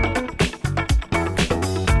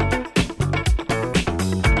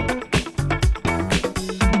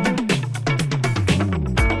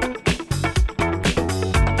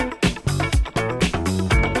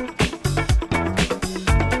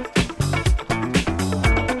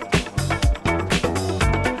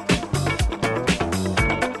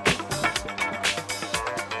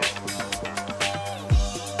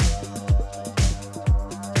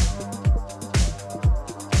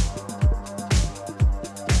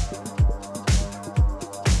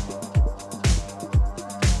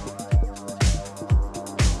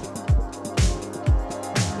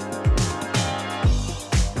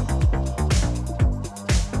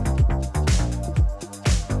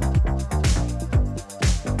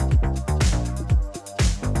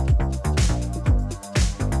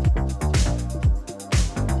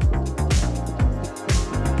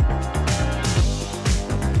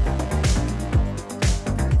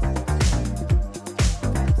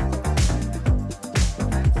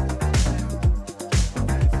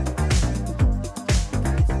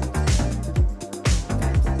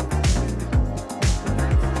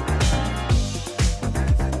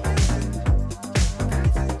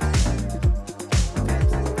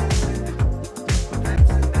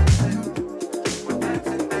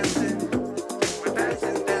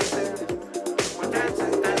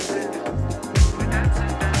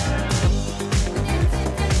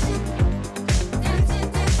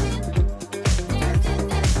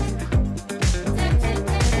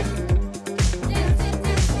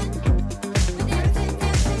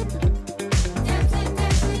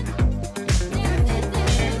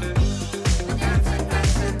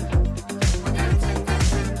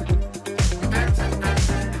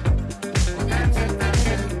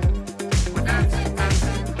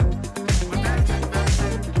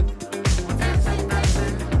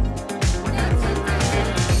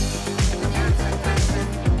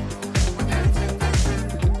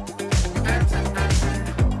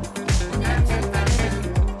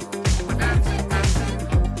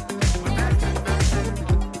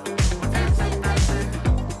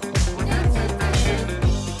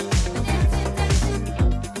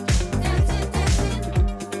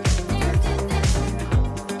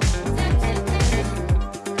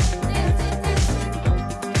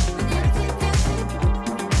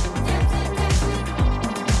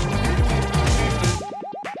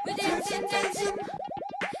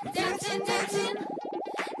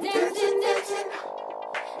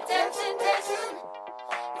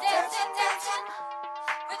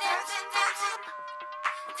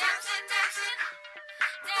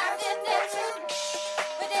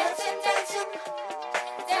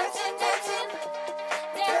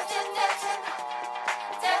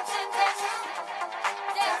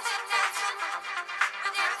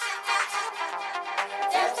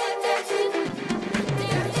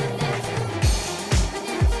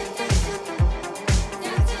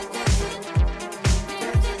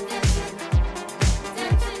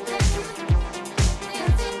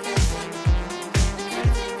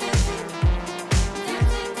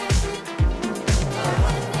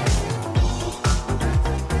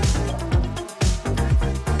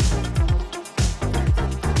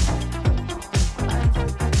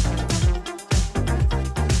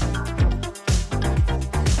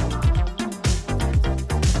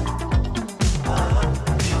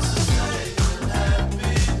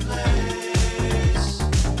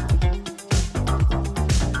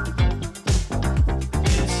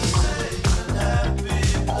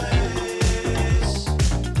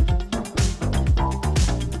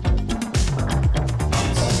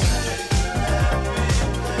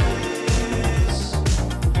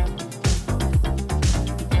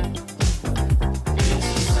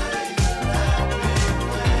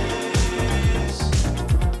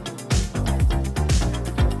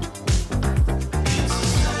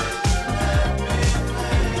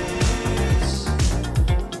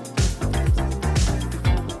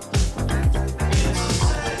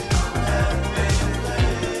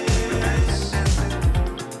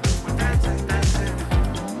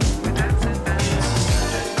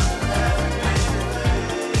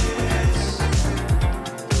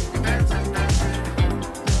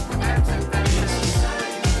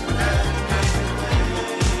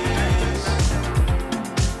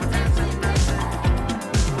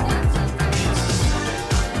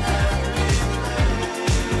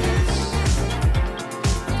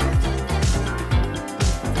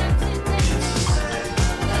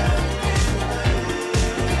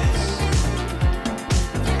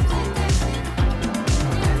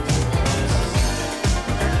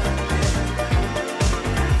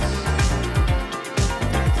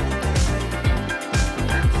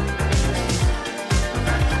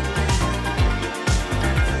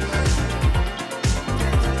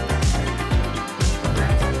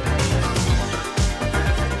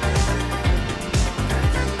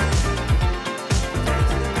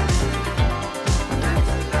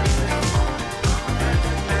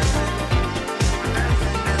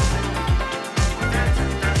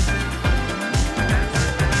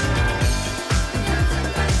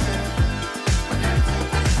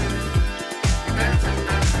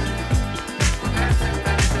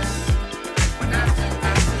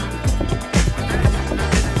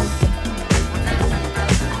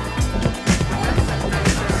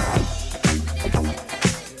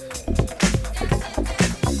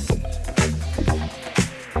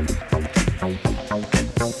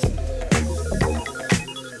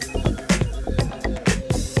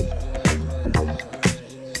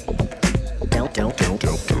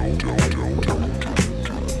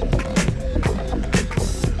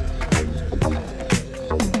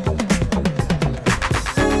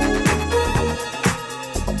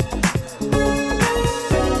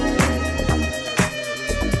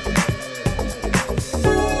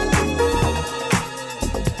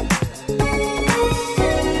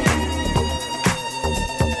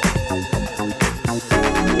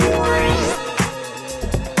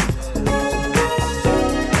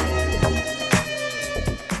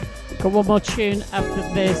 Got one more tune after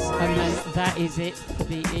this, and then that is it for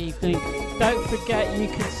the evening. Don't forget, you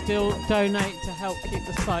can still donate to help keep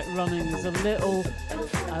the site running. There's a little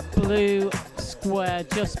blue square,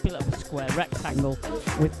 just below the square, rectangle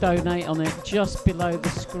with donate on it, just below the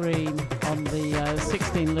screen on the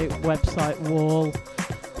 16 Loop website wall.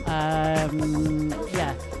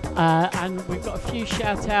 And we've got a few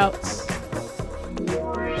shout outs.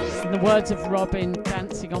 In the words of Robin,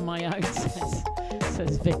 dancing on my own,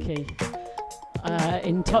 says Vicky.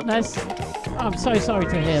 In Totnes, I'm so sorry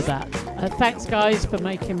to hear that. Thanks guys for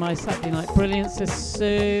making my Saturday night brilliant, says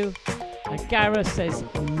Sue. Gareth says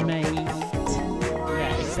mate.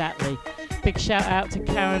 Yeah, exactly. Big shout out to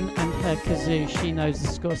Karen and her kazoo, she knows the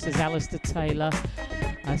score, says Alistair Taylor.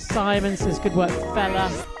 Simon says good work fella.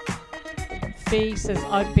 Fee says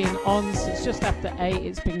I've been on since just after 8,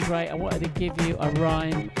 it's been great, I wanted to give you a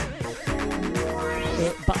rhyme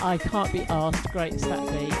but I can't be asked. Great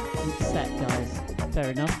Saturday set guys. Fair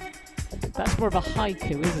enough. That's more of a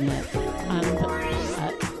haiku, isn't it?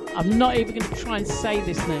 And I'm not even going to try and say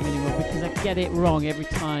this name anymore because I get it wrong every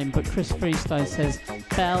time, but Chris Freestone says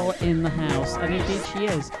Belle in the house, and indeed she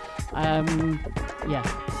is. Yeah.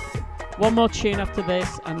 One more tune after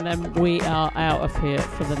this, and then we are out of here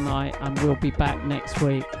for the night, and we'll be back next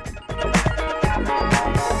week.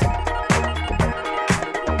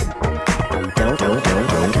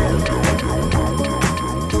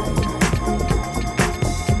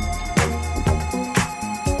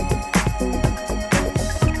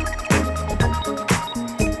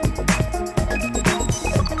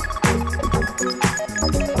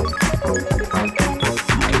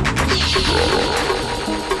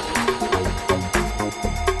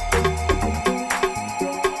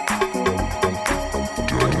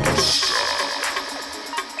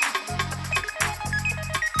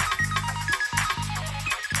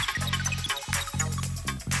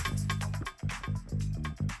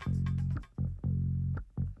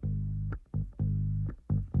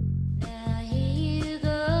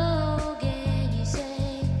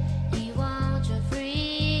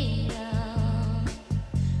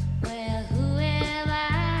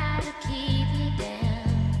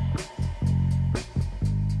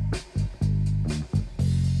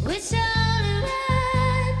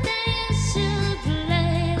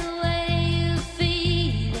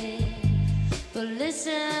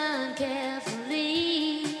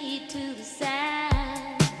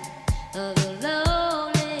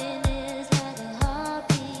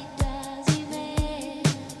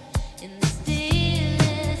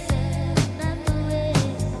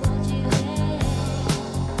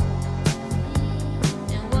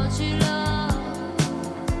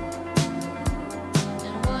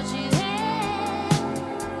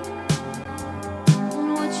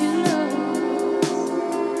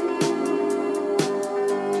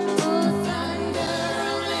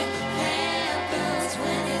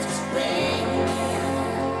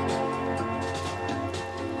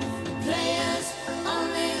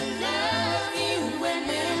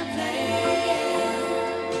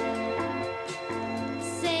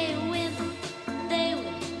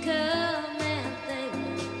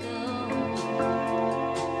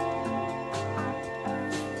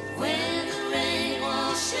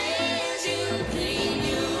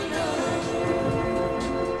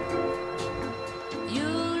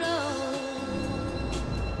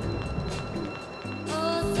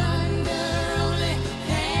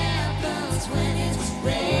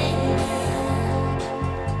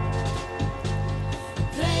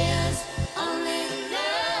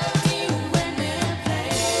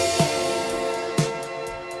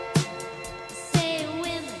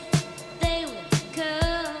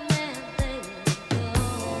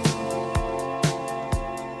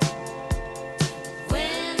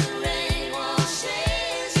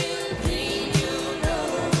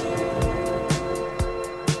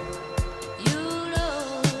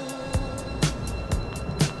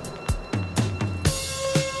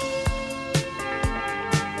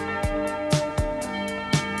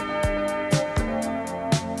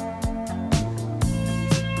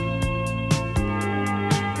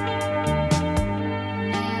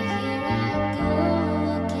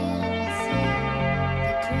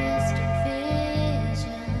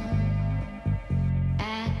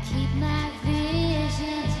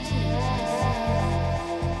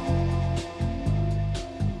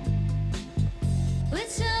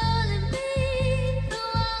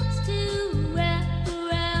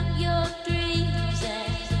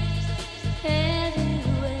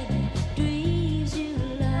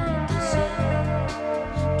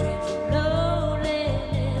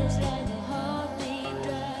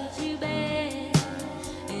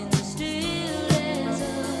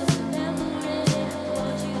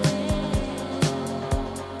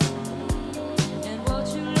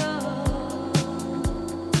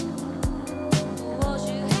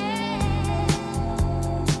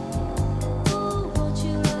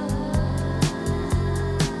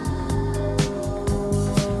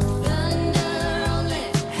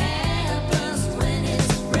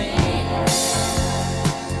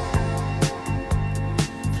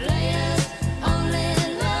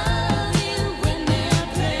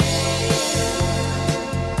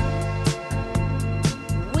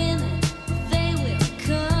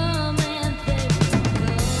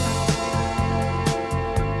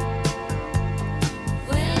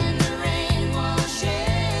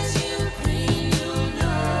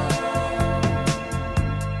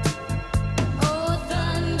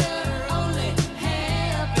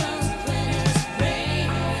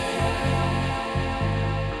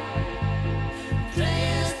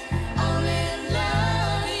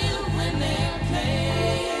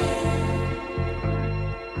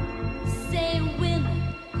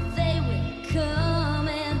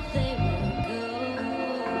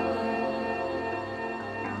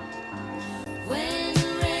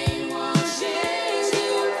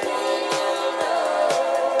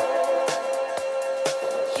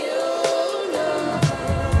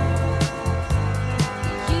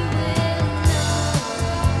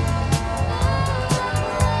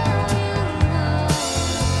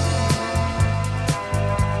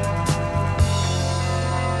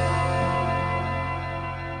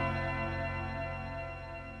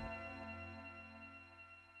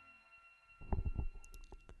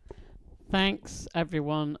 Thanks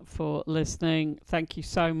everyone for listening. Thank you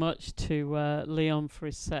so much to Leon for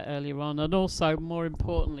his set earlier on, and also, more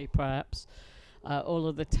importantly perhaps, all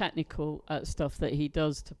of the technical stuff that he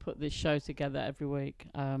does to put this show together every week.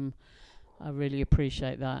 I really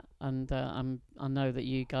appreciate that, and I know that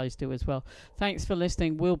you guys do as well. Thanks for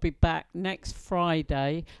listening. We'll be back next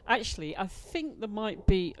Friday. Actually, I think there might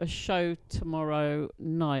be a show tomorrow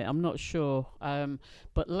night. I'm not sure.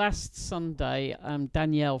 But last Sunday,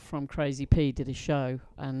 Danielle from Crazy P did a show,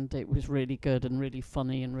 and it was really good and really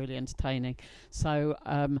funny and really entertaining. So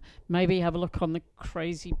maybe have a look on the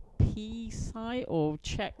Crazy P site or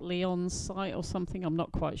check Leon's site or something. I'm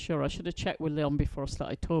not quite sure. I should have checked with Leon before I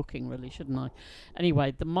started talking, really, shouldn't I?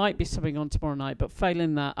 Anyway, there might be something on tomorrow night, but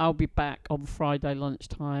failing that, I'll be back on Friday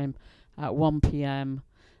lunchtime at 1 p.m.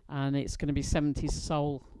 and it's going to be 70s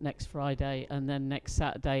Soul next Friday, and then next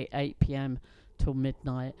Saturday 8 p.m. till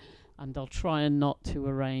midnight. And I'll try and not to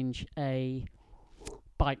arrange a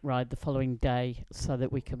bike ride the following day so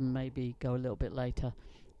that we can maybe go a little bit later.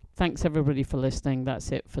 Thanks everybody for listening.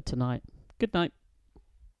 That's it for tonight. Good night.